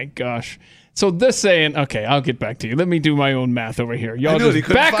 Oh, my gosh. So this saying, okay, I'll get back to you. Let me do my own math over here. Y'all just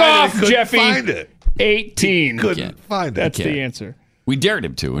back off, Jeffy. Find it. 18. Couldn't find it. That's the answer. We dared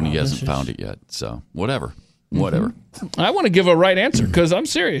him to, and he hasn't found it yet. So whatever. I want to give a right answer because I'm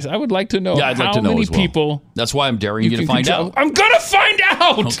serious. I would like to know I'd like how to know many as well. people. That's why I'm daring you to find out. I'm going to find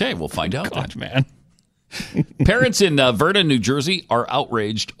out. Okay, we'll find out. God, man. Parents in Vernon, New Jersey are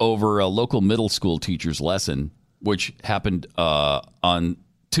outraged over a local middle school teacher's lesson, which happened on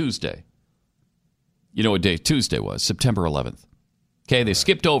Tuesday. You know what day Tuesday was? September 11th. Okay, they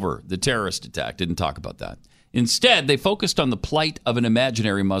skipped over the terrorist attack, didn't talk about that. Instead, they focused on the plight of an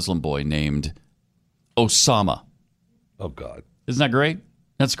imaginary Muslim boy named Osama. Oh, God. Isn't that great?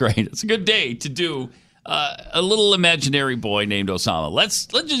 That's great. It's a good day to do a little imaginary boy named Osama. Let's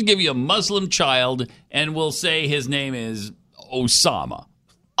just give you a Muslim child, and we'll say his name is Osama.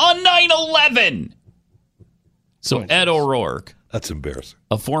 On 9/11! So Ed O'Rourke, that's embarrassing,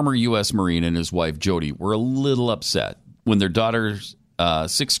 a former U.S. Marine, and his wife Jody were a little upset when their daughter's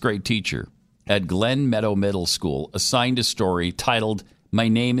sixth grade teacher at Glen Meadow Middle School assigned a story titled "My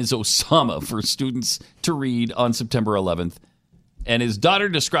Name is Osama" for students to read on September 11th, and his daughter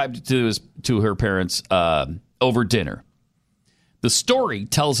described it to her parents over dinner. The story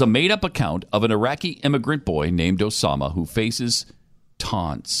tells a made-up account of an Iraqi immigrant boy named Osama who faces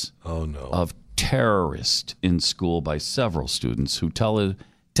taunts of terrorists in school by several students who tell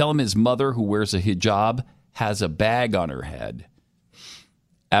him his mother, who wears a hijab, has a bag on her head.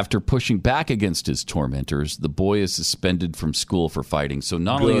 After pushing back against his tormentors, the boy is suspended from school for fighting. So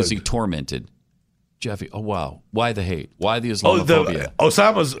not only is he tormented, Jeffy, oh wow, why the hate? Why the Islamophobia?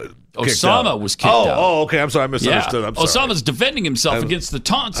 Osama was kicked out. Oh, okay, I'm sorry, I misunderstood. Yeah. I'm sorry. Osama's defending himself against the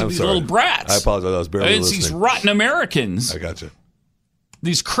taunts of these little brats. I apologize, I was barely listening. It's these rotten Americans. I got you.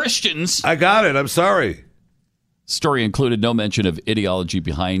 These Christians. I got it. I'm sorry. Story included no mention of ideology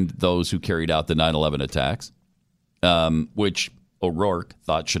behind those who carried out the 9/11 attacks, which O'Rourke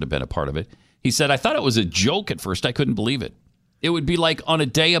thought should have been a part of it. He said, I thought it was a joke at first. I couldn't believe it. It would be like on a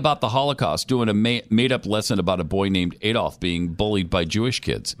day about the Holocaust doing a made-up lesson about a boy named Adolf being bullied by Jewish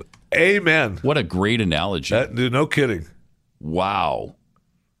kids. Amen. What a great analogy. No kidding. Wow.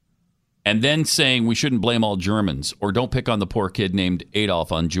 And then saying we shouldn't blame all Germans or don't pick on the poor kid named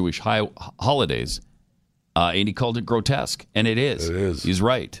Adolf on Jewish holidays. And he called it grotesque. And it is. It is. He's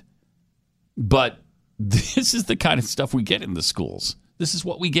right. But this is the kind of stuff we get in the schools. This is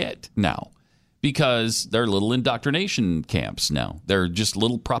what we get now. Because they're little indoctrination camps now. They're just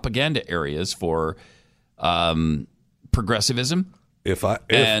little propaganda areas for progressivism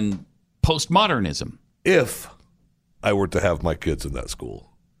and postmodernism. If I were to have my kids in that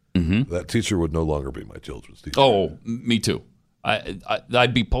school, that teacher would no longer be my children's teacher. Oh, me too.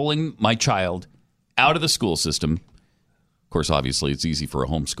 I'd be pulling my child out of the school system. Of course, obviously, it's easy for a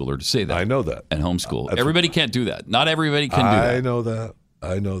homeschooler to say that. I know that. And homeschool. Everybody can't do that. Not everybody can do that.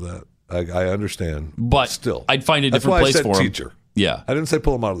 I know that. I understand. But still, I'd find a different place for him. Teacher. Yeah. I didn't say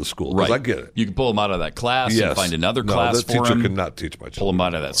pull him out of the school, because I get it. You can pull him out of that class and find another class for him. No, that teacher cannot teach my children. Pull him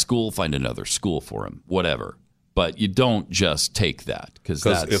out of that school, find another school for him, whatever. But you don't just take that, because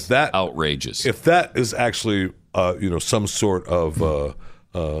that's outrageous. If that is actually some sort of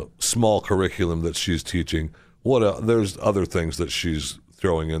small curriculum that she's teaching, there's other things that she's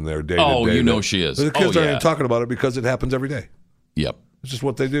throwing in there day to day. Oh, you know she is. The kids aren't even talking about it because it happens every day. Yep. It's just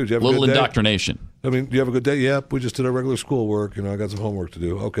what they do. Do you have a little good day? Indoctrination. I mean, do you have a good day? Yep. We just did our regular schoolwork. I got some homework to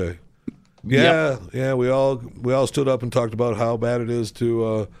do. Okay. Yeah. We all stood up and talked about how bad it is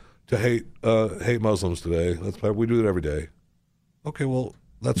to hate Muslims today. We do it every day. Okay, well,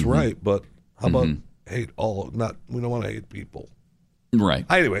 that's right, but how about hate all? We don't want to hate people. Right.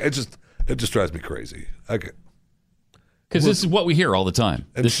 Anyway, it just drives me crazy. Okay. Because this is what we hear all the time.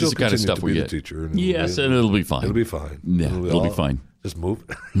 And this is the kind of stuff we get. Teacher, and it'll be fine. It'll be fine. Yeah, it'll be fine. Just move.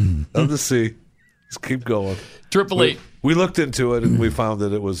 Nothing to see. Just keep going. 888. We looked into it and we found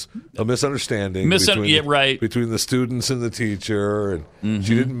that it was a misunderstanding between the students and the teacher, and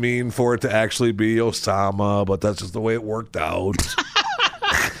she didn't mean for it to actually be Osama, but that's just the way it worked out.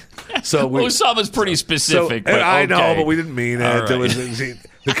 So Osama's pretty specific. So, I know, but we didn't mean it. Right.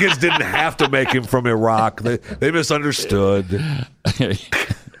 The kids didn't have to make him from Iraq. They misunderstood.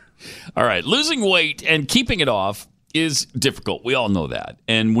 All right. Losing weight and keeping it off is difficult. We all know that.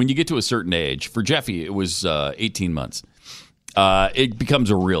 And when you get to a certain age, for Jeffy, it was 18 months. It becomes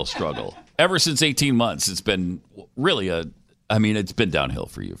a real struggle. Ever since 18 months, it's been really it's been downhill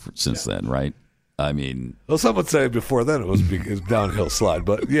for you since then, right? I mean, well, some would say before then it was a downhill slide,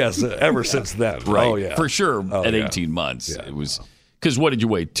 but yes, ever since then, right? Oh yeah, for sure. At 18 months, it was because what did you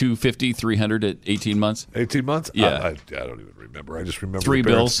weigh? 250, 300 at 18 months? 18 months? Yeah, I don't even remember. I just remember 3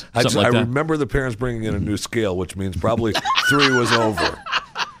 bills. I remember the parents bringing in a new scale, which means probably 3 was over.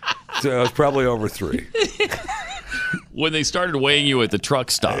 So it was probably over 3. When they started weighing you at the truck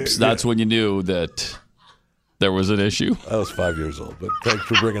stops, that's when you knew that there was an issue. I was 5 years old, but thanks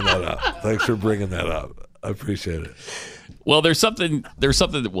for bringing that up. I appreciate it. Well, there's something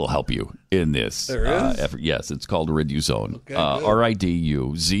that will help you in this. There is? Effort. Yes, it's called Riduzone. Okay,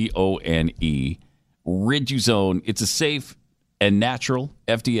 Riduzone. Riduzone. It's a safe and natural,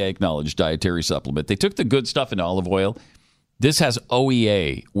 FDA-acknowledged dietary supplement. They took the good stuff in olive oil. This has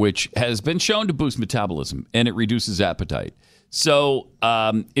OEA, which has been shown to boost metabolism, and it reduces appetite. So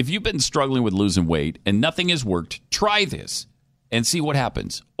if you've been struggling with losing weight and nothing has worked, try this and see what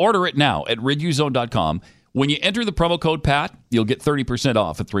happens. Order it now at Riduzone.com. When you enter the promo code PAT, you'll get 30%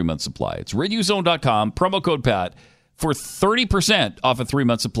 off a 3-month supply. It's Riduzone.com, promo code PAT, for 30% off a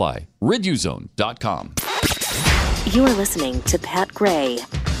 3-month supply. Riduzone.com. You are listening to Pat Gray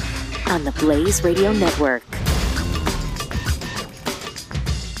on the Blaze Radio Network.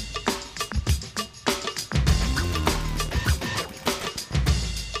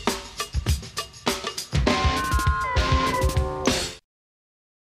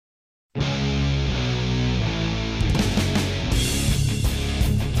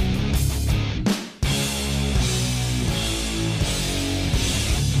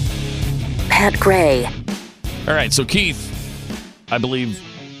 Pat Gray. All right, so Keith, I believe,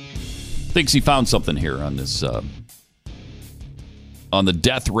 thinks he found something here on this, on the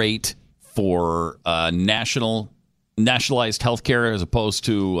death rate for nationalized health care as opposed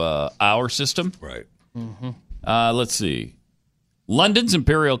to our system. Right. Let's see. London's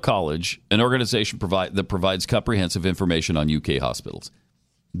Imperial College, an organization that provides comprehensive information on UK hospitals.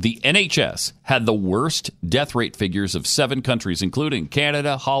 The NHS had the worst death rate figures of 7 countries, including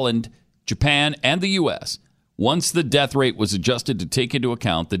Canada, Holland, Japan, and the U.S., once the death rate was adjusted to take into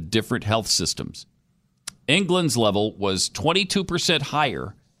account the different health systems. England's level was 22%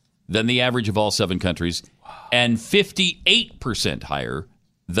 higher than the average of all 7 countries and 58% higher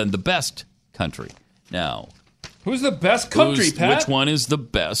than the best country. Now, who's the best country, Pat? Which one is the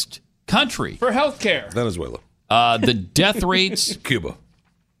best country? For healthcare? Venezuela. The death rates... Cuba.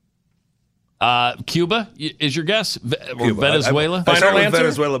 Cuba is your guess? Or Cuba. Venezuela? I started with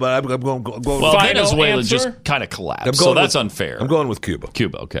Venezuela, but I'm going. Well, Venezuela just kind of collapsed, so that's unfair. I'm going with Cuba.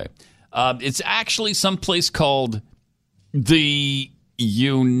 Cuba, okay. It's actually someplace called the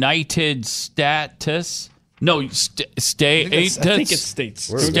United States. No, States. I think it's States.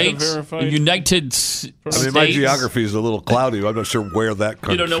 United States. I mean, my geography is a little cloudy. I'm not sure where that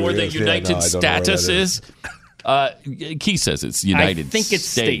country is. You don't know where the United States is? Keith says it's United States. I think it's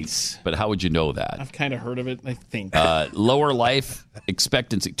States. But how would you know that? I've kind of heard of it, I think. Lower life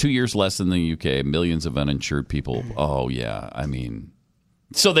expectancy, 2 years less than the UK, millions of uninsured people. Oh, yeah. I mean,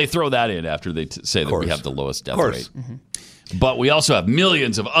 so they throw that in after they say that we have the lowest death rate. But we also have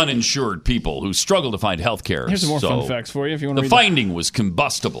millions of uninsured people who struggle to find health care. Here's some more fun facts for you. If you want to the finding was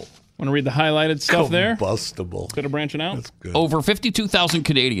combustible. Want to read the highlighted stuff there? Combustible. Bit of branching out. That's good. Over 52,000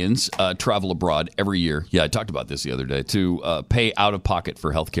 Canadians travel abroad every year. Yeah, I talked about this the other day, to pay out of pocket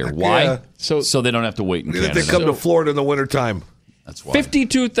for health care. Why? Yeah. So they don't have to wait in Canada. They come to Florida in the wintertime. That's why.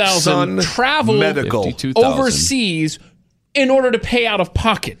 52,000 travel medical 52,000. overseas in order to pay out of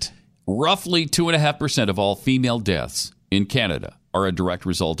pocket. Roughly 2.5% of all female deaths in Canada are a direct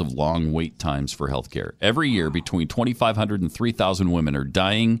result of long wait times for health care. Every year, between 2,500 and 3,000 women are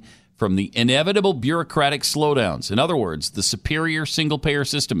dying from the inevitable bureaucratic slowdowns. In other words, the superior single-payer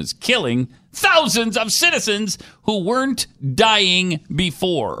system is killing thousands of citizens who weren't dying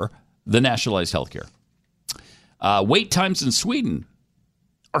before the nationalized health care. Wait times in Sweden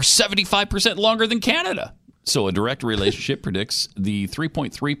are 75% longer than Canada. So a direct relationship predicts the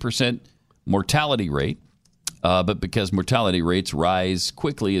 3.3% mortality rate. But because mortality rates rise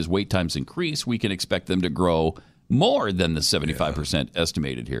quickly as wait times increase, we can expect them to grow more than the 75%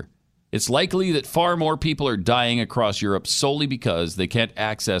 estimated here. It's likely that far more people are dying across Europe solely because they can't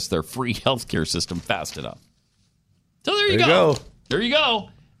access their free healthcare system fast enough. So there you go. There you go.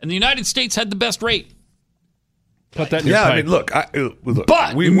 And the United States had the best rate. Put that in your pipe. I mean, look.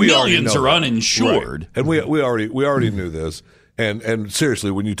 But we millions are uninsured. Right. And we already knew this. And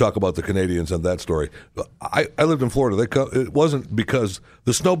seriously, when you talk about the Canadians and that story, I lived in Florida. It wasn't because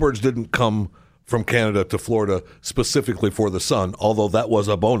the snowbirds didn't come from Canada to Florida specifically for the sun, although that was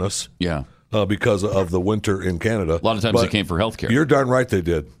a bonus. Yeah. Because of the winter in Canada. A lot of times they came for health care. You're darn right they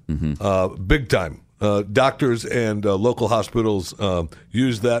did. Big time. Doctors and local hospitals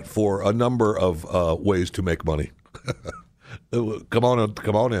use that for a number of ways to make money. Come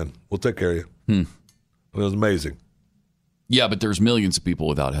on in. We'll take care of you. It was amazing. Yeah, but there's millions of people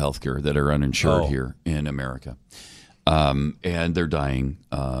without health care that are uninsured here in America. And they're dying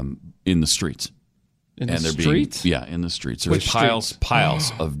in the streets. In the streets? In the streets. There's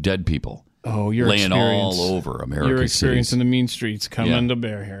piles of dead people your laying all over America. Your experience in the mean streets coming to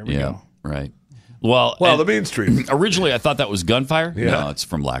bear here. We go. Right. Well, the mean streets. Originally, I thought that was gunfire. Yeah. No, it's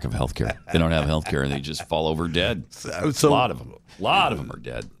from lack of health care. They don't have health care, and they just fall over dead. A lot of them. A lot of them are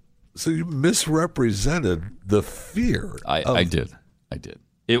dead. So you misrepresented the fear. I did.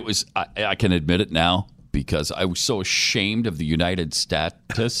 It was. I can admit it now because I was so ashamed of the United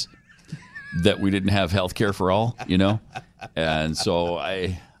Status that we didn't have health care for all, and so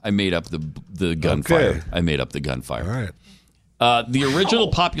I made up the gunfire. Okay. I made up the gunfire. All right. The original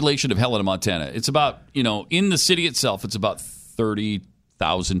population of Helena, Montana, it's about, in the city itself, it's about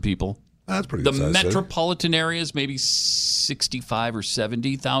 30,000 people. That's pretty good. The metropolitan areas, maybe 65 or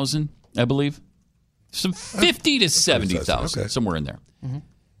 70,000, I believe. So 50 to 70,000, somewhere in there. Mm-hmm.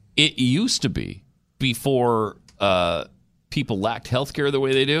 It used to be, before people lacked health care the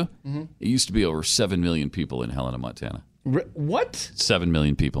way they do, it used to be over 7 million people in Helena, Montana. What? 7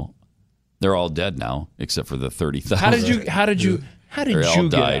 million people. They're all dead now, except for the 30,000. How did you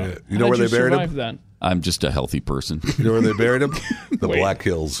died. Get? You know where they buried him? Then? I'm just a healthy person. You know where they buried him? The Black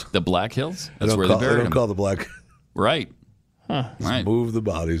Hills. The Black Hills? That's where they buried him. They don't call the Black. Right. Huh. Right. Move the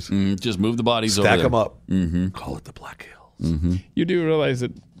bodies. Just move the bodies over there. Stack them up. Mm-hmm. Call it the Black Hills. You do realize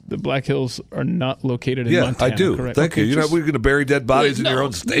that the Black Hills are not located in Montana, I do. correct? Thank you. You're not going to bury dead bodies in your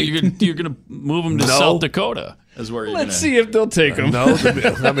own state. You're going to move them to South Dakota. Is where you're Let's see if they'll take them. No,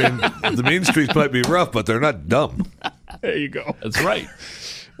 the mean streets might be rough, but they're not dumb. There you go. That's right.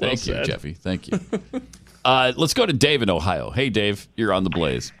 Thank you, Jeffy. Thank you. Let's go to Dave in Ohio. Hey, Dave, you're on the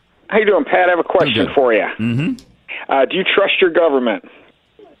Blaze. How you doing, Pat? I have a question for you. Mm-hmm. Do you trust your government?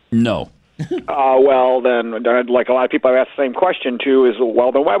 No. Well, then, like a lot of people I've asked the same question to is,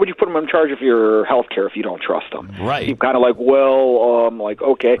 well, then why would you put them in charge of your health care if you don't trust them? Right. You're kind of like,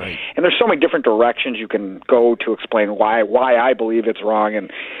 okay. Right. And there's so many different directions you can go to explain why I believe it's wrong,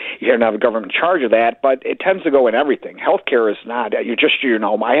 and you can't have a government in charge of that, but it tends to go in everything. Health care is not, I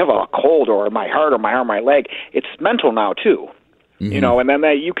have a cold or my heart or my arm, my leg. It's mental now, too. And then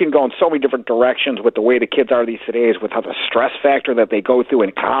you can go in so many different directions with the way the kids are these days, with how the stress factor that they go through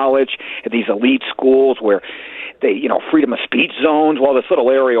in college, at these elite schools where they, freedom of speech zones, this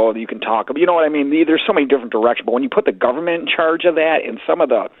little area that you can talk about. You know what I mean? There's so many different directions. But when you put the government in charge of that and some of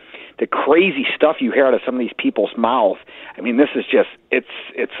the crazy stuff you hear out of some of these people's mouth, I mean, this is just,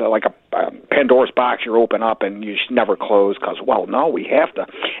 it's like a Pandora's box you open up and you just never close because, no, we have to.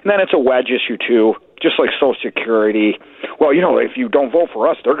 And then it's a wedge issue, too, just like Social Security. Well, if you don't vote for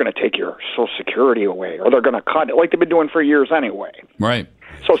us, they're going to take your Social Security away, or they're going to cut it like they've been doing for years anyway. Right.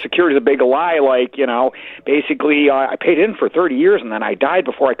 Social Security is a big lie. Basically, I paid in for 30 years and then I died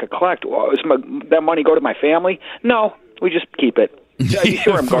before I could collect. Well, does that money go to my family? No, we just keep it. You see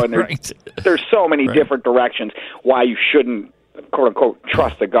where I'm going there? Right. There's so many different directions why you shouldn't, quote unquote,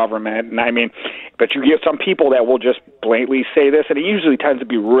 trust the government. And but you get some people that will just blatantly say this, and it usually tends to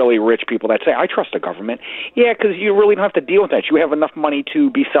be really rich people that say, I trust the government. Yeah, because you really don't have to deal with that. You have enough money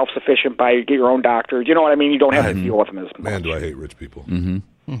to be self-sufficient get your own doctors. You know what I mean? You don't have to deal with them as much. Man, do I hate rich people.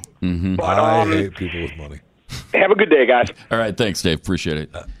 But, I hate people with money. Have a good day, guys. All right, thanks, Dave. Appreciate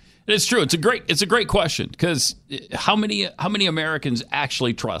it. It's true. It's a great question because how many Americans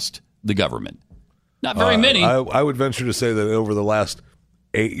actually trust the government? Not very many. I would venture to say that over the last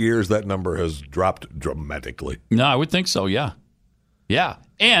 8 years, that number has dropped dramatically. No, I would think so. Yeah.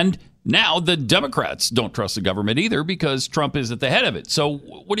 And now the Democrats don't trust the government either because Trump is at the head of it. So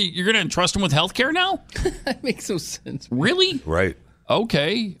you're going to entrust them with health care now? That makes no sense. Really? Right.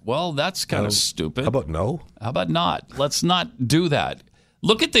 Okay. Well, that's kind of stupid. How about no? How about not? Let's not do that.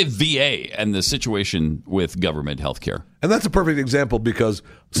 Look at the VA and the situation with government health care. And that's a perfect example because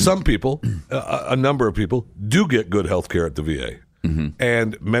some people, a number of people, do get good health care at the VA. Mm-hmm.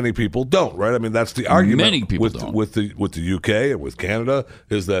 And many people don't, right? I mean, that's the argument many people don't. with the UK and with Canada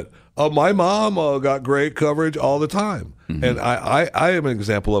is that, my mom got great coverage all the time. Mm-hmm. And I am an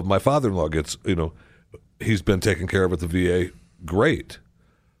example of my father-in-law gets, he's been taken care of at the VA great.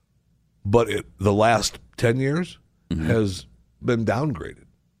 But the last 10 years has been downgraded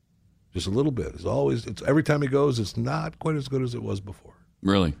just a little bit. It's every time he goes, it's not quite as good as it was before.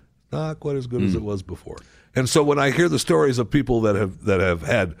 Really? Not quite as good as it was before. And so when I hear the stories of people that have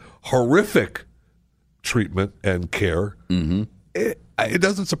had horrific treatment and care, it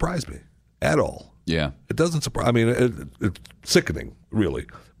doesn't surprise me at all. Yeah. It doesn't surprise. I mean, it's sickening, really.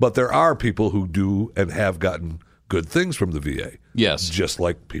 But there are people who do and have gotten good things from the VA. Yes. Just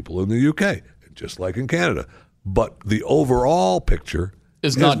like people in the UK, just like in Canada. But the overall picture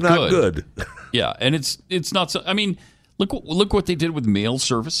is not good. Yeah, and it's not so. I mean, look what they did with mail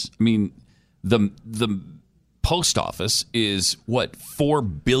service. I mean, the post office is what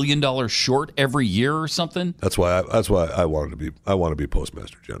 $4 billion short every year or something. That's why I want to be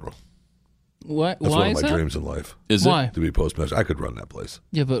Postmaster General. What? That's why one of is my that? dreams in life. Is why? it To be Postmaster? I could run that place.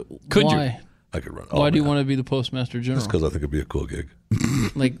 Yeah, but could why? you? I could run. Why do you want to be the Postmaster General? Just because I think it'd be a cool gig.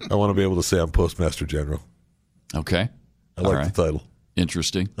 Like I want to be able to say I'm Postmaster General. Okay. I like the title.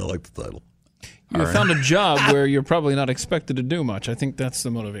 Interesting. I like the title. You found a job where you're probably not expected to do much. I think that's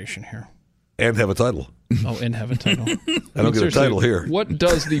the motivation here. And have a title. Oh, and have a title. I don't get a title here. What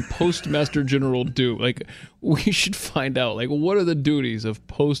does the Postmaster General do? Like, we should find out. Like, what are the duties of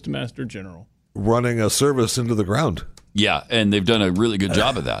Postmaster General? Running a service into the ground. Yeah, and they've done a really good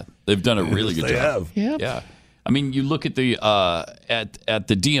job of that. They've done a really good job. Have. Yep. Yeah. I mean, you look at the at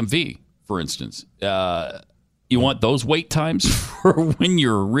the DMV, for instance. You want those wait times for when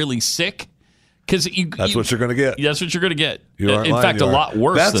you're really sick? Because that's what you're going to get. That's what you're going to get. You aren't in lying, fact, you a are. lot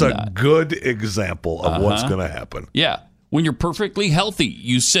worse That's than a that. good example of what's going to happen. Yeah. When you're perfectly healthy,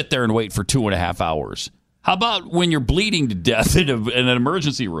 you sit there and wait for 2.5 hours. How about when you're bleeding to death in an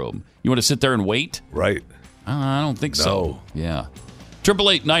emergency room? You want to sit there and wait? Right. I don't think No. so. Yeah.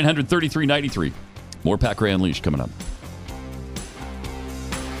 888-900-3393. More Pat Gray Unleashed coming up.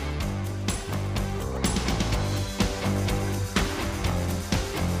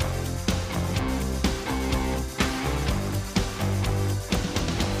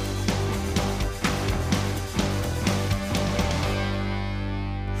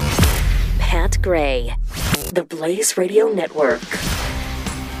 Pat Gray, the Blaze Radio Network.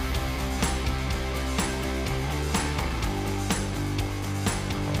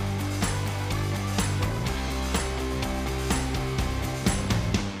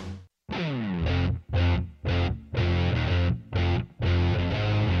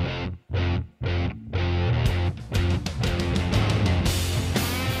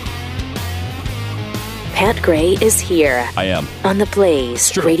 Pat Gray is here. I am. On the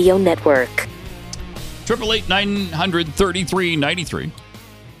Blaze Radio Network. 888-900-3393.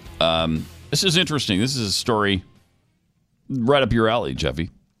 This is interesting. This is a story right up your alley,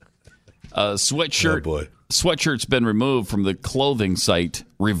 Jeffy. Sweatshirt. Oh boy. Sweatshirt's been removed from the clothing site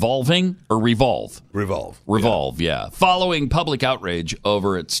Revolve. Revolve, yeah. Following public outrage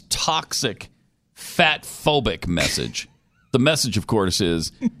over its toxic, fat-phobic message. The message, of course,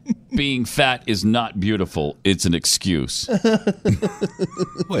 is being fat is not beautiful. It's an excuse.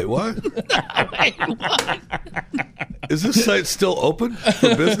 Wait, what? Is this site still open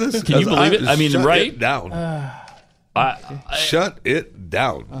for business? Can you believe it? I mean, shut right? It down. Shut it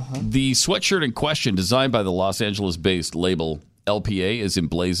down. The sweatshirt in question, designed by the Los Angeles-based label LPA, is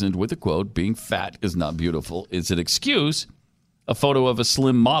emblazoned with a quote, being fat is not beautiful. It's an excuse. A photo of a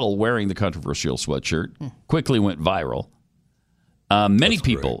slim model wearing the controversial sweatshirt quickly went viral. Many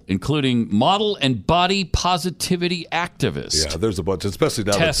people, including model and body positivity activists. Yeah, there's a bunch, especially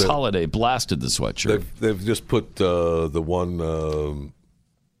now Tess that Holliday blasted the sweatshirt. They've just put the one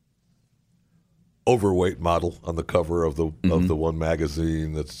overweight model on the cover of the one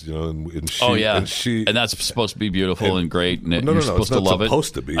magazine that's and she and that's supposed to be beautiful and great and no, you're supposed to love it. It's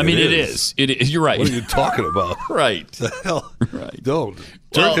supposed to be. I mean, it is. You're right. What are you talking about? Right. The hell? Right. Don't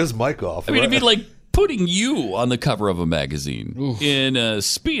turn his mic off. I mean, it'd be like putting you on the cover of a magazine in a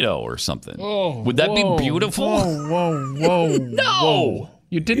Speedo or something. Would that be beautiful? Whoa. No. Whoa.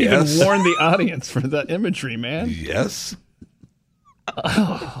 You didn't even warn the audience for that imagery, man. Yes.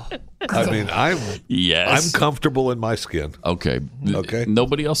 I mean, I'm comfortable in my skin. Okay.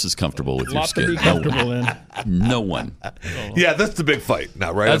 Nobody else is comfortable with your skin. To be comfortable in. No one. Yeah, that's the big fight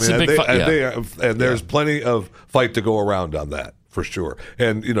now, right? That's the big fight. And there's plenty of fight to go around on that for sure.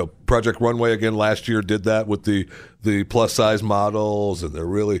 And Project Runway again last year did that with the plus size models, and they're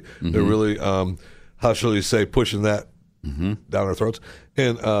really how shall you say, pushing that down our throats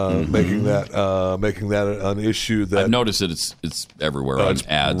and making that an issue that I've noticed that it's everywhere on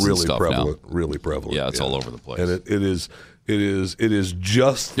ads really and stuff prevalent, now. Really prevalent. Yeah, it's all over the place. And it is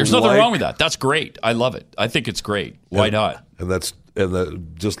just. There's nothing wrong with that. That's great. I love it. I think it's great. Why not?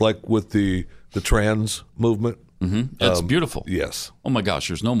 And just like with the trans movement. It's beautiful. Yes. Oh my gosh,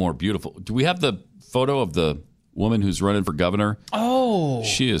 there's no more beautiful. Do we have the photo of the woman who's running for governor? Oh,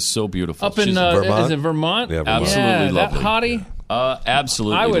 she is so beautiful. Up in Vermont? Is it Vermont? Yeah, Vermont. Absolutely lovely. That hottie.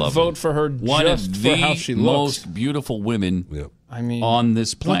 Absolutely, I would lovely. vote for her One just of for how she the looks. most beautiful women. I mean, on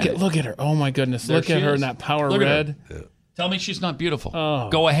this planet. Look at her. Oh my goodness! There Look at she her is. in that power Look at red. her. Tell me she's not beautiful. Oh.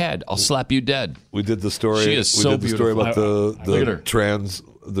 Go ahead. I'll slap you dead. We did the story. She is so story about beautiful. Look at her.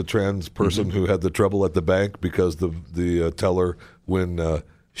 the trans person who had the trouble at the bank because the teller when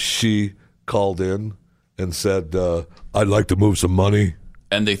she called in and said, "I'd like to move some money."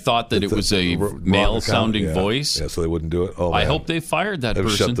 And they thought that it was a male-sounding voice. Yeah, so they wouldn't do it. Oh, I hope they fired that They've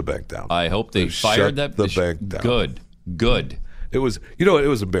person. shut the bank down. I hope they fired that the bank down. Good. It was, it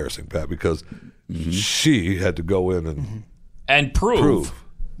was embarrassing, Pat, because she had to go in and prove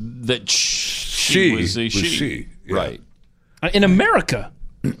that she was a she. Yeah. Right. In America.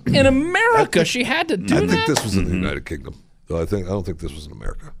 She had to do that. I think this was in the United Kingdom. So I don't think this was in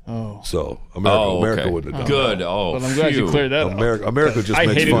America. Oh. So America wouldn't have done Good. that. Oh, well, I'm glad you cleared that up. America just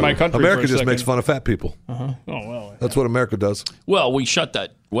makes fun. My country America for a just second. makes fun of fat people. Oh well. That's what America does. Well, we shut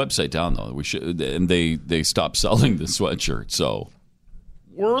that website down though. We should, and they stopped selling the sweatshirt. So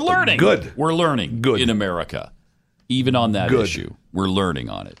we're learning. Good. We're learning. Good in America, even on that issue, we're learning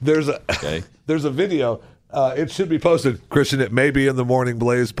on it. There's a video. It should be posted, Christian. It may be in the Morning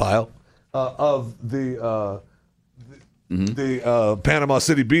Blaze pile of the Panama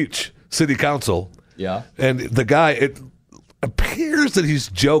City Beach City Council. Yeah. And the guy, it appears that he's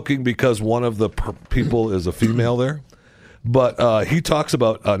joking because one of the people is a female there. But he talks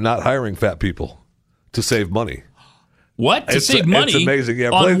about not hiring fat people to save money. What? To save money? It's amazing. Yeah,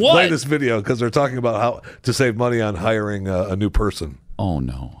 on play this video because they're talking about how to save money on hiring a new person. Oh,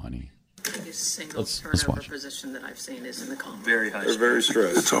 no, honey. Single turnover position that I've seen is in the column. Very high. They're very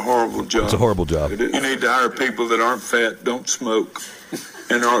stressed. It's a horrible job. It's a horrible job. You need to hire people that aren't fat, don't smoke,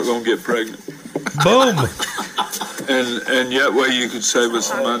 and aren't going to get pregnant. Boom. And yet way you could save us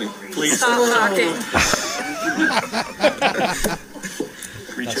some money. Please stop talking.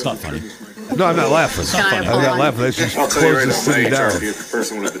 That's not funny. No, I'm not laughing. I'm not laughing. They should close this city down.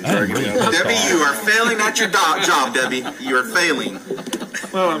 Debbie, you are failing at your job, Debbie. You are failing.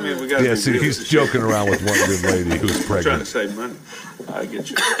 Well, I mean, we got. Yeah, see, he's joking around with one good lady who's pregnant. Trying to save money. I get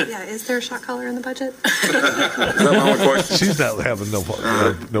you. Yeah, is there a shot collar in the budget? Is that my only question? She's not having no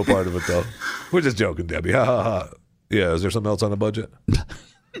part of it though. We're just joking, Debbie. Ha ha ha. Yeah, is there something else on the budget?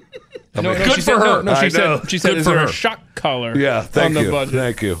 Good for her. No, she said, is there a shock collar? Yeah, on the budget?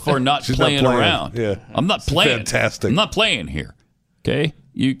 Thank you. For not playing around. Yeah, I'm not playing. Fantastic. I'm not playing here. Okay,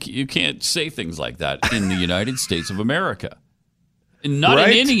 you can't say things like that in the United States of America. Not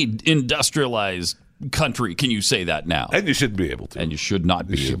in any industrialized country can you say that now. And you shouldn't be able to. And you should not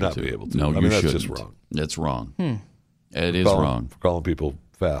be able to. No, you shouldn't. That's just wrong. That's wrong. It is wrong. For calling people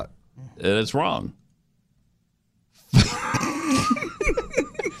fat. It's wrong.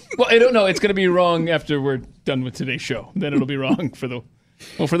 Well, I don't know. It's going to be wrong after we're done with today's show. Then it'll be wrong for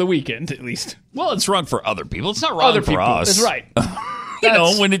the weekend at least. Well, it's wrong for other people. It's not wrong for us. That's right.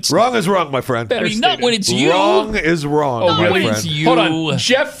 When it's wrong is wrong, my friend. I mean, not when it's you. Wrong is wrong. Oh, really? My friend. You. Hold on.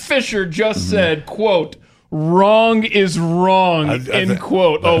 Jeff Fisher just said, "quote Wrong is wrong." End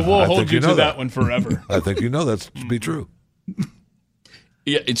quote. Oh, we'll hold you to that one forever. I think you know that's to be true.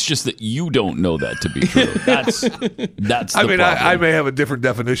 Yeah, it's just that you don't know that to be true. That's the I mean, problem. I may have a different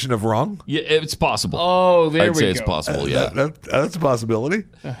definition of wrong. Yeah, it's possible. Oh, there I'd we say go. it's possible, yeah. That's a possibility.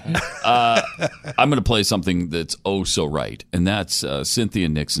 I'm going to play something that's oh so right, and that's Cynthia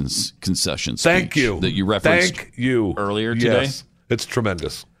Nixon's concession speech. Thank you. That you referenced Thank you. earlier today. Yes, it's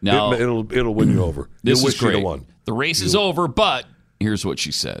tremendous. Now, it'll win you over. This You'll is wish she'd have great. won. The race is over, but here's what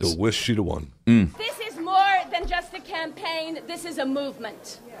she says. You'll wish she'd have won. This is more than just a campaign. This is a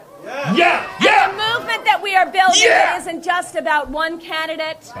movement. Yeah. And the movement that we are building it isn't just about one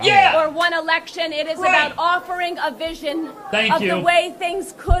candidate or one election. It is about offering a vision of the way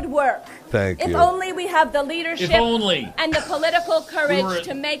things could work. Thank if you. only we have the leadership and the political courage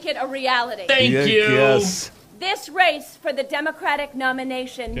to make it a reality. Thank you. Yes. This race for the Democratic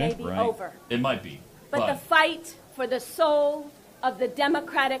nomination may be over. It might be. But the fight for the soul of the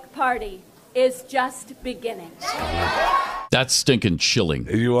Democratic Party is just beginning. That's stinking chilling.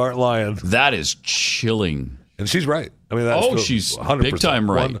 You aren't lying. That is chilling. And she's right. I mean, that's she's 100%, big time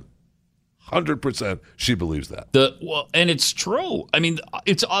right. 100%. She believes that. And it's true. I mean,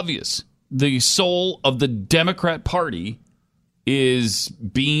 it's obvious. The soul of the Democrat Party is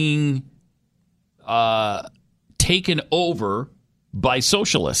being taken over by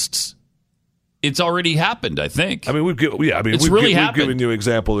socialists. It's already happened, I think. I mean, we've given you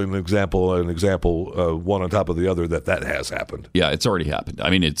example one on top of the other that has happened. Yeah, it's already happened. I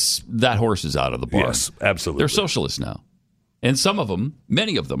mean, that horse is out of the barn. Yes, absolutely. They're socialists now. And some of them,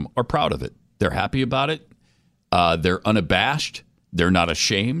 many of them, are proud of it. They're happy about it. They're unabashed. They're not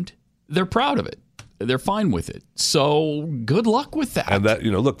ashamed. They're proud of it. They're fine with it. So good luck with that. And that,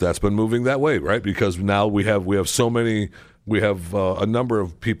 look, that's been moving that way, right? Because now we have so many. We have a number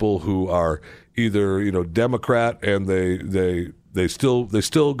of people who are either Democrat and they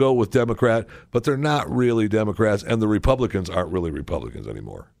still go with Democrat, but they're not really Democrats, and the Republicans aren't really Republicans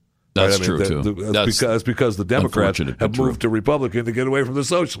anymore. That's right? true too. That's because the Democrats have moved to Republican to get away from the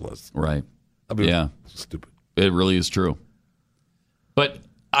socialists. Right. I mean, yeah. Stupid. It really is true. But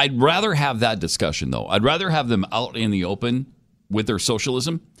I'd rather have that discussion, though. I'd rather have them out in the open with their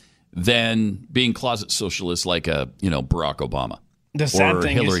socialism than being closet socialists like Barack Obama the sad or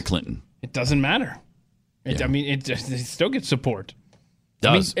thing Hillary is, Clinton. It doesn't matter. Yeah. I mean, it still gets support.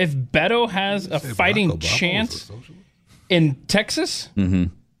 Does. I mean, if Beto has a fighting chance in Texas,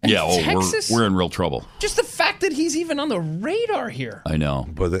 yeah, Texas, we're in real trouble. Just the fact that he's even on the radar here. I know.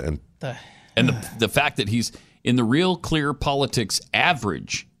 But the fact that he's in the Real Clear Politics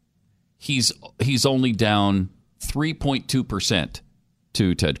average, he's only down 3.2%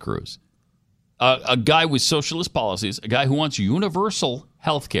 to Ted Cruz. A guy with socialist policies, a guy who wants universal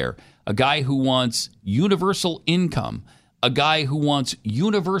health care, a guy who wants universal income, a guy who wants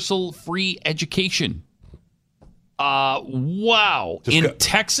universal free education. Wow.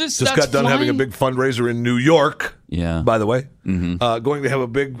 Texas? Just got done having a big fundraiser in New York. Yeah. By the way. Going to have a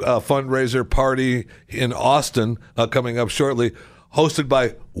big fundraiser party in Austin coming up shortly, hosted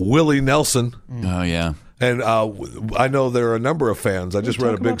by Willie Nelson. Oh, yeah. And I know there are a number of fans. I just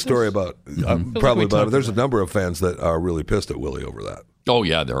read a big story about it. There's a number of fans that are really pissed at Willie over that. Oh,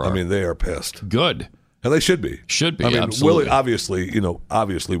 yeah, there are. I mean, they are pissed. Good. And they should be. Should be, I mean, absolutely. Willie,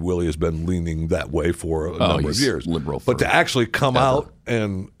 obviously Willie has been leaning that way for a number of years. Liberal. But to actually come out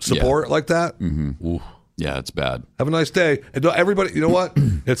and support like that, yeah, it's bad. Have a nice day. And everybody, you know what?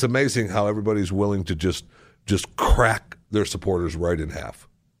 It's amazing how everybody's willing to just crack their supporters right in half.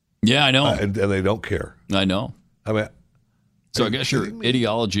 Yeah, I know. And they don't care. I know. I mean, so I guess your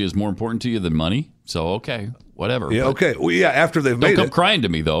ideology is more important to you than money. So, okay, whatever. Yeah, okay. Well, yeah, after they've Don't made come it. crying to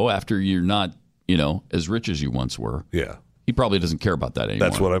me, though, after you're not, as rich as you once were. Yeah. He probably doesn't care about that anymore.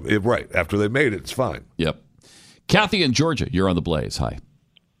 That's what right. After they've made it, it's fine. Yep. Kathy in Georgia, you're on the Blaze. Hi.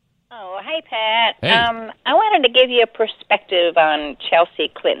 Oh, hey, Pat. Hey. I wanted to give you a perspective on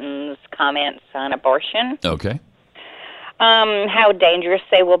Chelsea Clinton's comments on abortion. Okay. How dangerous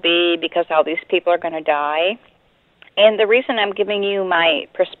they will be because all these people are going to die. And the reason I'm giving you my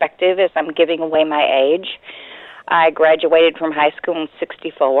perspective is I'm giving away my age. I graduated from high school in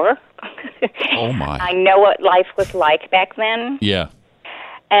 1964. Oh, my. I know what life was like back then. Yeah.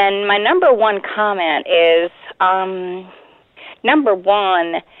 And my number one comment is,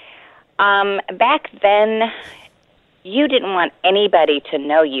 back then, you didn't want anybody to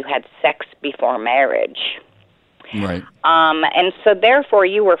know you had sex before marriage. Right. And so therefore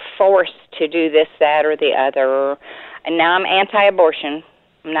you were forced to do this, that, or the other. And now I'm anti-abortion.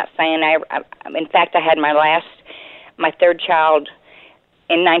 I'm not saying in fact, I had my third child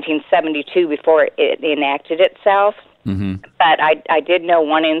in 1972 before it enacted itself. Mm-hmm. But I did know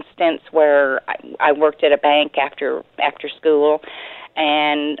one instance where I worked at a bank after school,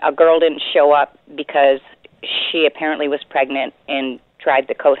 and a girl didn't show up because she apparently was pregnant and tried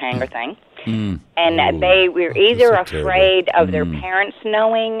the coat hanger thing. And they were either afraid of their parents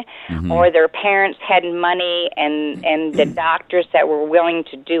knowing, or their parents had money, and the doctors that were willing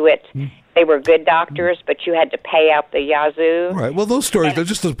to do it, they were good doctors, but you had to pay out the yazoo. Right. Well, those stories,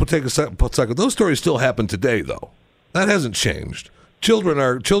 just to take a second, those stories still happen today, though. That hasn't changed. Children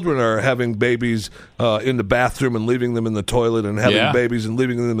are having babies in the bathroom and leaving them in the toilet, and having babies and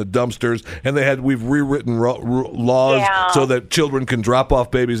leaving them in the dumpsters. And we've rewritten laws so that children can drop off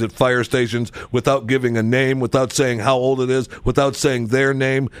babies at fire stations without giving a name, without saying how old it is, without saying their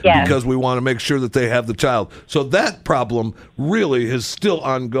name, because we want to make sure that they have the child. So that problem really is still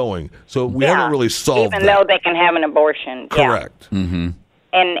ongoing. So we haven't really solved even that. though they can have an abortion. Correct.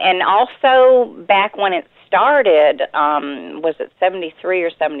 And also back when it started, was it 73 or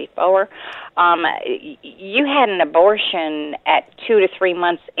 74? You had an abortion at 2 to 3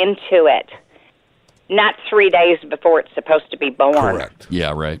 months into it, not 3 days before it's supposed to be born. Correct.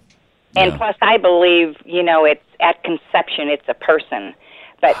 Yeah, right. And plus, I believe, it's at conception, it's a person.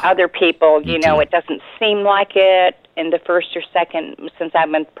 But other people, it doesn't seem like it in the first or second, since I've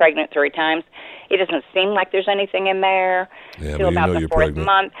been pregnant 3 times. It doesn't seem like there's anything in there till about the 4th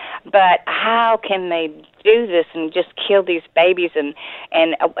month. But how can they do this and just kill these babies? And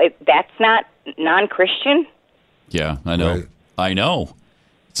that's not non-Christian? Yeah, I know. Right. I know.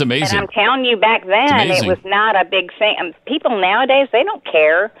 It's amazing. And I'm telling you, back then, it was not a big thing. People nowadays, they don't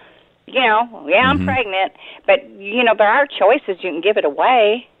care. I'm pregnant, but there are choices. You can give it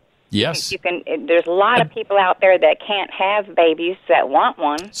away. Yes. You can. There's a lot of people out there that can't have babies that want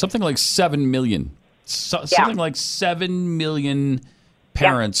one. Something like 7 million. Something like 7 million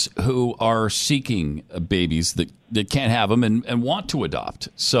parents who are seeking babies that can't have them and want to adopt.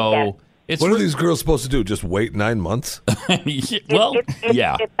 So what are these girls supposed to do? Just wait 9 months? It's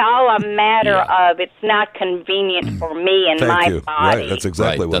all a matter of it's not convenient for me and my body. Right, that's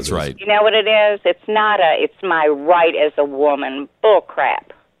exactly what it is. Right. You know what it is? It's not it's my right as a woman. Bull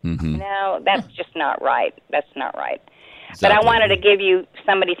crap. No, that's just not right. That's not right. Exactly. But I wanted to give you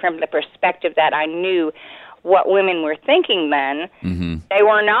somebody from the perspective that I knew what women were thinking then. They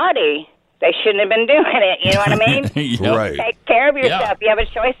were naughty. They shouldn't have been doing it. You know what I mean? Right. Take care of yourself. You have a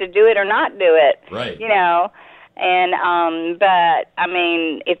choice to do it or not do it. Right. And but I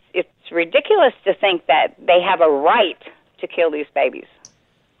mean, it's ridiculous to think that they have a right to kill these babies.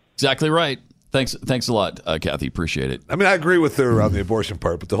 Exactly right. Thanks a lot, Kathy. Appreciate it. I mean, I agree with her on the abortion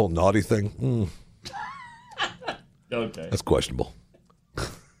part, but the whole naughty thing, okay, that's questionable.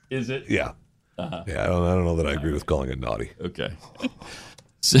 Is it? Yeah. Yeah, I don't know that I agree with calling it naughty. Okay.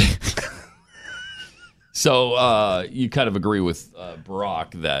 So you kind of agree with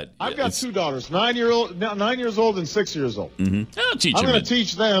Brock that I've got 2 daughters, 9 years old and 6 years old. I'll teach I'm going to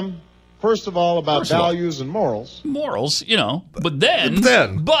teach them first of all about values and morals. Morals, but then,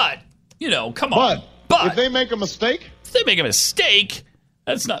 come on. But if they make a mistake,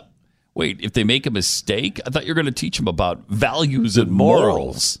 that's not. Wait, if they make a mistake, I thought you were going to teach them about values and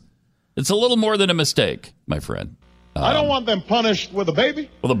morals. It's a little more than a mistake, my friend. I don't want them punished with a baby.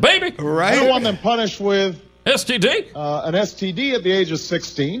 With a baby? Right. I don't want them punished with STD? An STD at the age of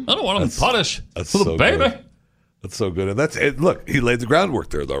 16. I don't want them punished with a baby. Good. That's so good. And that's it. Look, he laid the groundwork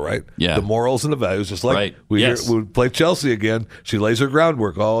there, though, right? Yeah. The morals and the values, just like we play Chelsea again. She lays her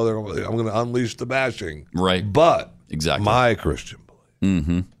groundwork. I'm going to unleash the bashing. Right. But my Christian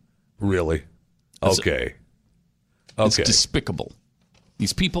belief. Really? Okay. It's despicable.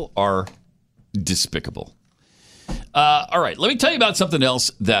 These people are despicable. All right, let me tell you about something else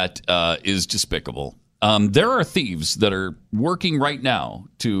that is despicable. There are thieves that are working right now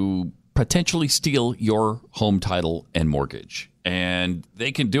to potentially steal your home title and mortgage, and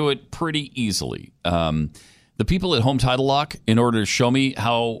they can do it pretty easily. The people at Home Title Lock, in order to show me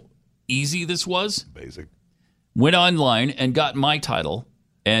how easy this was, amazing, went online and got my title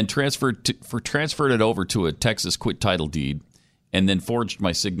and transferred it over to a Texas quit title deed, and then forged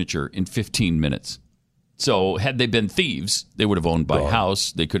my signature in 15 minutes. So had they been thieves, they would have owned my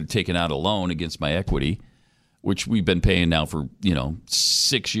house. They could have taken out a loan against my equity, which we've been paying now for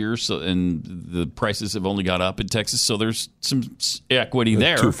 6 years. So, and the prices have only gone up in Texas, so there's some equity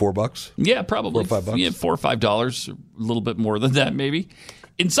there. $2-4? Yeah, probably $4 or $5. Yeah, $4 or $5, a little bit more than that, maybe.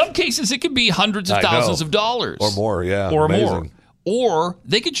 In some cases, it could be hundreds of thousands of dollars or more. Yeah, or amazing. more. Or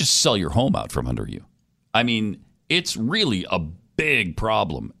they could just sell your home out from under you. I mean, it's really a big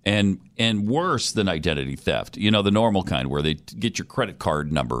problem and worse than identity theft. The normal kind where they get your credit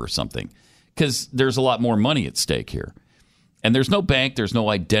card number or something, because there's a lot more money at stake here. And there's no bank, there's no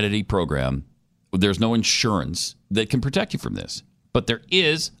identity program, there's no insurance that can protect you from this. but there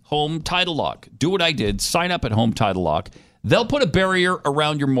is Home Title Lock. Do what I did. Sign up at Home Title Lock. They'll put a barrier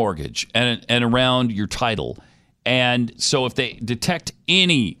around your mortgage and around your title. And so if they detect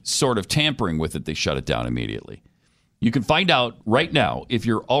any sort of tampering with it, they shut it down immediately. You can find out right now if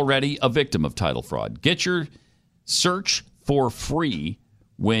you're already a victim of title fraud. Get your search for free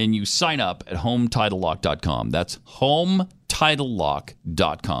when you sign up at HomeTitleLock.com. That's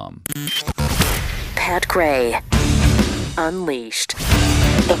HomeTitleLock.com. Pat Gray Unleashed.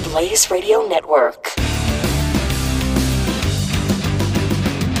 The Blaze Radio Network.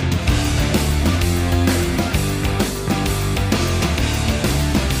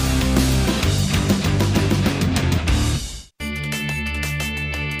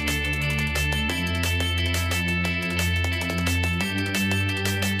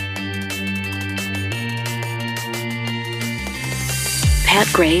 Pat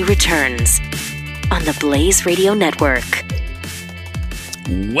Gray returns on the Blaze Radio Network.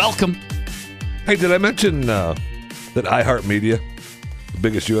 Welcome. Hey, did I mention that iHeartMedia, the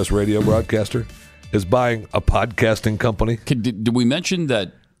biggest U.S. radio broadcaster, is buying a podcasting company? Did we mention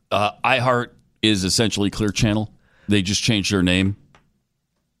that iHeart is essentially Clear Channel? They just changed their name.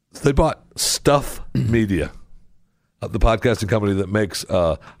 They bought Stuff Media, the podcasting company that makes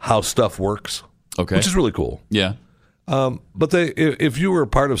How Stuff Works, which is really cool. Yeah. But if you were a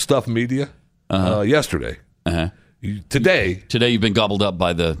part of Stuff Media yesterday, today you've been gobbled up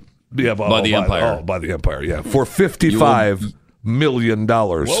by the Empire. By the Empire, yeah, for $55 million.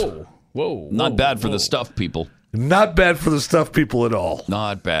 Whoa! Not bad for the Stuff people. Not bad for the Stuff people at all.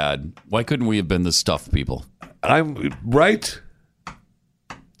 Not bad. Why couldn't we have been the Stuff people? I'm right.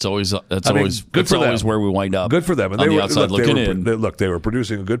 It's always where we wind up. Good for them. And on they the were outside looking in. They were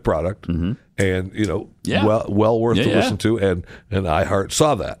producing a good product, and well worth to listen to. And iHeart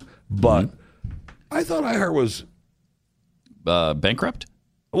saw that, but I thought iHeart was bankrupt.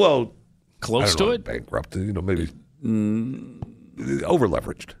 Well, close to it. Bankrupt. Maybe over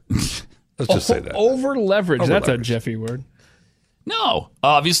leveraged. Let's just say that over leveraged. That's a Jeffy word. No,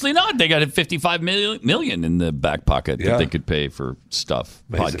 obviously not. They got $55 million in the back pocket that they could pay for Stuff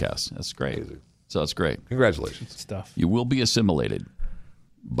podcasts. That's great. Amazing. So that's great. Congratulations. Stuff. You will be assimilated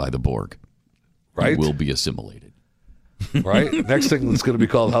by the Borg. Right. You will be assimilated. Right. Next thing that's going to be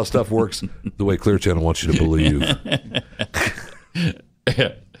called How Stuff Works, the way Clear Channel wants you to believe.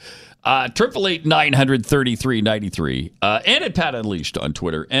 888-933-93 and at Pat Unleashed on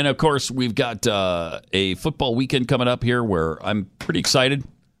Twitter. And of course, we've got a football weekend coming up here where I'm pretty excited.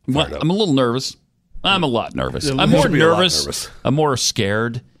 I'm a little nervous. I'm a lot nervous. I'm more nervous. I'm more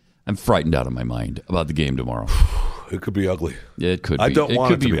scared. I'm frightened out of my mind about the game tomorrow. It could be ugly. It could be. I don't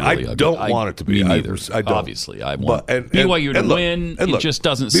want it to be. Really I don't want it to be. Me neither. I don't. Obviously, I want BYU to win. It just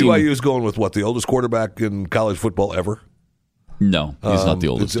doesn't seem. BYU is going with what, the oldest quarterback in college football ever? No, he's not the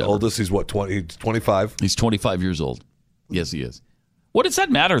oldest. He's the oldest. He's what, 20, 25? He's 25 years old. Yes, he is. What does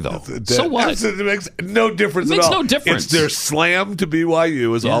that matter, though? So what? It makes no difference at all. It makes no difference. It's their slam to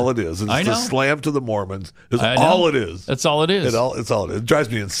BYU is all it is. It's the slam to the Mormons is all it is. That's all it is. It's all it is. It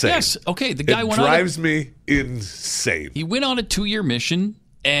drives me insane. Yes, okay. The guy drives me insane. He went on a 2-year mission,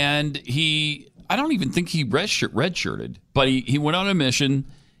 and I don't even think he redshirted, but he went on a mission.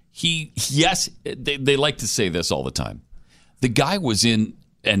 They like to say this all the time. The guy was in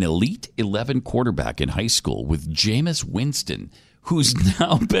an Elite 11 quarterback in high school with Jameis Winston, who's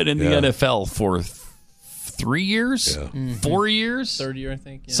now been in the NFL for 3 years, 4 years, third year, I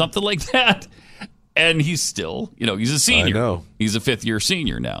think, something like that. And he's still, he's a senior. I know. He's a 5th-year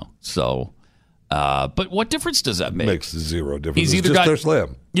senior now. So, but what difference does that make? Makes zero difference. He's either just their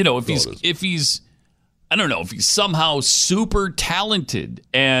slam. If he's, I don't know, if he's somehow super talented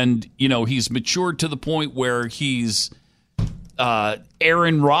and he's matured to the point where he's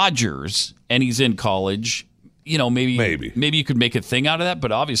Aaron Rodgers and he's in college. Maybe you could make a thing out of that,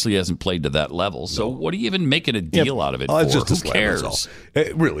 but obviously he hasn't played to that level. So what are you even making a deal out of it for? It's just Who a slam, cares?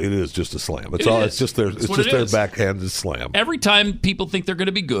 It is just a slam. It's just their backhanded slam. Every time people think they're going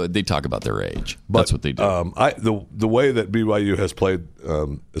to be good, they talk about their age. That's what they do. The way that BYU has played,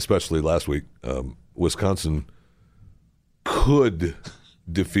 especially last week, Wisconsin could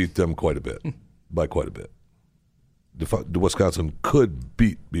defeat them by quite a bit. Wisconsin could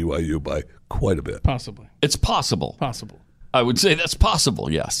beat BYU by quite a bit. Possibly. It's possible. Possible. I would say that's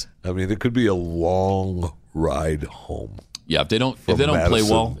possible, yes. I mean, it could be a long ride home. Yeah, if they don't play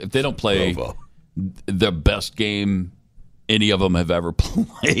well, if they don't play the best game any of them have ever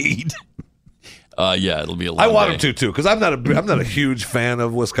played, it'll be a long I want day. them to, too, because I'm not a huge fan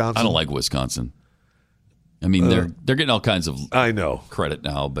of Wisconsin. I don't like Wisconsin. I mean, they're getting all kinds of I credit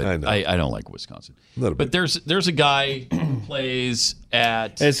now, but I don't like Wisconsin. But there's a guy who plays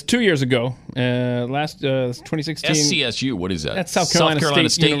at... It's 2 years ago, 2016. SCSU, what is that? That's South Carolina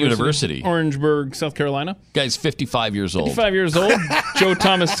State University. Orangeburg, South Carolina. Guy's 55 years old. 55 years old. Joe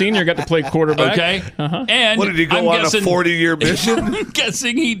Thomas Sr. got to play quarterback. Okay. And what, did he go on a 40-year mission? I'm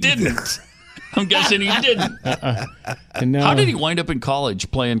guessing he didn't. How did he wind up in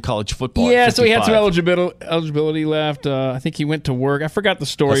college playing college football? Yeah, so he had some eligibility left. I think he went to work. I forgot the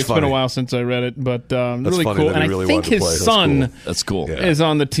story. It's been a while since I read it, but really cool. And I think his son is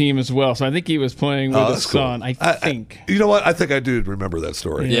on the team as well. So I think he was playing with his son. I think. You know what? I think I do remember that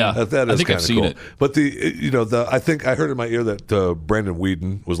story. Yeah, that is kind of cool. It. But I think I heard in my ear that Brandon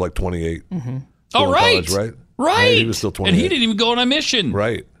Whedon was like 28. Mm-hmm. Oh, right. College, right. He was still 28. And he didn't even go on a mission.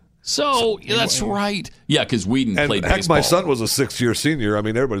 Right. So that's right. Yeah, because Whedon played baseball. My son was a 6-year senior. I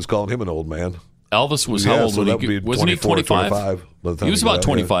mean, everybody's calling him an old man. Elvis was how old when he wasn't he 25? He was about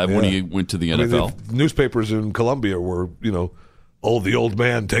 25 when he went to the NFL. I mean, the newspapers in Columbia were, the old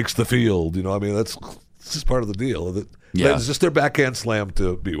man takes the field. I mean, that's just part of the deal. It's just their backhand slam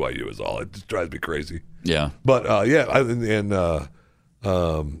to BYU is all. It just drives me crazy. Yeah. But,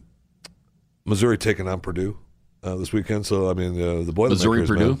 Missouri taking on Purdue this weekend. So, I mean, the Boilermakers.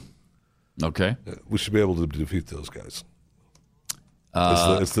 Missouri-Purdue? Okay. We should be able to defeat those guys.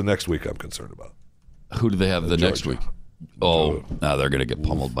 It's the next week I'm concerned about. Who do they have next week? Oh, no, they're going to get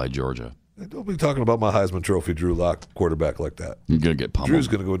pummeled by Georgia. Don't be talking about my Heisman Trophy Drew Lock quarterback like that. You're going to get pummeled. Drew's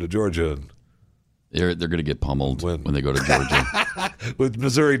going to go into Georgia. And they're going to get pummeled when they go to Georgia. But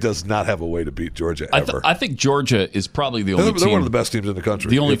Missouri does not have a way to beat Georgia ever. I think Georgia is probably the only team. They're one of the best teams in the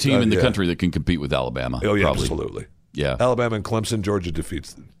country. The only team in the country that can compete with Alabama. Oh, yeah, probably. Absolutely. Yeah. Alabama and Clemson, Georgia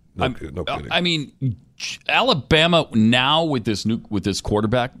defeats them. No kidding. I mean, Alabama now with this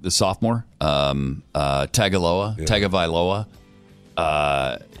quarterback, the sophomore, Tagovailoa,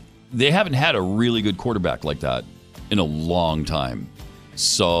 they haven't had a really good quarterback like that in a long time.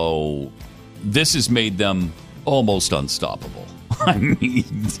 So this has made them almost unstoppable. I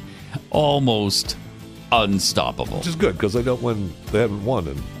mean, almost unstoppable. Which is good because they haven't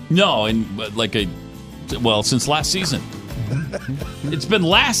won. Since last season. It's been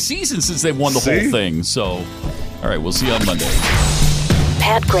last season since they won the whole thing. So, all right, we'll see you on Monday.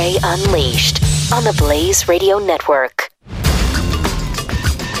 Pat Gray Unleashed on the Blaze Radio Network.